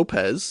called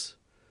Lopez.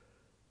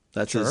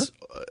 That's his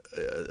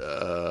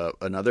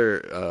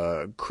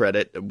another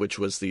credit, which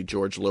was the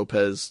George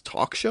Lopez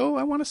talk show,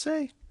 I want to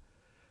say.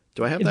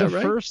 Do I have that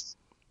right?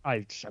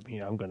 I'm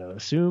going to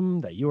assume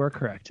that you are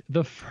correct.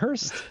 The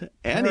first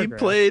and he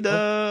played,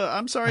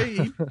 I'm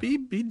sorry, he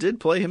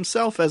did play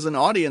himself as an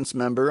audience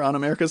member on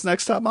America's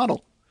Next Top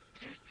Model.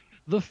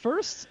 The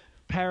first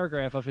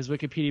paragraph of his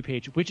Wikipedia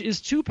page, which is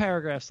 2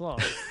 paragraphs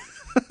long.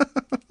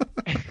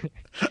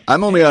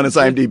 I'm only on his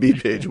IMDb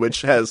page,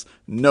 which has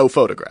no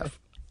photograph.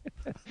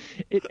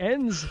 It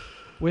ends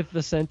with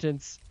the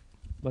sentence,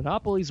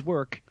 Monopoly's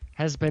work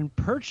has been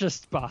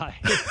purchased by...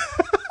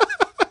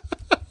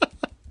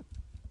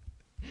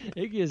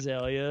 Iggy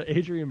Azalea,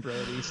 Adrian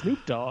Brody,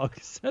 Snoop Dogg,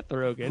 Seth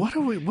Rogen. What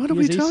are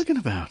we talking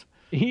about?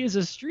 He is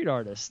a street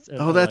artist.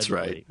 Oh, that's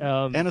right.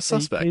 And a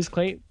suspect. His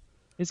claim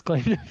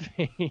to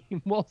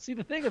fame. Well, see,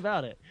 the thing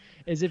about it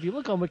is, if you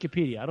look on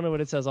Wikipedia, I don't know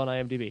what it says on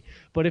IMDb,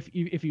 but if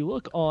you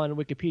look on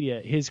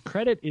Wikipedia, his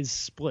credit is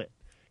split.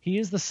 He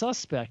is the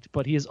suspect,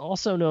 but he is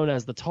also known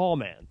as the tall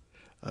man.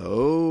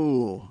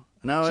 Oh,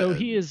 so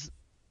he is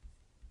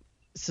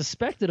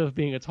suspected of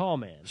being a tall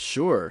man.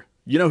 Sure.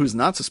 You know who's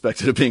not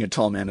suspected of being a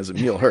tall man is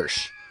Emile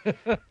Hirsch.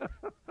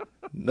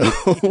 No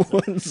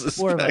one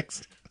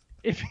suspects.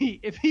 If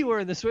he were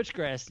in the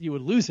Switchgrass, you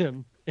would lose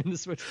him in the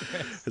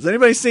Switchgrass. Has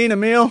anybody seen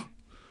Emile?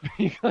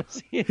 He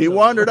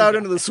wandered out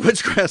into the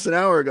Switchgrass an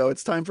hour ago.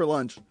 It's time for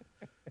lunch.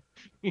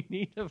 You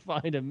need to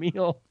find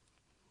Emile.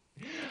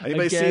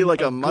 Anybody see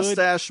like a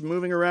mustache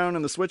moving around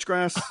in the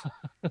Switchgrass?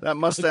 That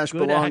mustache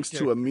belongs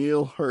to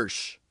Emile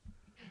Hirsch.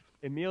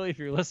 Emile, if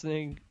you're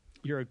listening,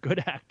 you're a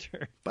good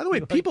actor. By the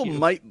way, people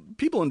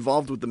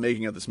involved with the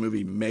making of this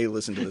movie may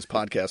listen to this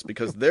podcast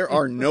because there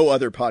are no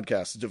other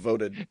podcasts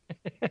devoted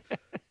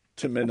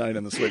to Midnight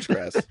in the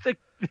Switchgrass.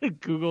 the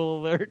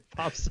Google alert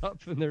pops up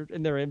in their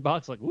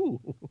inbox like, ooh,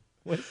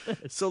 what's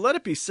this? So let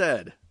it be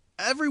said,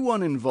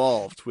 everyone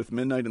involved with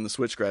Midnight in the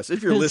Switchgrass,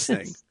 if you're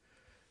listening,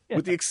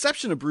 with the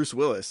exception of Bruce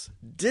Willis,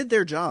 did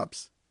their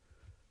jobs.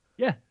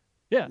 Yeah.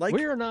 Like,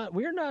 we're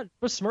not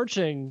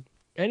besmirching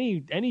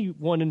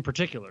anyone in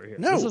particular here.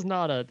 No.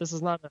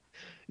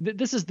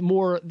 This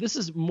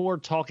is more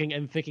talking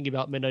and thinking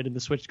about Midnight in the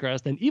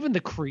Switchgrass than even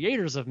the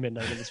creators of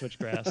Midnight in the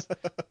Switchgrass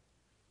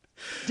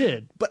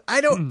did. But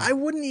I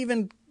wouldn't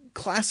even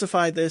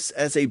classify this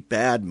as a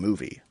bad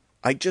movie.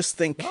 I just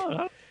think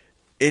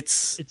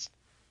it's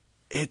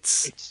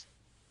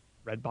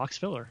red box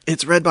filler.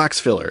 It's red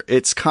box filler.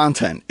 It's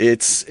content.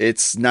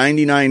 It's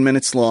 99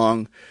 minutes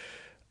long.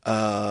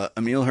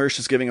 Emile Hirsch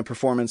is giving a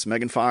performance.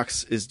 Megan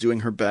Fox is doing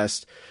her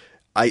best.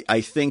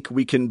 I think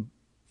we can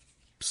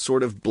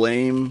sort of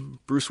blame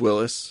Bruce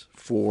Willis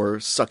for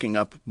sucking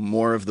up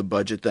more of the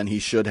budget than he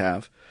should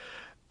have.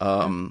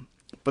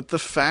 But the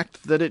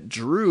fact that it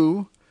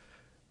drew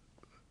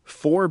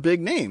 4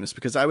 big names,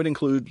 because I would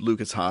include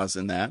Lucas Haas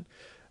in that,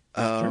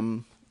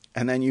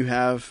 And then you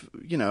have,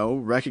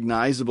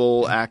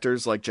 recognizable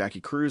actors like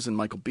Jackie Cruz and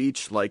Michael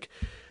Beach. Like,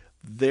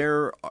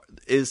 there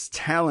is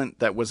talent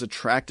that was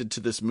attracted to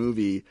this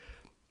movie,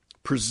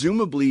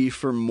 presumably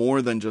for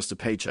more than just a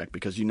paycheck,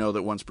 because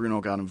that once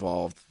Bruno got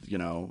involved,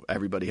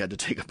 everybody had to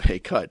take a pay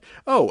cut.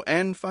 Oh,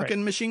 and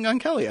fucking Machine Gun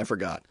Kelly, I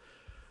forgot.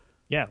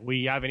 Yeah,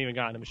 we haven't even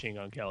gotten to Machine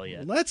Gun Kelly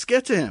yet. Let's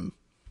get to him.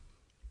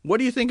 What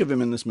do you think of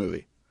him in this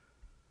movie?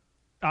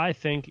 I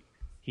think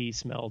he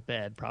smelled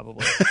bad,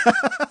 probably.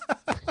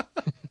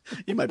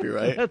 You might be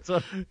right.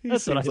 He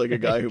seems like a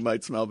guy who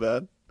might smell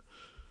bad.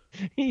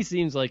 He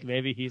seems like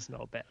maybe he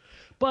smelled bad.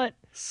 But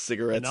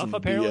cigarettes enough, and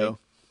apparently, BO.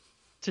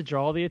 To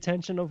draw the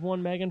attention of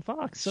one Megan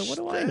Fox. So what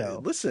do I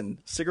know? Listen,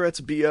 cigarettes,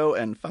 BO,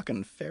 and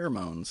fucking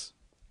pheromones.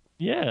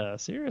 Yeah,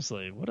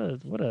 seriously. What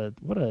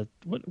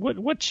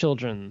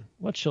children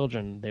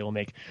they will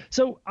make.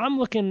 So I'm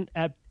looking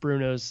at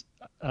Bruno's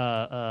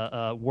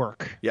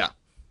work. Yeah.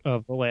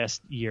 Of the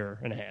last year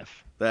and a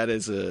half. That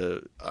is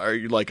are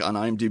you like on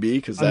IMDb?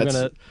 Because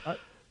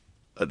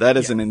that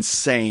is an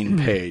insane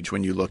page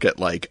when you look at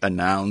like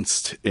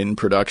announced, in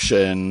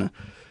production.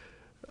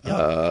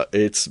 Yep.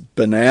 It's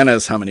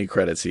bananas how many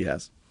credits he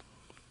has.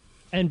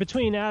 And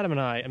between Adam and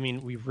I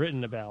mean, we've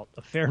written about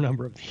a fair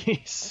number of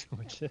these,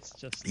 which is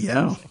just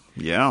amazing.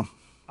 Yeah.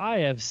 I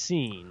have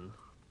seen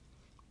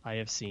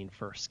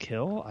First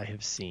Kill. I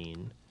have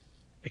seen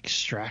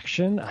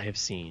Extraction. I have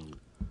seen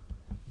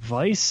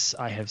Vice.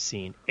 I have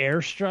seen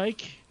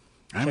Airstrike.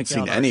 I haven't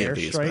seen any of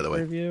these, by the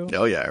way. Review.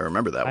 Oh, yeah, I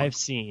remember that one. I've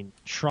seen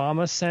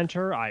Trauma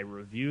Center. I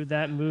reviewed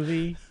that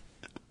movie.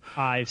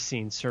 I've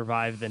seen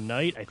Survive the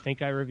Night. I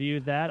think I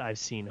reviewed that. I've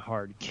seen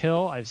Hard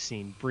Kill. I've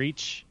seen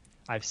Breach.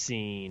 I've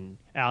seen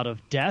Out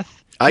of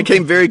Death. I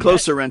came very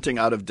close to renting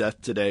Out of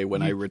Death today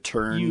when I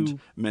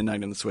returned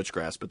Midnight in the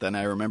Switchgrass, but then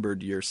I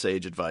remembered your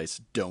sage advice,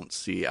 don't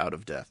see Out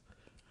of Death.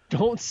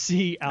 Don't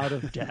see Out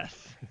of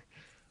Death.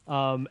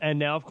 And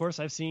now, of course,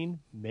 I've seen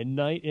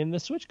Midnight in the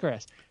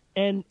Switchgrass.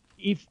 And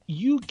if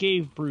you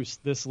gave Bruce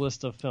this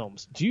list of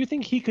films, do you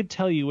think he could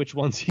tell you which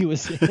ones he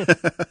was in?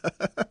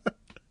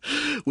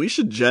 We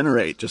should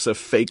generate just a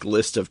fake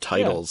list of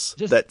titles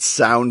that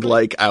sound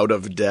like Out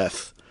of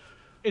Death.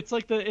 It's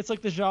like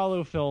the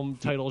Giallo film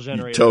title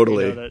generator.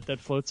 Totally. That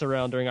floats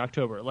around during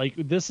October. Like,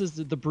 this is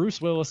the Bruce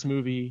Willis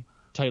movie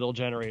title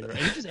generator. And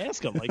you just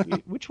ask him,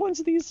 like, which ones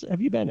of these have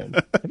you been in?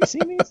 Have you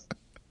seen these?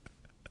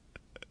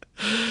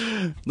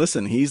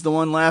 Listen, he's the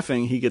one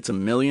laughing. He gets $1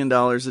 million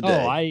a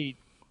day.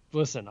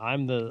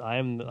 I'm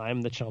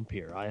the chump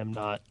here. I am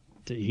not.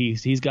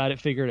 He's got it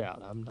figured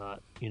out. I'm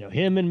not.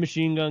 Him and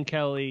Machine Gun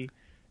Kelly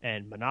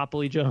and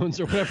Monopoly Jones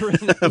or whatever.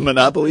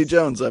 Monopoly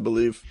Jones, I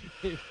believe,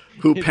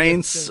 who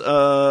paints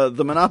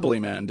the Monopoly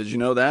Man. Did you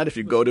know that? If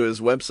you go to his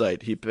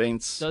website, he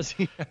paints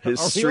his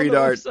street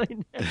art.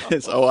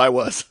 I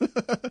was.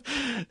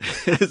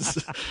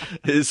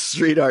 His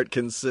street art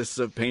consists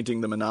of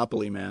painting the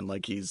Monopoly Man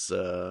like he's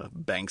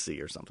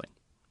Banksy or something.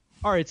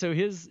 All right, so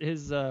his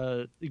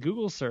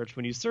Google search,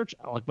 when you search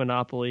Alec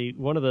Monopoly,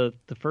 one of the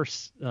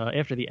first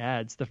after the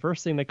ads, the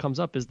first thing that comes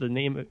up is the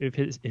name of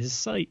his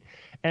site,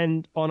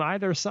 and on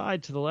either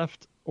side, to the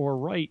left or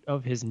right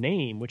of his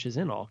name, which is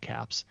in all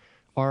caps,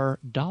 are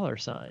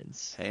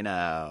 $signs. Hey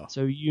now,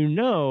 so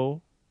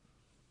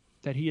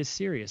that he is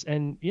serious,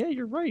 and yeah,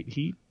 you're right.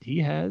 He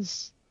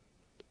has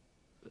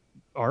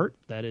art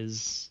that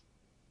is,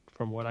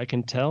 from what I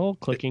can tell,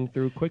 clicking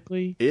through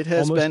quickly. It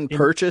has been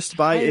purchased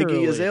by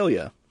Iggy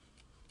Azalea.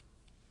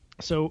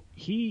 So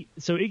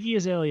Iggy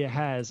Azalea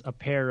has a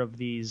pair of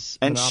these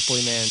and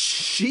Monopoly Man.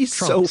 She's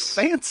trunks. So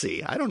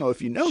fancy. I don't know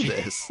if you know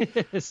this.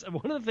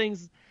 One of the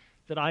things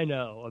that I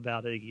know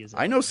about Iggy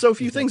Azalea. I know so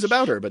few things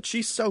about her, but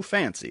she's so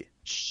fancy.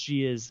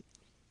 She is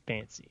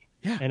fancy.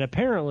 Yeah. And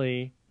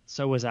apparently,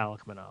 so is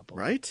Alec Monopoly.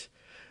 Right?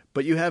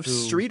 But you have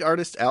street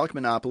artist Alec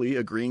Monopoly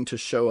agreeing to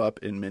show up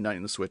in Midnight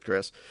in the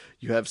Switchgrass.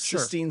 You have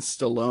Sistine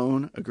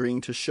Stallone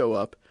agreeing to show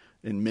up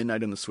in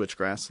Midnight in the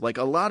Switchgrass. Like,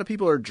 a lot of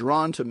people are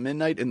drawn to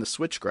Midnight in the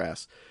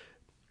Switchgrass.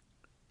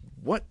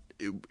 What?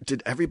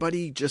 Did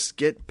everybody just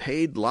get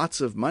paid lots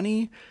of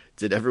money?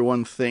 Did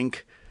everyone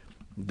think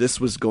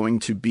this was going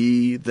to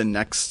be the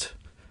next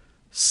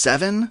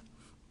Seven?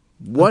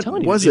 What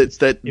was it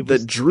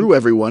that drew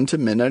everyone to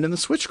Midnight in the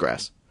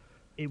Switchgrass?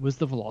 It was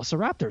the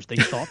Velociraptors. They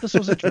thought this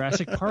was a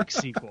Jurassic Park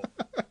sequel.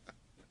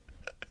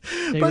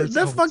 But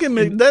that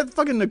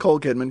fucking Nicole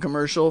Kidman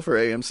commercial for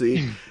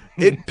AMC,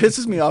 it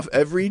pisses me off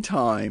every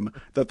time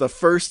that the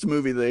first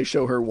movie they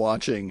show her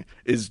watching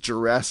is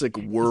Jurassic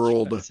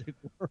World.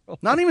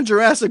 Not even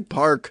Jurassic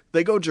Park.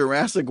 They go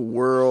Jurassic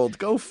World.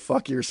 Go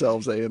fuck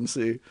yourselves,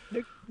 AMC.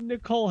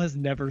 Nicole has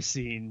never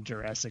seen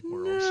Jurassic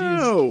World.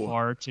 No. She's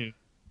far too.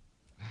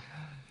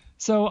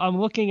 So I'm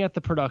looking at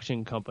the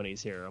production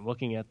companies here. I'm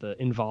looking at the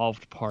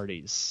involved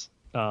parties.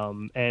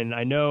 And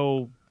I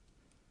know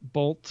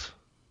Bondelt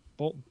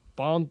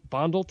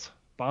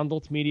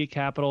Media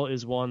Capital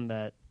is one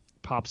that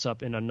pops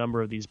up in a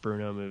number of these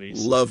Bruno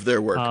movies. Love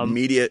their work.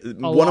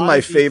 One of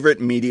my favorite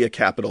media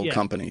capital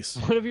companies.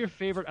 One of your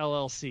favorite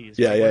LLCs.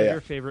 Yeah. One of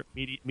your favorite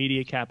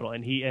media capital.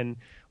 And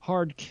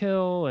Hard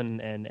Kill and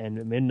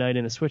Midnight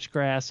in the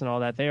Switchgrass and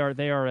all that. They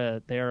are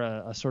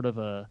a sort of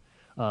a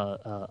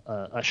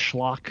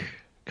schlock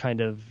kind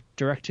of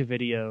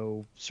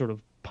direct-to-video sort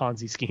of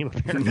Ponzi scheme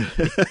apparently.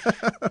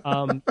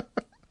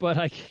 But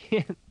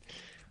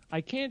I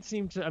can't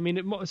seem to. I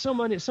mean, so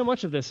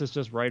much of this is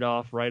just write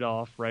off, right?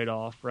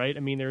 I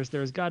mean,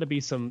 there's got to be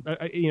some,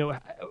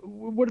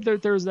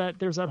 there's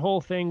that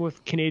whole thing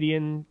with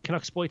Canadian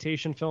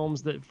exploitation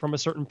films that from a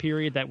certain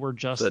period that were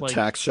just the like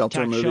tax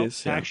shelter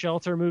movies. Tax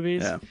shelter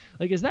movies. Yeah.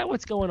 Like, is that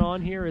what's going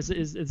on here? Is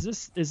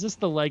this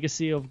the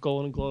legacy of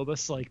Golden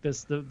Globus? Like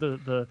this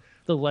the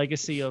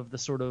legacy of the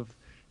sort of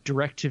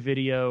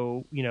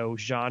direct-to-video,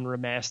 genre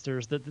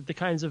masters, the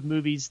kinds of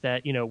movies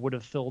that, would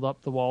have filled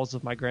up the walls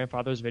of my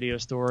grandfather's video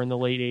store in the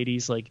late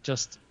 80s, like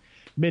just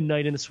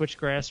Midnight in the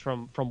Switchgrass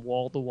from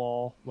wall to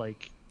wall,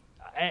 like,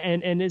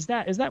 and is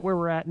that where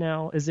we're at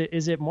now? Is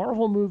it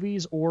Marvel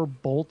movies or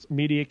Bolt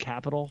Media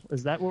Capital?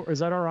 Is that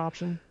our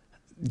option?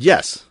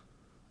 Yes.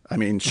 I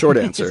mean, short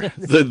answer.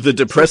 the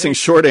depressing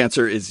short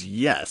answer is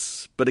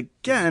yes. But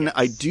again, yes.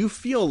 I do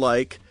feel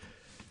like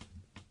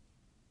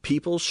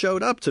people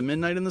showed up to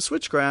Midnight in the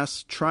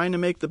Switchgrass trying to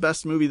make the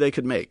best movie they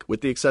could make,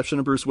 with the exception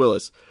of Bruce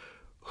Willis,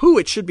 who,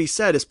 it should be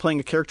said, is playing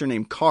a character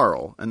named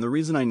Carl. And the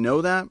reason I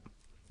know that,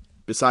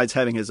 besides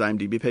having his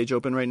IMDb page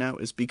open right now,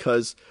 is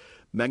because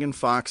Megan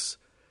Fox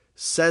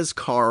says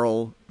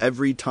Carl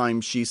every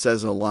time she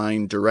says a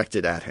line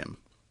directed at him.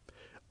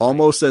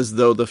 Almost as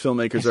though the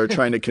filmmakers are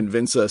trying to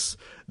convince us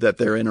that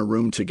they're in a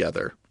room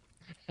together.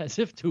 As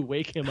if to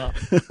wake him up.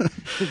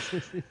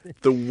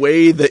 The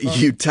way that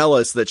you tell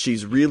us that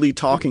she's really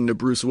talking to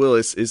Bruce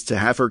Willis is to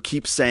have her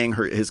keep saying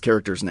his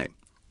character's name.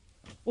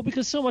 Well,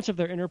 because so much of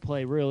their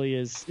interplay really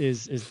is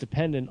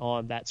dependent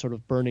on that sort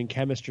of burning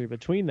chemistry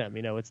between them.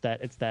 It's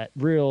that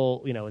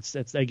real.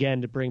 It's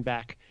again to bring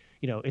back.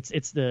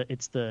 It's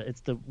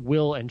the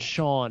Will and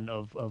Sean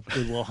of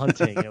Good Will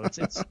Hunting.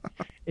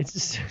 It's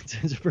just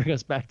to bring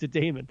us back to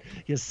Damon.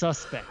 You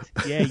suspect,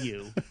 yeah,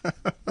 you.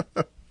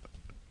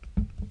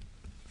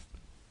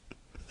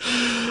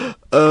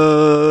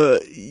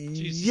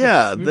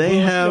 Yeah, they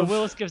have.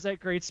 Willis gives that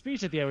great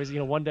speech at the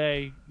end. One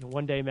day,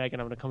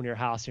 Megan, I'm going to come to your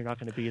house. You're not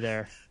going to be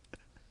there.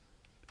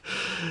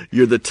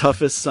 You're the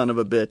toughest son of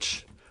a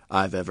bitch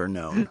I've ever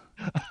known.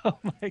 Oh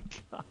my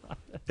God!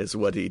 Is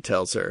what he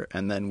tells her,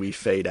 and then we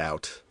fade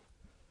out.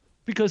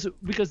 Because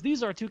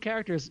these are two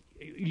characters,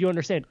 you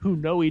understand, who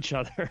know each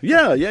other.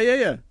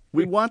 Yeah.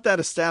 We want that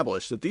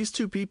established, that these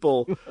two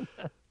people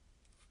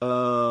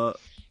know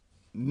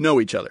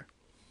each other.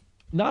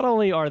 Not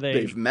only are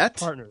they've met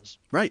partners,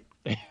 right?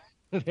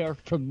 They are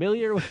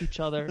familiar with each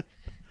other.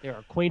 They are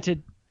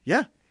acquainted.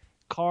 Yeah.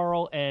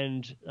 Carl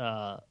and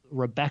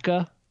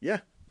Rebecca. Yeah.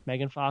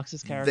 Megan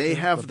Fox's character. They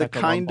have Rebecca the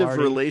kind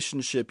Lombardi. of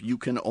relationship you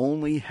can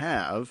only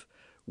have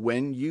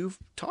when you've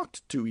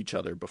talked to each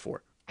other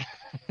before.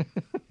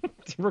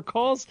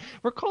 recalls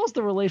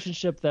the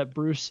relationship that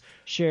Bruce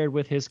shared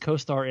with his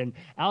co-star in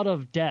Out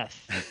of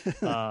Death.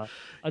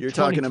 You're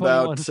talking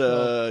about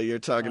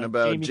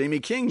Jamie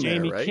King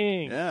there, right?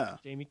 King. Yeah.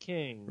 Jamie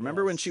King.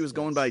 Remember when she was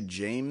going by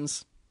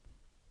James?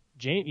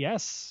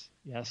 Yes,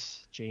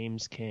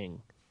 James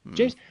King.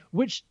 James,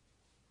 which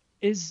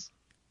is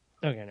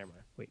okay, never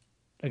mind. Wait,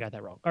 I got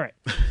that wrong. All right.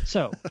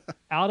 So,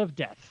 Out of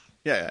Death.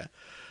 Yeah.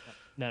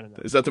 No.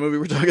 Is that the movie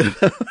we're talking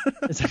about?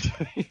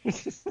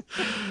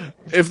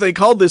 If they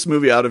called this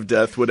movie Out of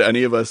Death, would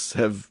any of us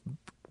have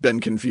been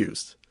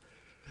confused?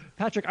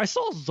 Patrick, I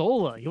saw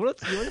Zola. You want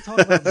to talk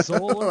about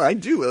Zola? I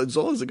do.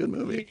 Zola's a good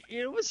movie.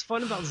 It was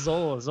fun about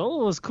Zola.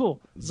 Zola was cool.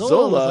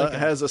 Zola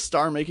has a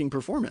star-making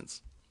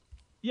performance.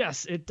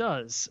 Yes, it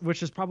does,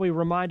 which has probably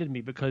reminded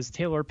me because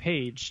Taylor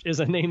Page is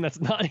a name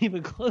that's not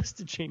even close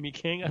to Jamie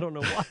King. I don't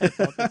know why I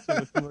thought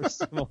the two were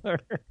similar.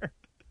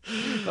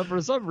 But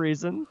for some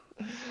reason,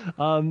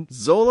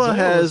 Zola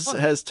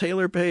has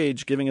Taylor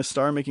Page giving a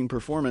star-making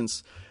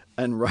performance,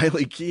 and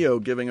Riley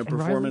Keough giving a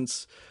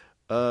performance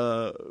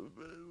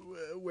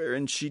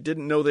wherein she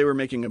didn't know they were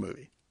making a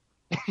movie.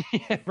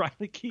 Yeah,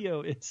 Riley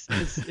Keough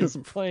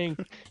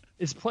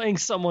is playing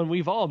someone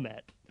we've all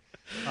met.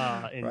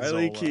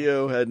 Riley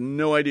Keough had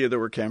no idea there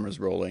were cameras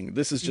rolling.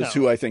 This is just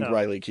who I think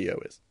Riley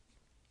Keough is.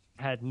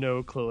 Had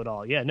no clue at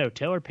all. Yeah, no,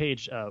 Taylor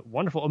Page,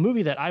 wonderful. A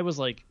movie that I was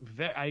like,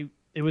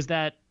 it was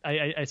that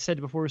I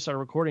said before we started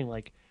recording,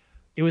 like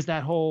it was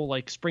that whole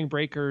like Spring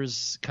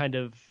Breakers kind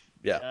of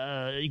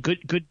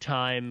good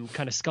time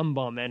kind of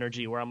scumbum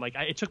energy where I'm like,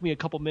 it took me a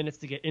couple minutes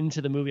to get into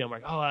the movie. I'm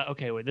like,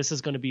 okay, wait, this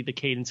is going to be the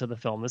cadence of the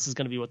film. This is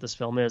going to be what this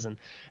film is. And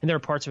there are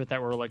parts of it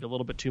that were like a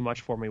little bit too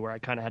much for me where I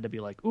kind of had to be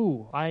like,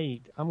 ooh, I'm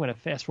going to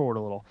fast forward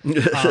a little.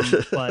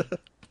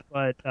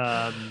 But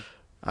I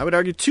would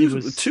argue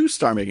two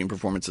star-making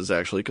performances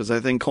actually, because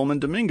I think Coleman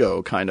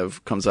Domingo kind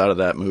of comes out of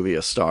that movie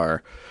a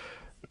star.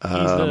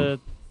 He's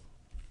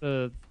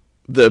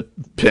the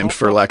pimp,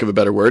 for lack of a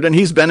better word, and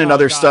he's been in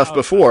other stuff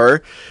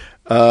before.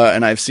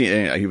 And I've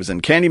seen he was in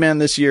Candyman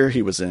this year.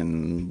 He was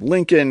in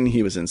Lincoln.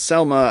 He was in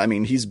Selma. I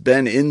mean, he's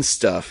been in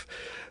stuff.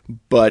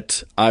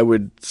 But I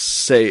would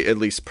say, at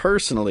least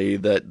personally,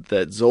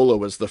 that Zola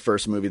was the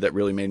first movie that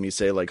really made me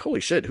say, like, holy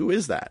shit, who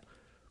is that?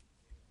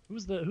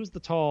 Who's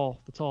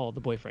the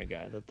boyfriend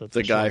guy?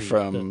 The guy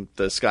from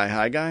the Sky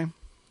High guy?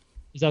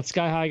 Is that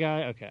Sky High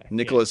guy? Okay.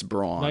 Nicholas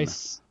Braun.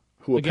 Nice.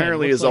 Who Again,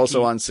 apparently looks is like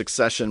also on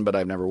Succession, but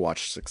I've never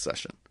watched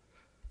Succession.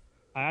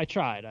 I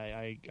tried.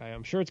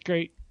 I'm sure it's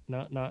great.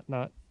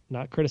 Not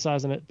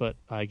criticizing it, but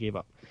I gave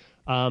up.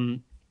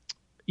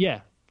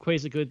 Yeah,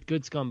 Quay's a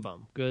good scum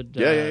bum. Good.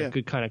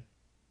 Good kind of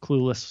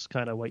clueless,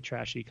 kind of white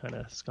trashy kind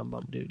of scum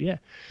bum dude. Yeah.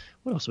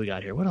 What else we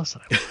got here? What else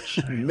did I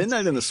watch?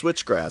 Midnight in the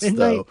Switchgrass,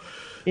 though.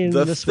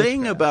 The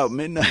thing about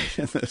Midnight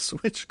in the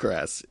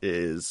Switchgrass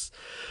is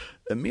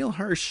Emile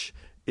Hirsch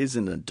is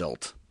an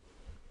adult.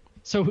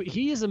 So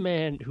he is a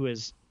man who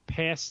has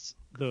passed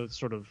the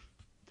sort of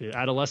the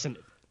adolescent.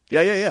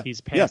 Yeah. He's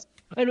passed,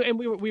 and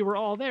we were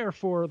all there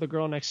for The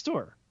Girl Next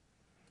Door.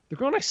 The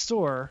Girl Next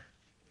Door,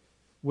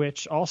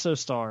 which also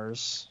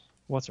stars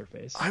what's her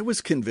face. I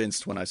was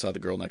convinced when I saw The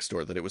Girl Next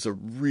Door that it was a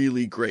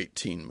really great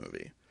teen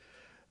movie.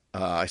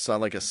 I saw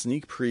like a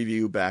sneak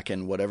preview back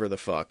in whatever the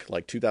fuck,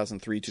 like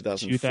 2003,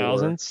 2004.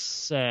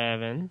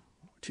 2007.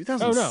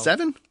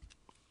 2007? Oh, no.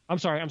 I'm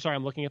sorry.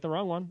 I'm looking at the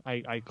wrong one.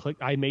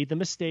 I made the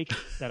mistake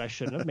that I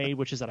shouldn't have made,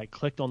 which is that I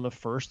clicked on the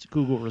first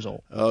Google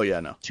result. Oh, yeah,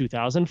 no.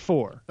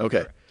 2004.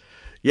 Okay.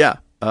 Yeah.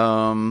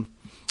 Saw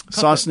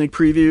a sneak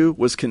preview,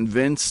 was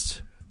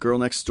convinced. Girl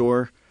Next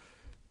Door,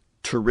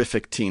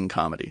 terrific teen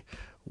comedy.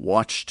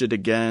 Watched it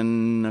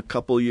again a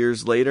couple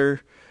years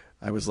later.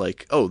 I was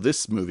like, oh,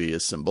 this movie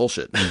is some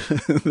bullshit.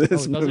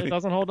 It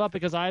doesn't hold up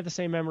because I have the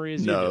same memory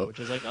as you do, which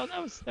is like, oh,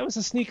 that was a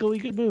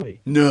sneakily good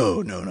movie.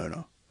 No.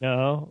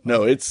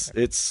 No,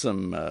 it's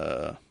some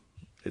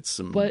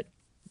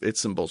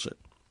bullshit.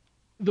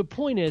 The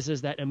point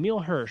is that Emile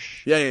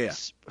Hirsch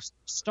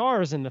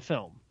stars in the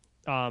film,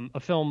 a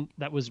film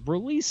that was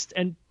released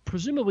and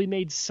presumably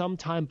made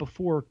sometime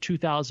before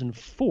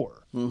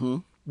 2004,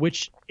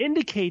 which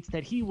indicates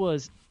that he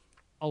was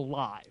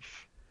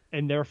alive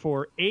and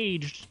therefore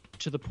aged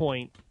to the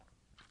point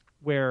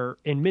where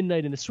in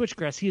Midnight in the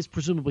Switchgrass, he is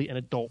presumably an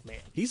adult man.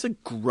 He's a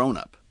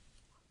grown-up.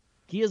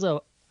 He is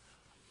a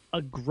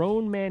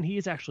grown man. He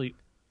is actually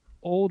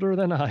older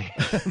than I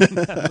am.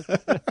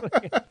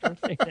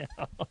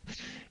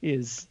 He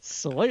is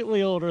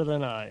slightly older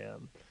than I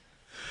am.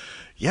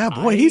 Yeah,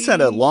 boy, he's had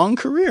a long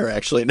career,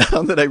 actually,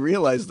 now that I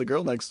realize The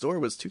Girl Next Door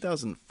was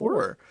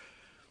 2004.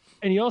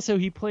 And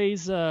he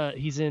plays,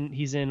 he's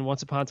in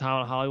Once Upon a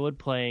Time in Hollywood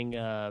playing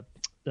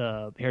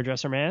the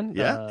hairdresser man.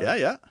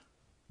 Yeah.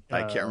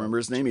 I can't remember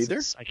his name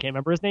either. I can't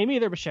remember his name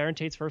either, but Sharon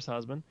Tate's first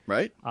husband.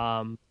 Right.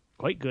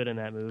 Quite good in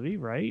that movie,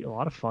 right? A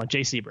lot of fun.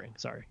 Jay Sebring,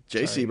 sorry.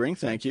 Jay Sebring,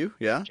 thank you.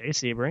 Yeah. Jay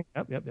Sebring.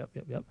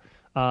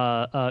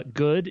 Yep.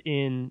 Good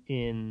in.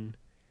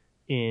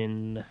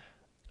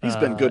 He's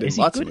been good in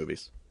lots of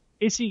movies.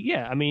 Is he?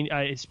 Yeah. I mean,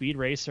 Speed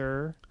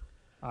Racer.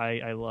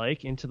 I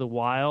like Into the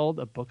Wild,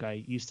 a book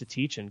I used to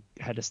teach and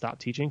had to stop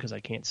teaching because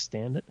I can't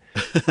stand it.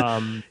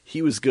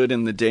 He was good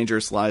in The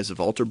Dangerous Lives of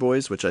Altar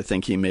Boys, which I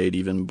think he made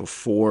even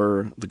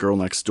before The Girl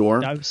Next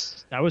Door. I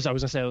was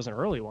gonna say that was an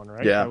early one,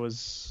 right? Yeah. That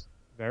was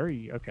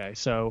very okay.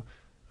 So,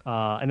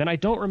 and then I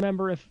don't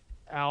remember if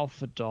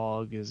Alpha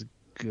Dog is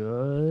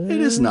good.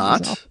 It is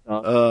not,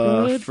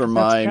 for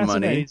my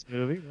money.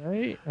 Movie,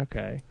 right?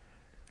 Okay.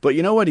 But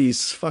you know what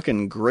he's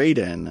fucking great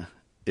in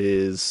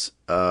is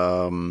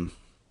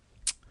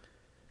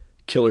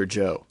Killer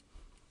Joe.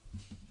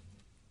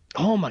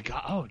 Oh my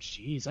god! Oh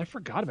jeez, I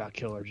forgot about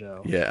Killer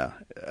Joe. Yeah,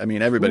 I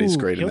mean everybody's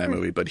great in that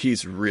movie, but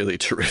he's really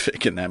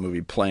terrific in that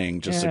movie,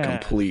 playing just a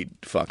complete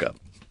fuck up.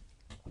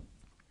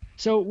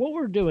 So what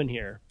we're doing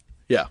here,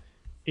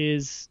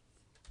 is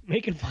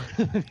making fun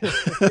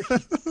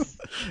of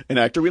an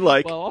actor we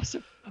like. Well,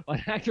 also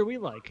an actor we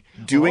like,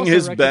 doing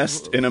his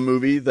best in a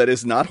movie that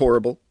is not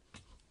horrible.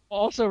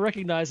 Also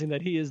recognizing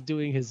that he is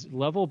doing his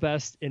level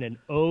best in an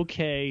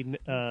okay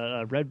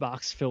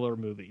Redbox filler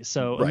movie.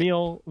 So right.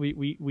 Emile,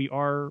 we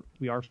are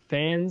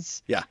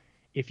fans. Yeah.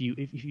 If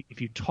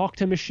you talk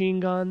to Machine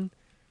Gun,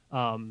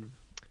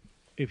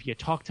 if you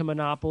talk to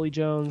Monopoly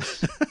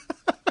Jones,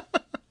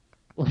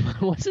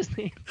 what's his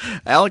name?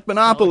 Alec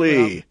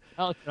Monopoly.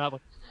 Alec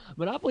Monopoly.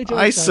 Monopoly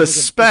Jones. I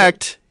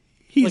suspect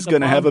he's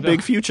going to have a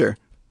big future.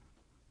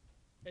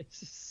 I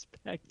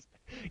suspect.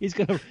 He's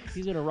gonna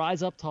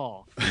rise up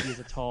tall. He's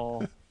a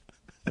tall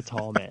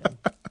man.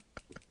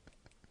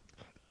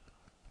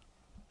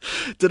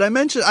 Did I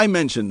mention? I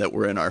mentioned that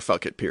we're in our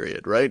fuck it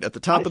period, right at the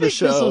top of the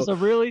show. This was a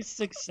really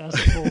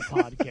successful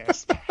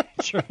podcast,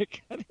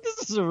 Patrick. I think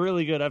this is a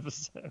really good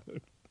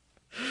episode.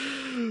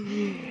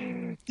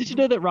 Did you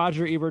know that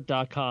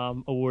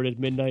RogerEbert.com awarded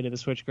Midnight in the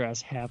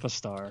Switchgrass half a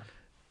star?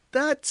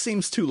 That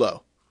seems too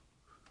low.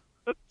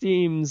 That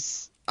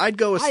seems. I'd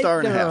go a star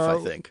and a half.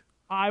 I think.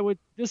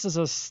 This is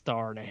a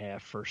star and a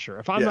half for sure.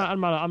 If I'm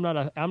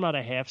not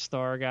a half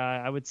star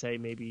guy, I would say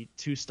maybe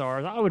 2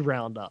 stars. I would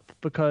round up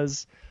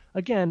because,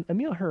 again,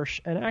 Emile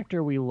Hirsch, an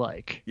actor we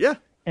like. Yeah.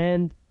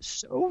 And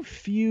so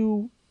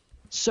few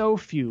so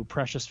few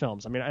precious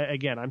films. I mean,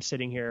 again, I'm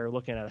sitting here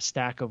looking at a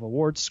stack of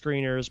awards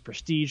screeners,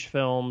 prestige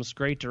films,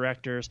 great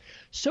directors.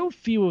 So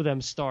few of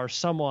them star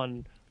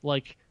someone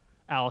like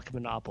Alec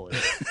Monopoly.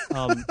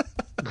 Not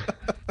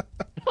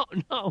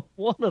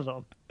one of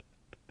them.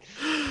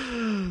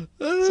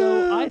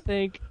 So I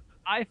think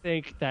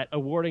that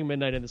awarding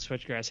Midnight in the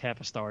Switchgrass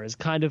half a star is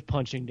kind of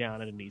punching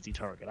down at an easy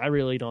target. I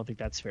really don't think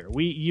that's fair.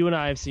 You and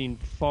I have seen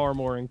far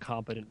more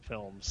incompetent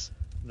films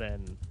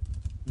than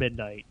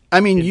Midnight. I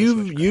mean,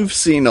 you've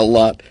seen a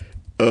lot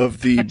of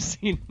the. I've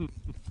seen.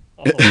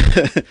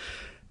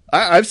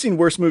 I've seen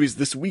worse movies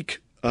this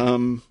week.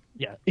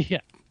 Yeah.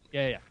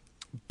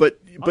 But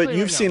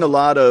you've seen a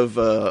lot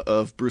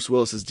of Bruce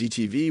Willis's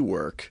DTV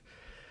work.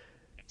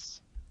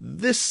 Yes.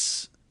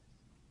 This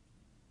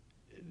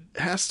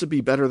has to be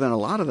better than a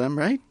lot of them,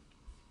 right?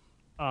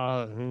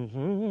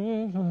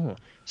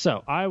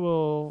 So I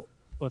will.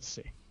 Let's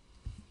see.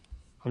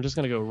 I'm just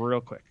gonna go real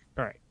quick.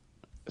 All right.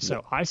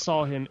 So I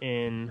saw him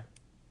in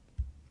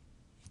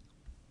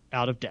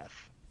Out of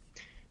Death.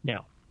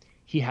 Now,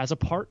 he has a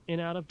part in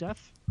Out of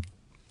Death.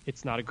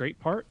 It's not a great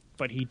part,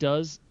 but he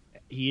is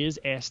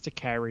asked to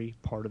carry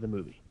part of the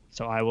movie.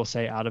 So I will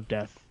say Out of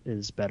Death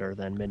is better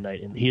than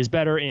Midnight. He is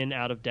better in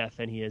Out of Death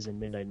than he is in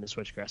Midnight in the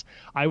Switchgrass.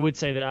 I would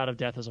say that Out of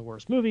Death is a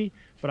worse movie,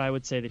 but I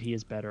would say that he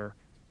is better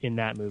in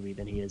that movie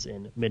than he is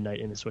in Midnight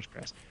in the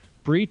Switchgrass.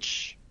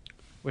 Breach,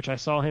 which I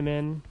saw him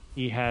in,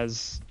 he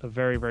has a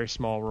very, very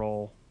small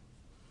role.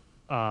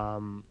 I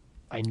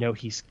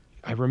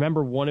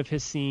remember one of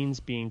his scenes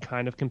being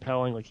kind of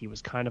compelling, like he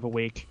was kind of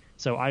awake.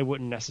 So I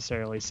wouldn't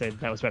necessarily say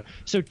that was better.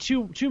 So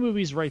two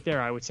movies right there,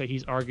 I would say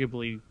he's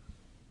arguably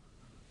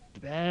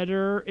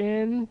better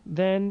in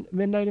than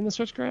Midnight in the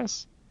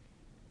Switchgrass.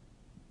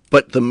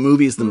 But the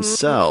movies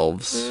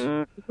themselves...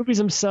 The movies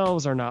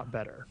themselves are not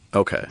better.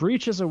 Okay.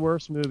 Breach is a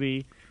worse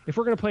movie. If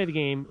we're going to play the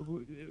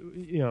game,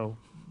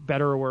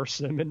 better or worse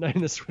than Midnight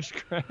in the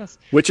Switchgrass.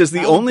 Which is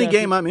the only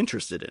game I'm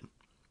interested in.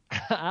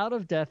 Out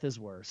of Death is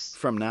worse.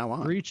 From now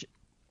on.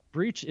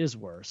 Breach is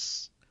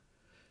worse.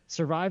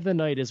 Survive the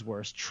Night is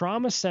worse.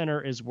 Trauma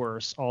Center is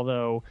worse,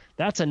 although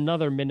that's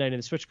another Midnight in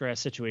the Switchgrass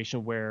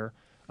situation where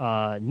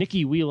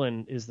Nikki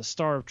Whelan is the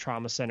star of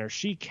Trauma Center.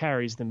 She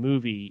carries the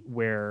movie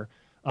where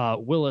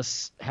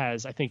Willis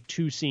has, I think,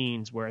 two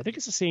scenes where I think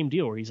it's the same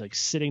deal where he's like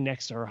sitting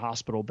next to her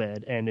hospital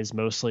bed and is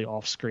mostly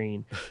off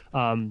screen.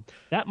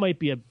 That might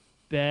be a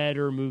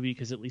better movie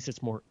because at least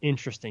it's more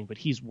interesting, but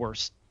he's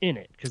worse in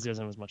it because he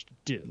doesn't have as much to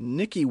do.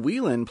 Nikki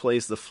Whelan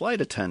plays the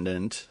flight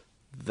attendant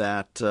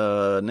that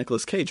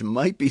Nicolas Cage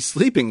might be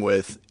sleeping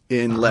with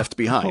in Left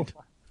Behind.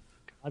 Oh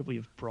God,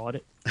 we've brought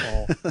it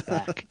all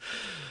back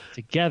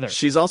together.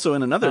 She's also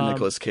in another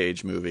Nicolas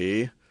Cage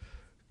movie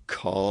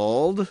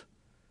called...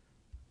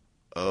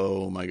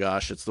 Oh my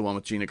gosh, it's the one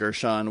with Gina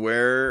Gershon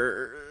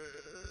where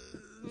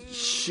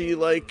she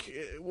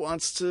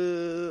wants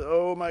to...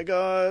 Oh my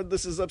God,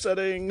 this is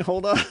upsetting.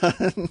 Hold on.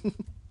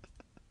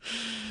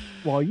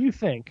 While you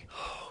think...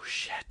 Oh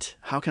shit.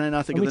 How can I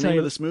not think of the name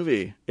of this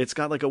movie? It's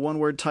got like a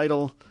one-word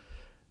title.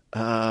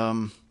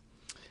 I'm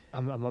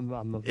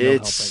no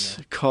it's help right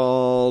now.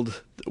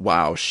 Called...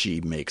 Wow,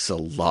 she makes a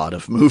lot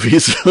of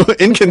movies.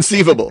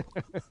 Inconceivable.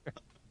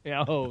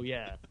 Yeah, oh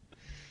yeah.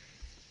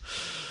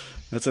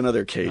 That's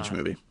another Cage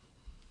movie.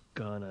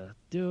 Gonna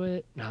do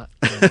it. Not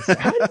gonna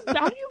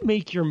how do you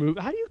make your movie?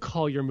 How do you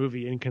call your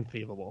movie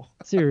inconceivable?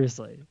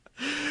 Seriously.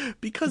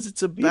 Because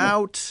it's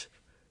about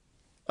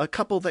a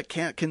couple that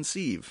can't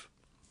conceive.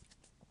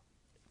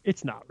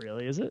 It's not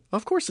really, is it?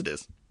 Of course it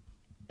is.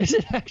 Is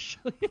it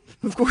actually?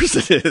 Of course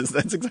it is.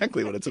 That's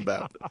exactly what it's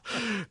about.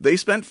 They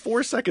spent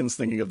 4 seconds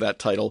thinking of that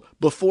title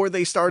before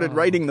they started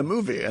writing the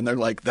movie, and they're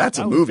like, that's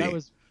a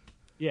movie.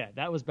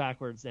 That was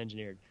backwards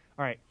engineered.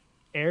 All right.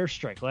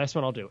 Airstrike. Last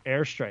one I'll do.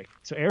 Airstrike.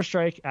 So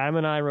Airstrike, Adam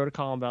and I wrote a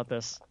column about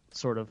this,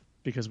 sort of,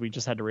 because we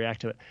just had to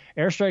react to it.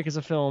 Airstrike is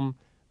a film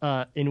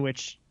in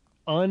which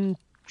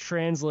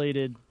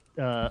untranslated,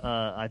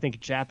 I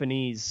think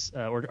Japanese,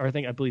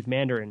 I believe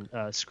Mandarin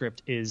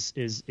script is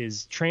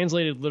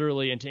translated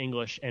literally into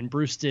English, and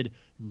Bruce did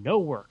no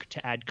work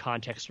to add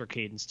context or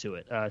cadence to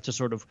it, to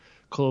sort of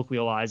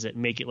colloquialize it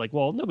and make it like,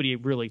 well, nobody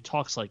really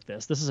talks like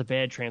this. This is a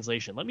bad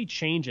translation. Let me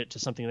change it to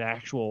something that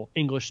actual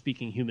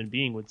English-speaking human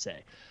being would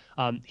say.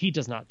 He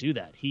does not do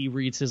that. He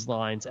reads his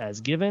lines as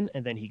given,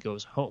 and then he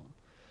goes home.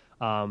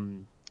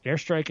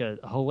 Airstrike, a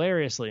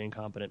hilariously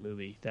incompetent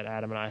movie that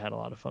Adam and I had a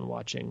lot of fun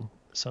watching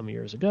some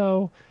years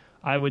ago.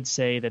 I would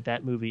say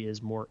that movie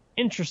is more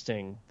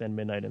interesting than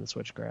Midnight in the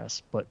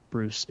Switchgrass, but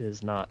Bruce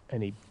is not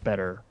any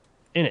better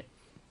in it.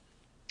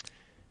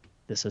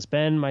 This has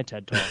been my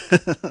TED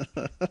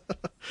Talk.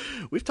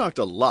 We've talked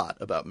a lot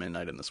about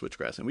Midnight in the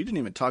Switchgrass, and we didn't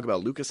even talk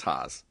about Lucas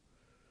Haas.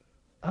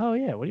 Oh,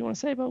 yeah. What do you want to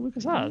say about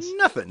Lucas Haas?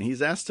 Nothing.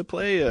 He's asked to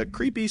play a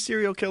creepy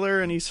serial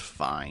killer, and he's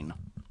fine.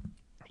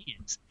 He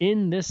is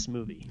in this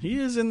movie. He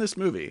is in this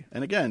movie.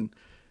 And again,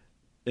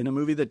 in a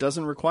movie that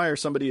doesn't require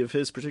somebody of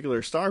his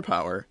particular star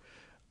power.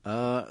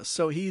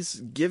 So he's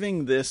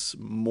giving this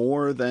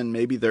more than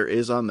maybe there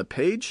is on the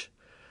page.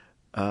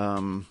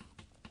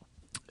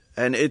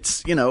 And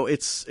it's, you know,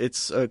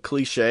 it's a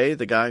cliche,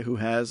 the guy who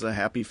has a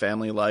happy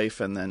family life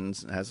and then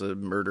has a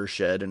murder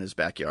shed in his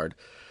backyard.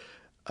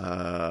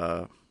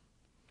 Like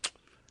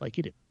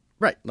you do.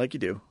 Right, like you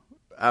do.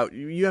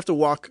 You have to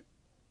walk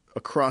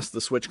across the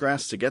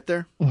switchgrass to get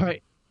there.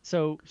 Right.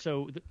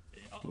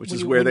 Which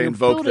is where they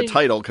invoke the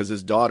title, because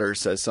his daughter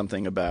says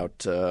something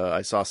about,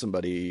 I saw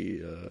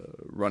somebody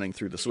running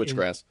through the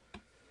switchgrass.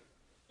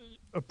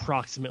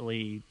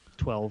 Approximately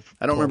 12.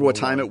 I don't remember what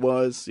time it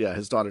was. Yeah,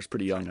 his daughter's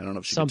pretty young. I don't know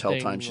if she can tell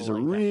time. She's a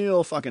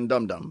real fucking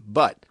dum-dum.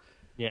 But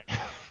yeah,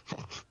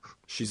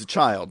 she's a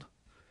child.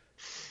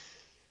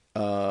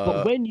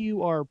 But when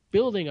you are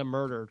building a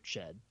murder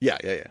shed, yeah,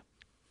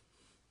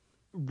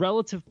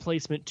 relative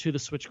placement to the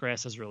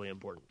switchgrass is really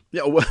important.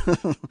 Yeah,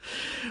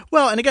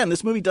 well, and again,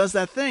 this movie does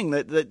that thing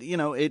that you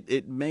know,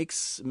 it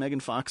makes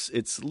Megan Fox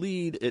its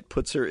lead. It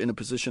puts her in a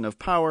position of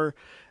power,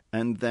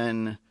 and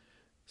then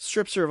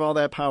strips her of all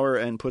that power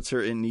and puts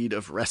her in need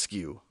of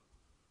rescue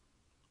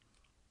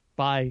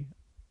by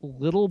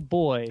little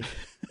boy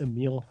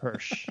Emile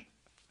Hirsch.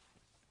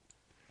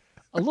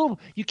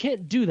 You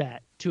can't do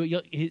that to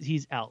a.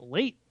 He's out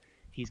late.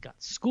 He's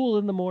got school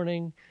in the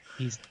morning.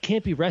 He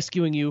can't be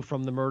rescuing you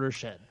from the murder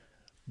shed.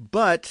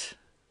 But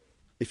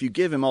if you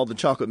give him all the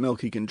chocolate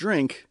milk he can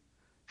drink,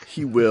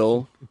 he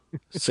will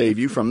save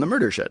you from the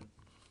murder shed.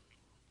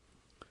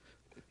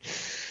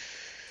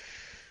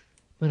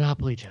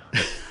 Monopoly Joe.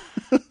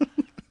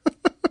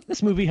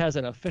 This movie has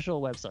an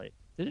official website.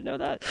 Did you know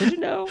that? Did you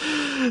know?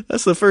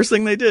 That's the first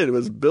thing they did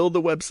was build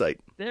the website.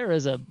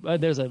 There's a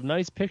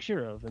nice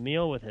picture of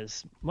Emile with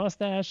his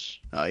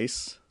mustache.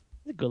 Nice.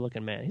 He's a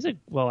good-looking man.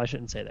 Well, I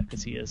shouldn't say that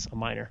because he is a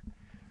minor.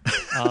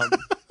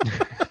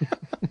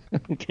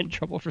 Get in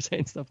trouble for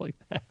saying stuff like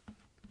that.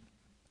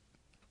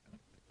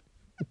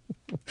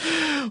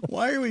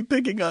 Why are we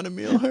picking on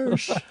Emile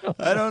Hirsch?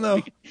 I don't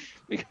know.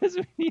 Because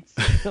we need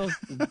something else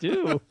to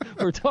do.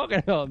 We're talking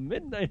about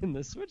Midnight in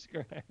the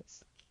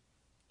Switchgrass.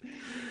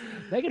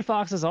 Megan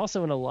Fox is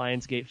also in a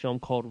Lionsgate film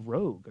called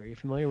Rogue. Are you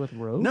familiar with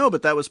Rogue? No,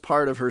 but that was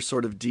part of her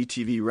sort of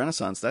DTV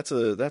renaissance. That's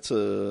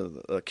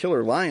a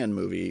Killer Lion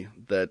movie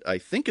that I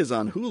think is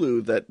on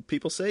Hulu that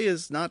people say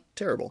is not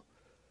terrible.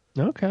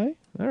 Okay.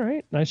 All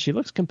right. Nice. She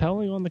looks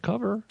compelling on the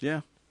cover.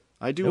 Yeah.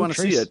 I do want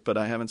to see it, but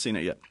I haven't seen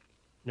it yet.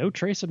 No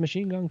trace of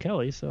Machine Gun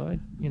Kelly, so I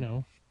don't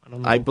know.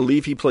 I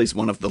believe he plays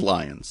one of the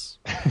lions.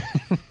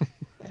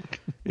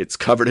 It's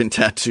covered in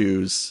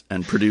tattoos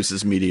and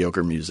produces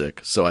mediocre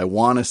music. So I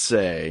want to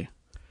say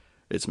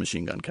it's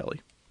Machine Gun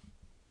Kelly.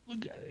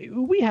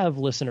 We have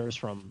listeners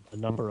from a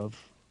number of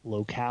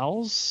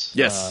locales.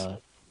 Yes.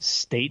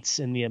 States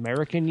in the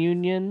American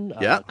Union,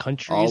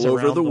 countries all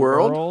over around the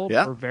world.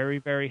 Yeah. We're very,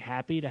 very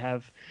happy to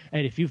have.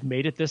 And if you've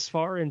made it this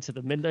far into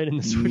the Midnight in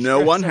the Switchgrass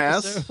no one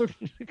episode,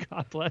 has.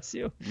 God bless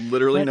you.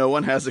 Literally, no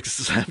one has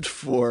except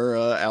for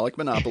Alec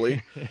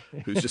Monopoly,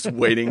 who's just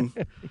waiting,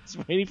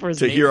 for his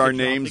to name hear to our drop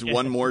names again.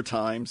 one more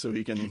time so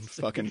he can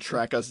fucking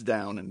track us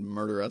down and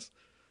murder us.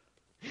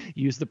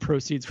 Use the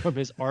proceeds from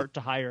his art to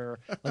hire.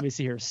 Let me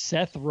see here,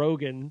 Seth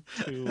Rogen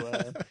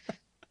to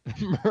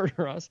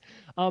murder us.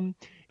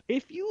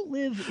 If you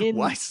live in...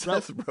 Why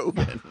Seth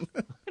Rogen?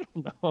 I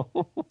don't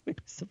know.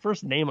 It's the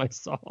first name I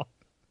saw.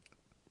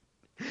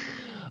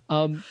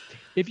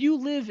 If you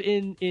live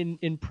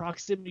in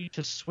proximity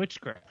to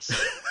Switchgrass,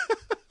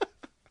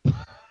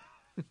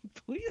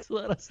 please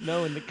let us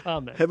know in the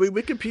comments. Have we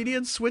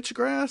Wikipedia'd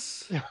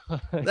Switchgrass?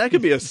 That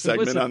could be a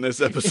segment on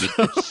this episode.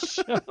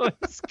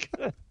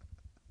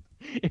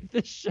 If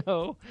the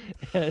show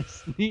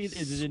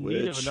is in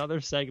need of another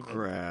segment.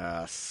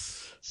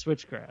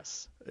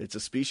 Switchgrass. It's a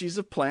species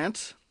of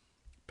plant,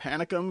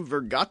 Panicum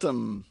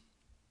virgatum.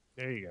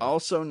 There you go.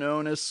 Also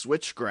known as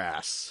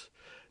switchgrass.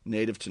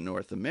 Native to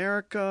North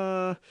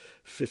America,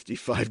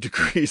 55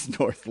 degrees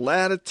north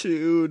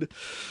latitude,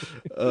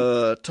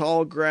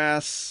 tall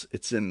grass.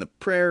 It's in the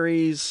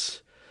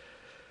prairies.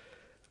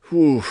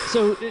 Whew.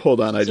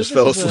 Hold on, I just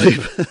fell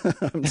asleep.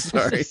 I'm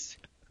sorry.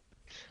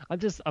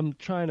 I'm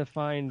trying to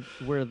find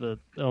where on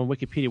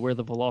Wikipedia where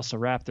the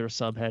Velociraptor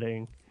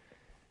subheading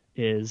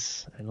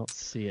is. I don't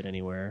see it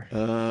anywhere.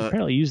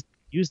 Apparently used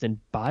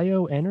in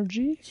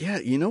bioenergy. Yeah,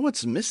 you know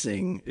what's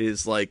missing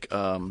is like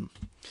the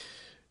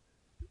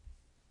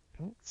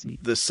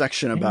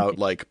section about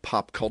like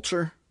pop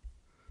culture.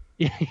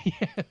 Yeah,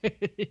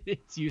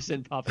 it's used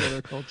in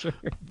popular culture.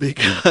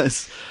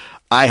 Because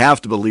I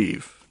have to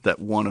believe that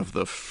one of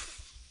the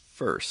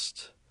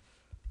first.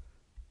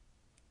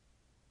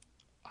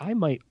 I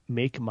might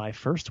make my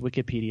first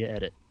Wikipedia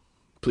edit.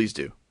 Please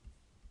do.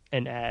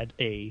 And add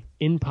a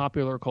in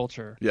popular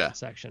culture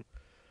section.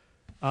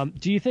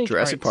 Do you think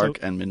Jurassic Park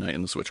and Midnight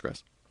in the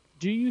Switchgrass?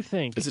 Do you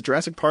think is it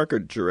Jurassic Park or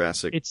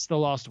Jurassic? It's The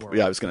Lost World.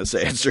 Yeah, I was going to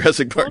say it's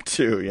Jurassic Park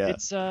 2. Yeah,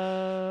 it's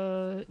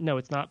no,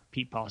 it's not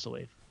Pete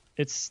Postlewaite.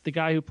 It's the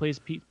guy who plays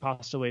Pete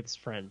Postlewaite's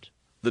friend,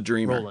 the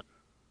Dreamer. Roland.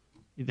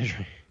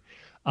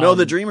 No,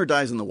 the Dreamer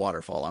dies in the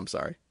waterfall. I'm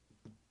sorry.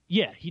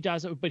 Yeah, he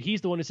dies, but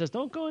he's the one who says,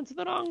 "Don't go into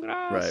the long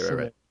grass."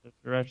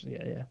 Right.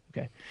 Yeah.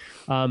 Okay.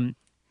 I'm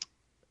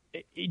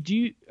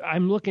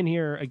looking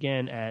here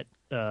again at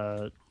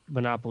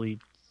Monopoly.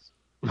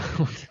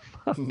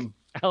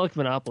 Alec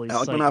Monopoly.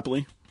 Alec site.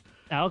 Monopoly.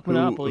 Alec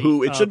Monopoly.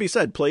 Who it should be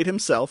said, played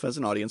himself as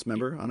an audience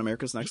member on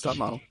America's Next Top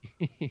Model.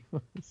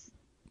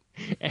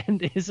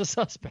 And is a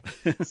suspect.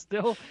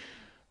 Still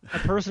a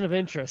person of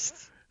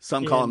interest.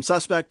 Some call him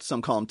suspect,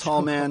 some call him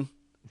tall man,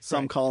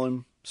 some Right. call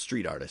him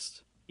street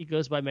artist. He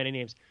goes by many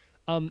names.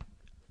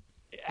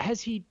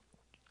 Has he?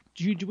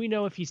 Do we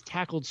know if he's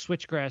tackled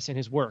switchgrass in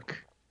his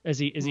work?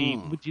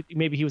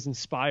 Maybe he was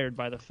inspired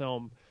by the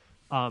film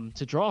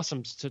to draw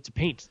to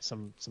paint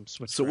some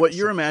switchgrass. So what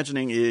you're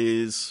imagining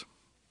is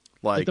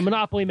like the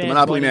Monopoly Man. The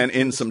Monopoly Man running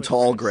in through some the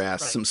tall switchgrass.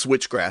 grass, Right. some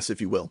switchgrass,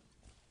 if you will.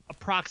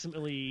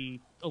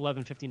 Approximately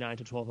 11:59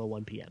 to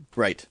 12:01 p.m.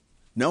 Right.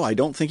 No, I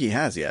don't think he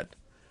has yet.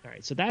 All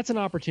right, so that's an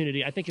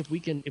opportunity. I think if we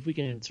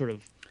can sort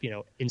of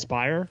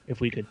inspire, if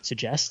we could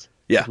suggest,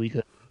 Yeah. if we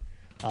could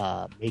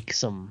make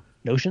some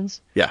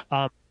notions, Yeah.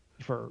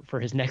 for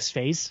his next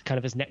phase, kind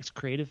of his next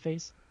creative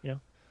phase,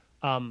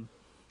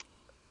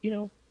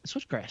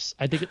 switchgrass.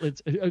 I think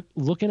it's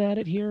looking at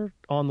it here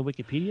on the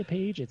Wikipedia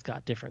page. It's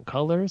got different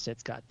colors.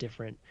 It's got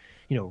different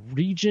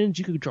regions.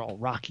 You could draw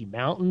Rocky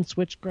Mountain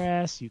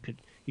switchgrass. You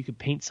could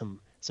paint some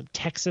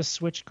Texas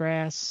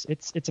switchgrass.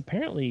 It's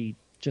apparently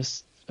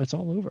just it's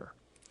all over.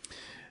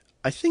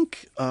 I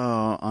think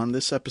on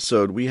this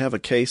episode we have a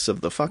case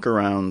of the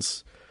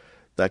fuck-arounds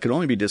that could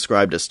only be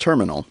described as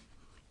terminal.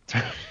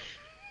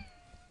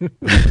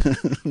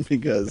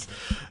 Because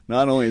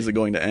not only is it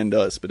going to end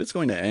us, but it's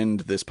going to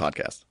end this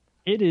podcast.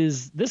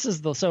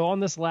 So on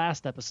this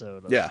last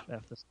episode of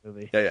this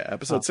movie. Yeah,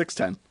 episode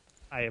 610.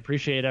 I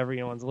appreciate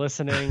everyone's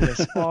listening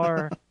this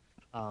far.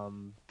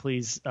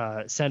 Please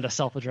send a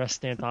self-addressed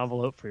stamped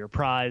envelope for your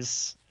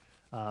prize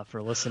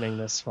for listening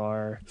this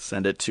far.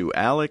 Send it to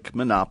Alec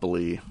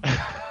Monopoly.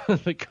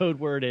 The code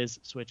word is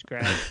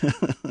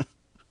switchgrass.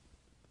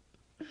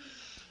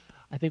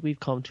 I think we've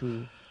come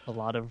to a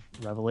lot of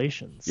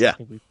revelations. Yeah. I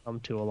think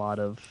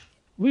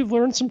we've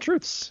learned some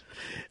truths.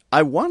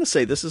 I want to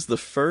say this is the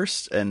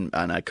first, and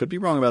I could be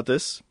wrong about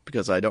this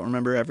because I don't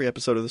remember every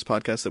episode of this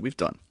podcast that we've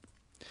done.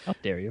 How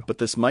dare you? But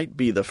this might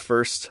be the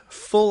first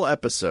full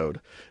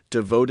episode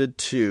devoted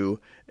to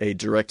a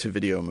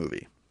direct-to-video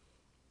movie.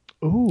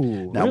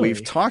 Ooh, Now, really?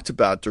 we've talked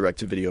about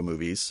direct-to-video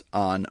movies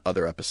on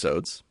other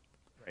episodes,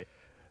 Right.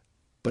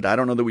 but I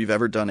don't know that we've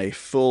ever done a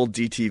full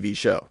DTV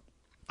show.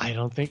 I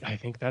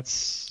think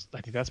that's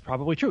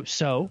probably true.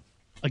 So,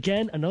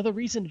 again, another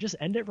reason to just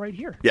end it right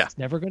here. Yeah. It's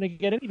never going to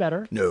get any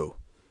better. No.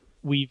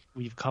 We've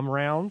come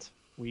around.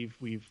 We've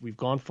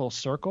gone full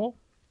circle.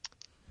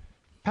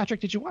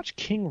 Patrick, did you watch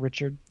King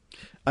Richard?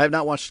 I have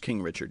not watched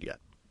King Richard yet.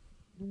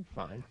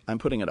 Fine. I'm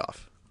putting it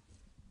off.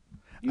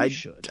 You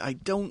should. I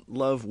don't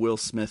love Will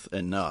Smith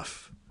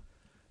enough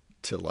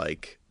to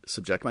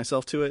subject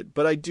myself to it,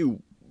 but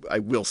I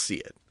will see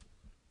it.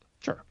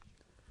 Sure.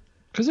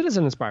 Because it is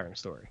an inspiring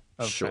story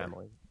of Sure.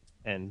 family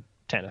and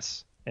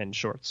tennis and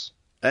shorts.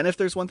 And if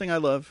there's one thing I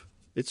love,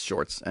 it's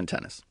shorts and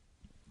tennis.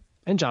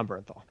 And John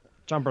Bernthal.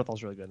 John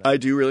Bernthal's really good in that. I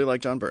do really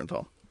like John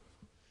Bernthal.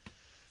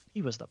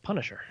 He was the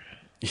Punisher.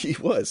 He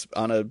was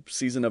on a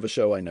season of a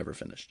show I never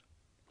finished.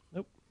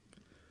 Nope.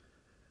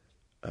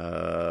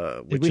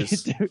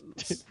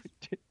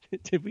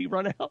 Did we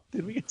run out?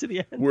 Did we get to the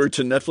end? We're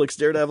to Netflix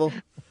Daredevil.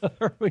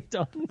 Are we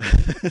done?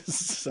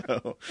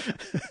 So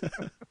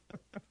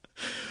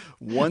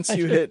once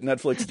you hit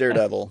Netflix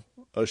Daredevil,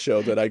 a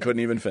show that I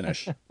couldn't even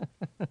finish.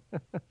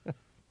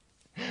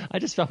 I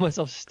just found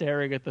myself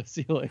staring at the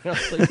ceiling. I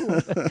was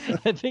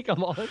like, I think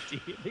I'm all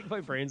empty. I think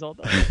my brain's all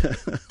done.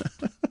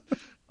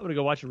 I'm gonna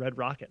go watch Red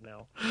Rocket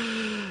now.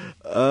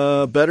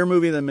 Better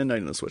movie than Midnight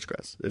in the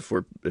Switchgrass, if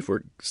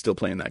we're still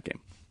playing that game.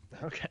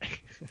 Okay.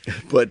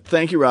 But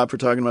thank you, Rob, for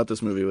talking about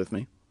this movie with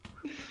me.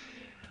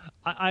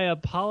 I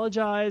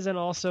apologize, and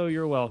also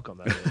you're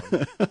welcome,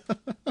 everyone.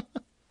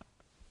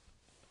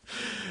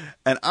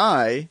 And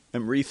I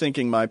am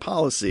rethinking my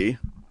policy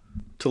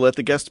to let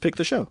the guest pick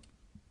the show.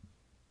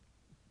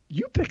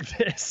 You picked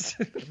this.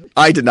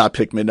 I did not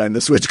pick Midnight in the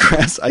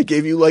Switchgrass. I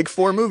gave you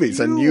 4 movies,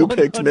 and you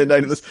picked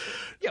Midnight in the.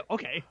 Yeah,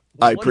 okay.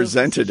 I One of the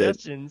presented it.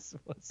 suggestions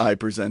was- I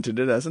presented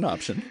it as an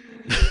option,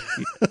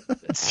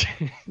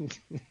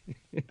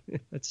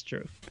 That's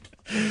true.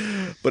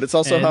 but it's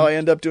also And- how I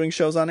end up doing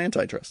shows on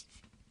Antitrust.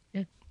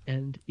 Yeah,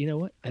 and you know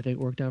what? I think it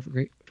worked out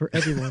great for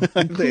everyone,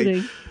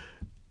 including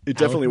It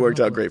definitely Alec worked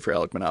out Monopoly. great for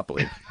Alec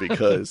Monopoly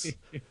because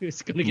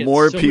who's gonna get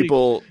more so many-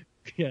 people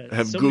yeah,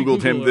 have so many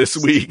Googled him Google this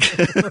alerts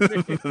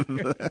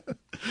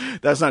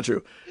week. That's not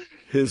true.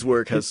 His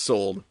work has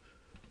sold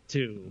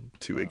to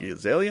Iggy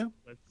Azalea,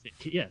 let's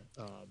see, yeah,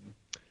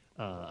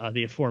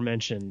 the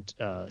aforementioned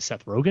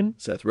Seth Rogen,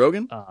 Seth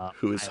Rogen,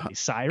 who is Miley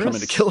Cyrus, coming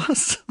to kill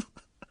us.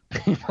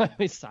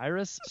 Miley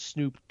Cyrus,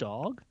 Snoop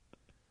Dogg,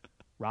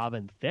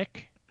 Robin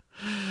Thicke,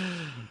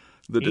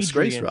 The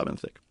disgraced Adrian. Robin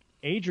Thicke.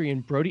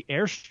 Adrian Brody,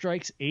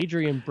 Airstrikes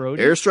Adrian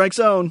Brody, Airstrike's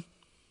own.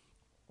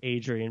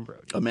 Adrian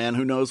Brody, A man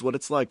who knows what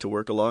it's like to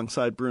work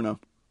alongside Bruno.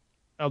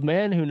 a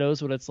man who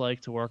knows what it's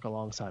like to work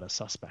alongside a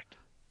suspect.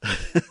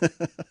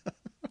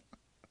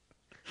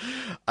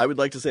 I would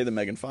like to say that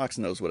Megan Fox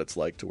knows what it's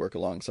like to work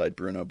alongside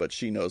Bruno, but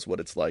she knows what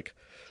it's like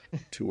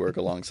to work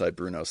alongside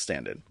Bruno's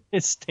stand-in.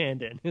 His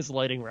stand-in, his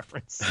lighting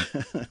reference.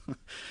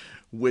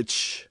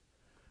 Which,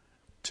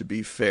 to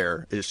be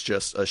fair, is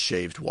just a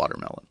shaved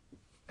watermelon.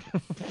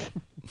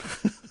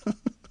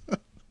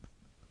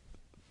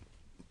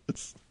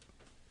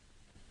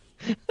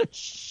 A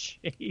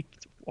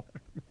shaved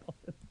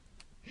watermelon.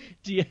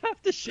 Do you have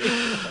to shave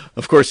it?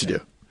 Of course you do.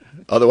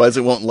 Otherwise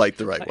it won't light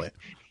the right way.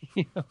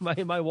 You know,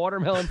 my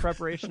watermelon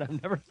preparation,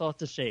 I've never thought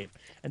to shave.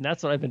 And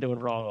that's what I've been doing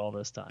wrong all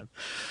this time.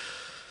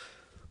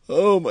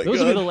 Oh my God.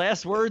 Those will be the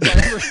last words I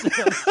ever say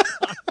on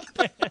this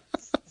podcast.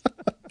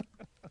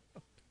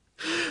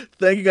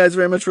 Thank you guys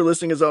very much for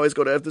listening. As always,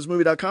 go to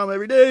fthismovie.com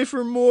every day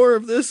for more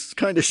of this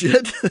kind of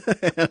shit.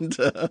 And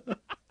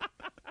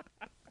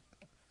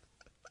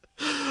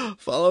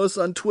follow us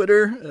on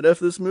Twitter at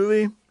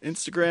fthismovie,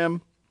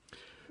 Instagram.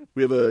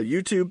 We have a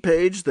YouTube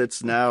page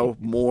that's now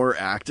more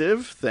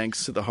active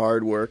thanks to the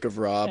hard work of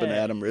Rob and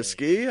Adam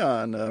Risky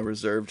on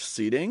reserved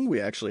seating.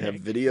 We actually have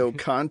video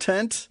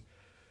content.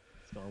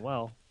 It's going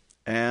well.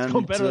 And It's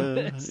going better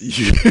than this.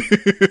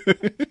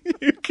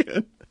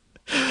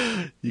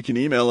 You can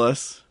email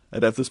us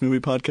at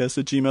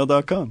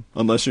fthismoviepodcast@gmail.com,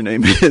 unless your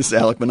name is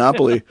Alec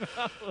Monopoly,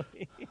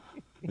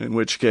 in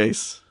which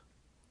case,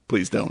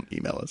 please don't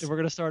email us. We're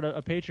going to start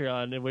a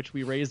Patreon in which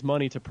we raise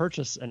money to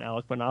purchase an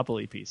Alec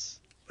Monopoly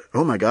piece.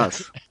 Oh my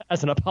gosh.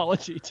 As an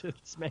apology to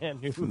this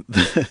man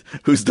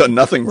who's done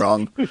nothing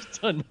wrong. who's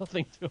done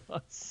nothing to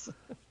us.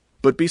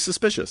 But be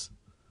suspicious.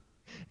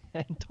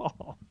 And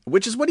tall.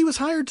 Which is what he was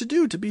hired to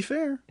do, to be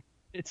fair.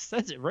 It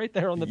says it right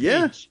there on the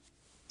Yeah. page.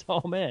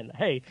 Tall man.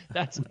 Hey,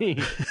 that's me.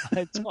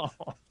 I'm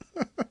tall.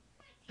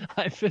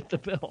 I fit the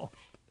bill.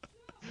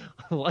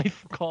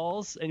 Life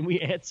calls and we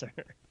answer.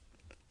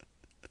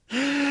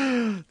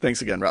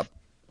 Thanks again, Rob.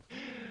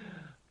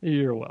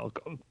 You're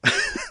welcome.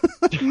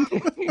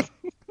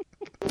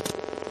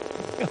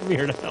 I'm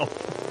here to help.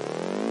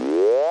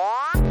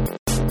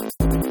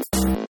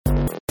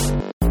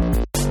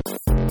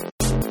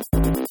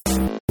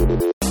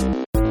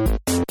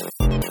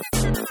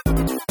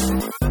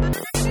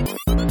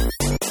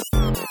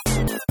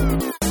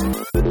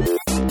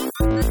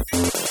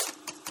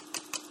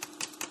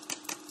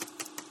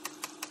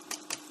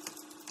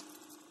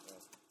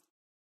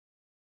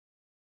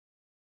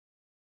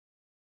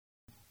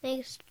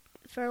 Thanks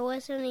for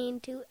listening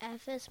to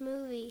FS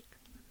Movie.